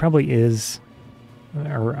probably is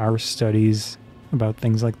or are studies about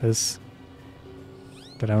things like this,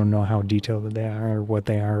 but I don't know how detailed they are or what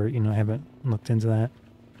they are. You know, I haven't looked into that.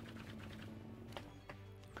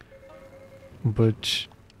 But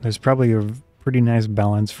there's probably a pretty nice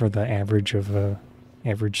balance for the average of a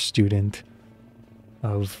average student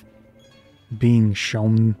of being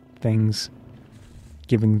shown things,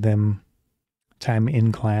 giving them time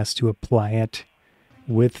in class to apply it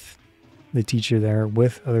with the teacher there,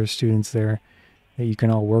 with other students there, that you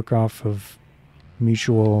can all work off of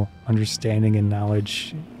mutual understanding and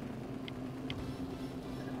knowledge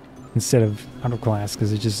instead of out of class,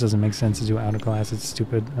 because it just doesn't make sense to do out of class. It's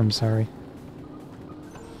stupid. I'm sorry.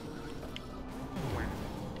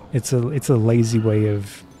 It's a lazy way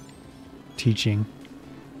of teaching.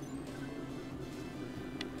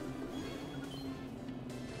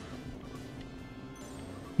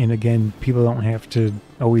 And again, people don't have to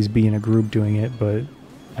always be in a group doing it, but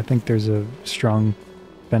I think there's a strong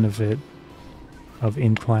benefit of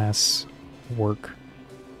in-class work.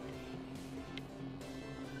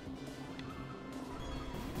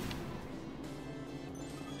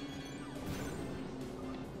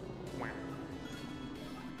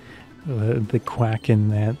 The quack in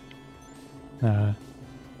that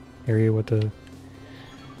area with the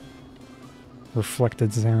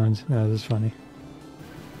reflected sound, that was funny.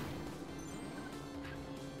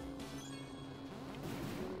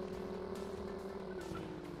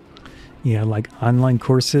 Yeah, like online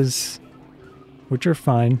courses, which are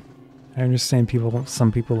fine. I understand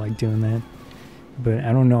some people like doing that, but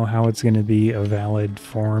I don't know how it's going to be a valid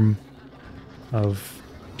form of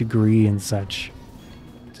degree and such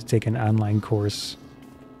to take an online course,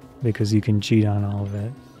 because you can cheat on all of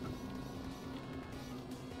it.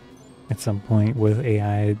 At some point with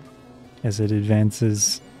AI, as it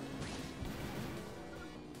advances,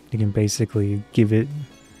 you can basically give it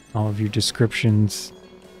all of your descriptions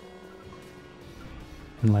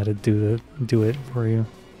and let it do it for you.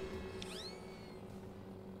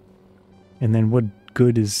 And then what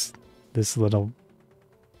good is this little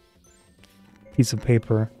piece of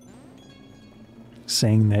paper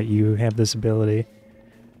saying that you have this ability,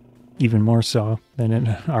 even more so than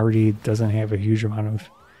it already doesn't have a huge amount of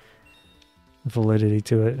validity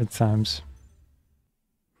to it at times.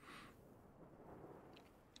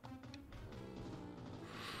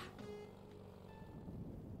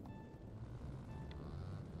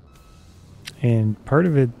 And part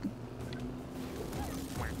of it,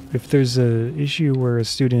 if there's a issue where a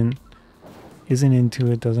student isn't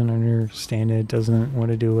into it, doesn't understand it, doesn't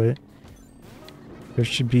want to do it, there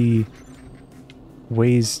should be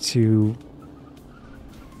ways to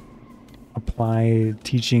apply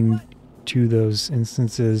teaching to those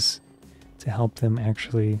instances to help them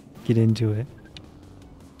actually get into it.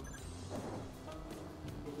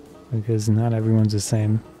 Because not everyone's the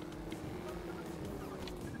same.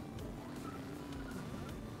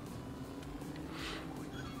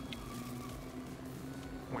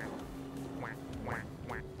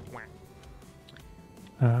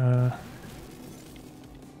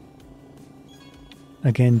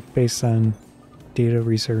 Again, based on data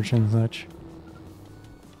research and such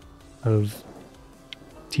of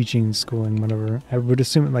teaching, schooling, whatever, I would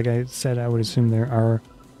assume, like I said, I would assume there are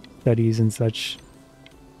studies and such.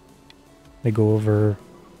 They go over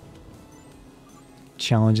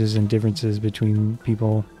challenges and differences between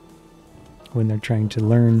people when they're trying to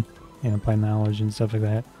learn and apply knowledge and stuff like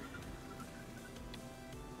that.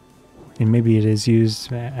 And maybe it is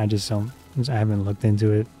used, I haven't looked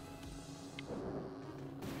into it.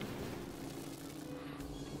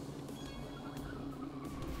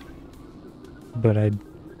 But I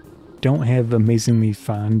don't have amazingly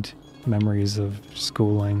fond memories of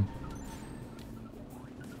schooling.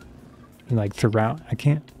 Like throughout,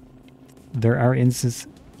 there are instances,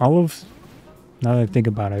 now that I think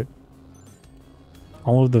about it,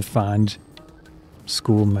 all of the fond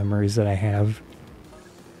school memories that I have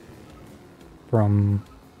from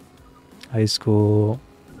high school,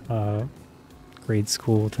 grade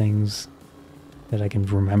school things that I can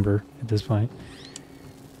remember at this point.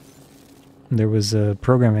 There was a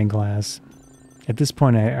programming class. At this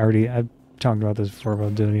point, I've talked about this before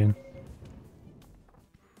about Debian.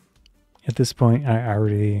 At this point, I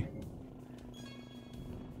already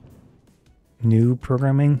knew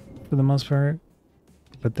programming for the most part,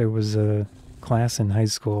 but there was a class in high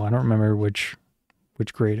school. I don't remember which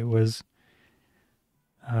grade it was.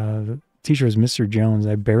 The teacher was Mr. Jones.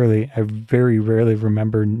 I very rarely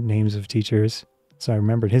remember names of teachers, so I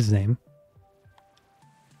remembered his name.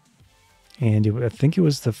 And I think it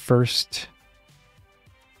was the first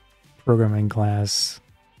programming class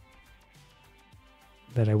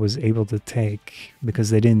that I was able to take because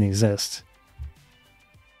they didn't exist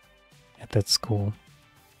at that school.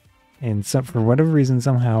 And so for whatever reason,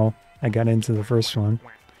 somehow I got into the first one.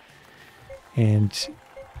 And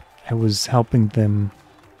I was helping them,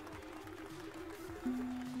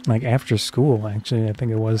 like after school, actually, I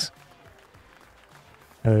think it was.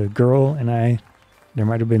 A girl and I, there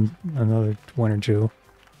might have been another one or two,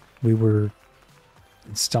 we were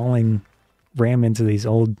installing RAM into these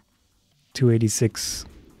old 286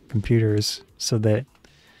 computers so that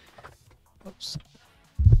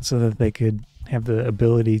they could have the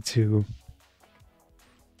ability to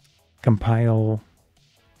compile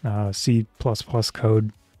C++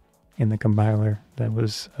 code in the compiler that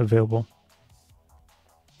was available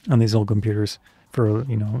on these old computers for,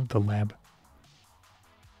 you know, the lab.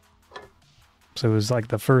 So it was like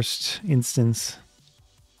the first instance.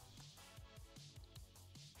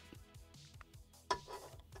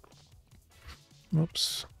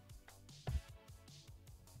 Whoops.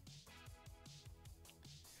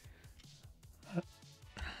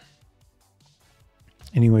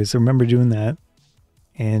 Anyways, I remember doing that,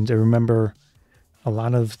 and I remember a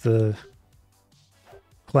lot of the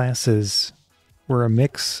classes were a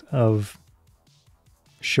mix of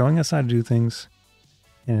showing us how to do things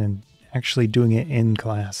and actually doing it in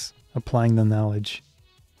class, applying the knowledge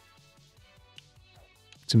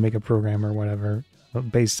to make a program or whatever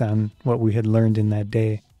based on what we had learned in that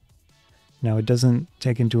day. Now, it doesn't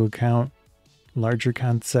take into account larger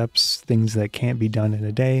concepts, things that can't be done in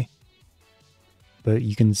a day, but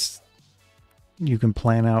you can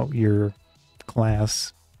plan out your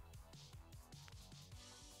class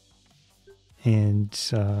and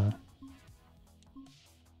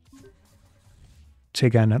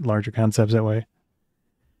take on larger concepts that way.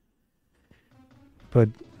 But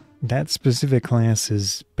that specific class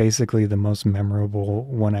is basically the most memorable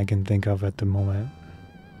one I can think of at the moment.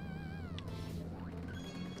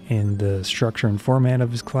 In the structure and format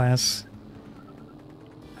of his class,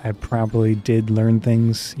 I probably did learn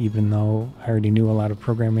things even though I already knew a lot of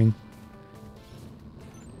programming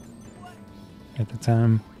at the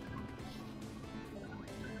time.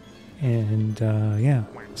 And yeah,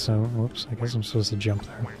 so whoops, I guess I'm supposed to jump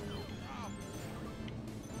there.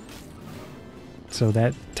 So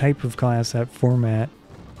that type of class, that format,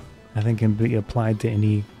 I think can be applied to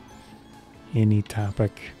any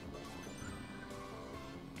topic.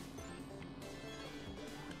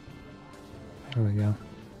 There we go.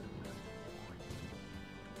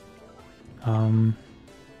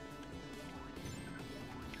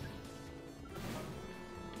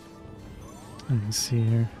 Let me see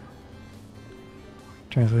here.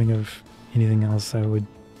 Trying to think of anything else I would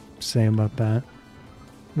say about that.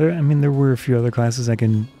 There were a few other classes I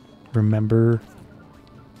can remember.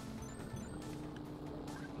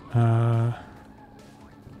 I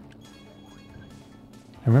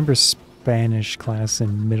remember Spanish class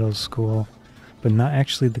in middle school, but not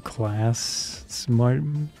actually the class. It's more...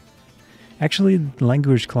 Actually,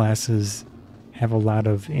 language classes have a lot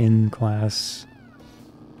of in-class...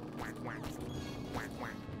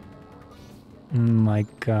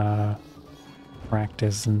 like,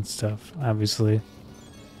 practice and stuff, obviously.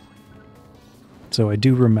 So I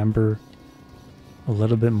do remember a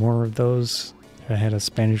little bit more of those. I had a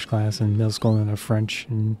Spanish class in middle school and a French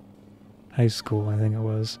in high school, I think it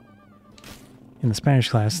was. In the Spanish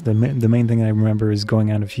class, the main thing I remember is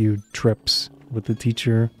going on a few trips with the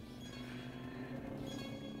teacher.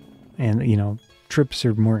 And, you know, trips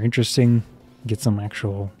are more interesting. Get some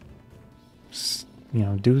actual, you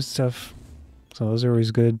know, do stuff. So those are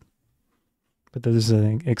always good. But there's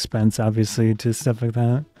an expense, obviously, to stuff like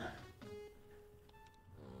that.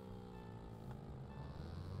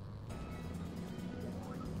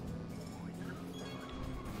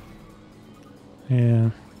 Yeah.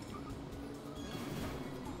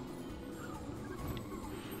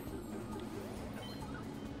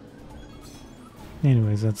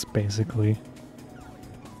 Anyways, that's basically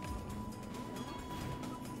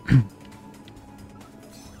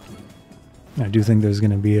I do think there's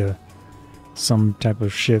going to be some type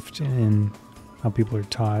of shift in how people are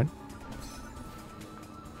taught.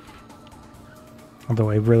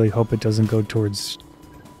 Although I really hope it doesn't go towards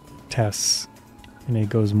tests and it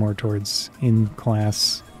goes more towards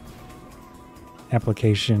in-class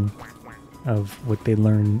application of what they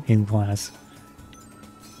learn in class.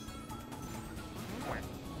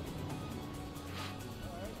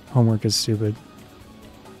 Homework is stupid.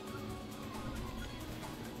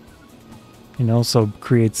 And also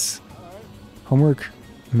creates... Homework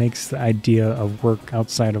makes the idea of work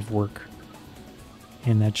outside of work.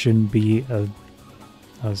 And that shouldn't be a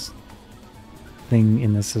thing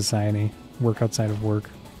in the society. Work outside of work.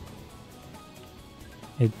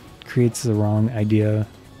 It creates the wrong idea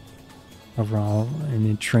overall, and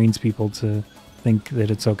it trains people to think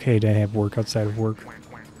that it's okay to have work outside of work.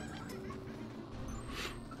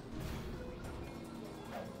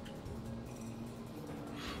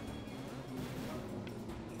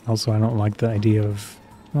 Also, I don't like the idea of,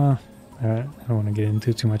 well, I don't want to get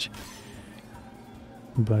into too much.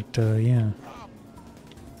 But, yeah.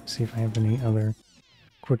 See if I have any other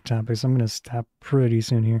quick topics. I'm going to stop pretty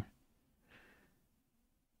soon here.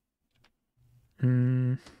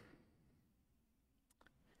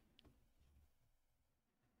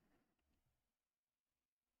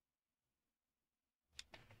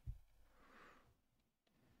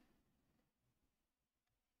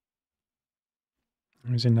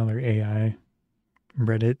 There's another AI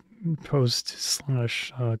Reddit post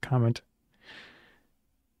 / comment.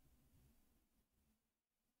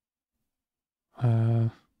 I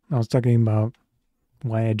was talking about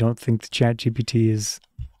why I don't think the ChatGPT is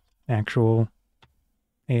actual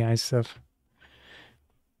AI stuff.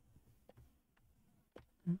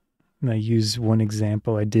 And I use one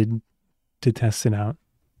example I did to test it out.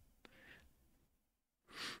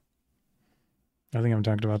 I think I've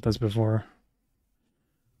talked about this before.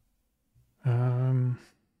 I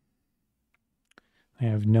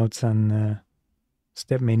have notes on the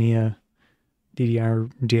Stepmania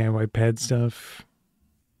DIY pad stuff.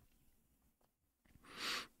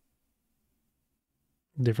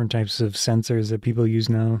 Different types of sensors that people use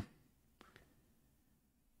now.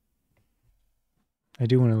 I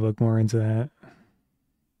do want to look more into that.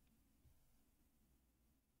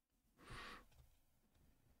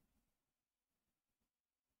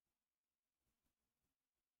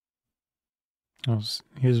 Oh,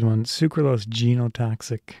 here's one. Sucralose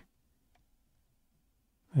genotoxic.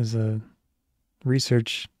 There's a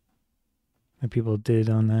research that people did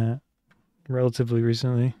on that relatively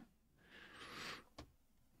recently.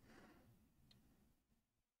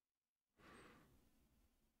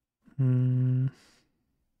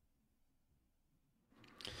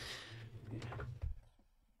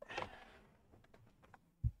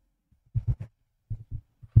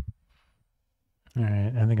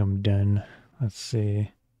 Alright, I think I'm done. Let's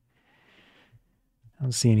see. I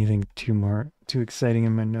don't see anything too exciting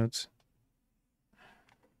in my notes.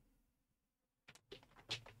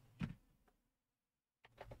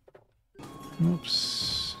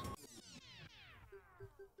 Oops.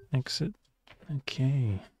 Exit.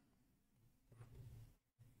 Okay.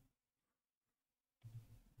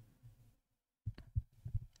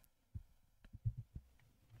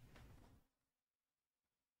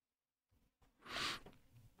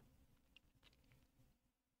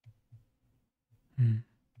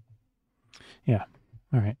 Yeah.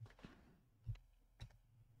 All right.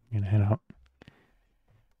 I'm gonna head out.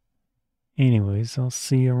 Anyways, I'll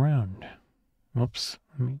see you around. Oops.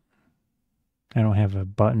 I don't have a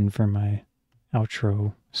button for my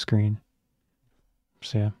outro screen.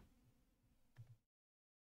 So yeah.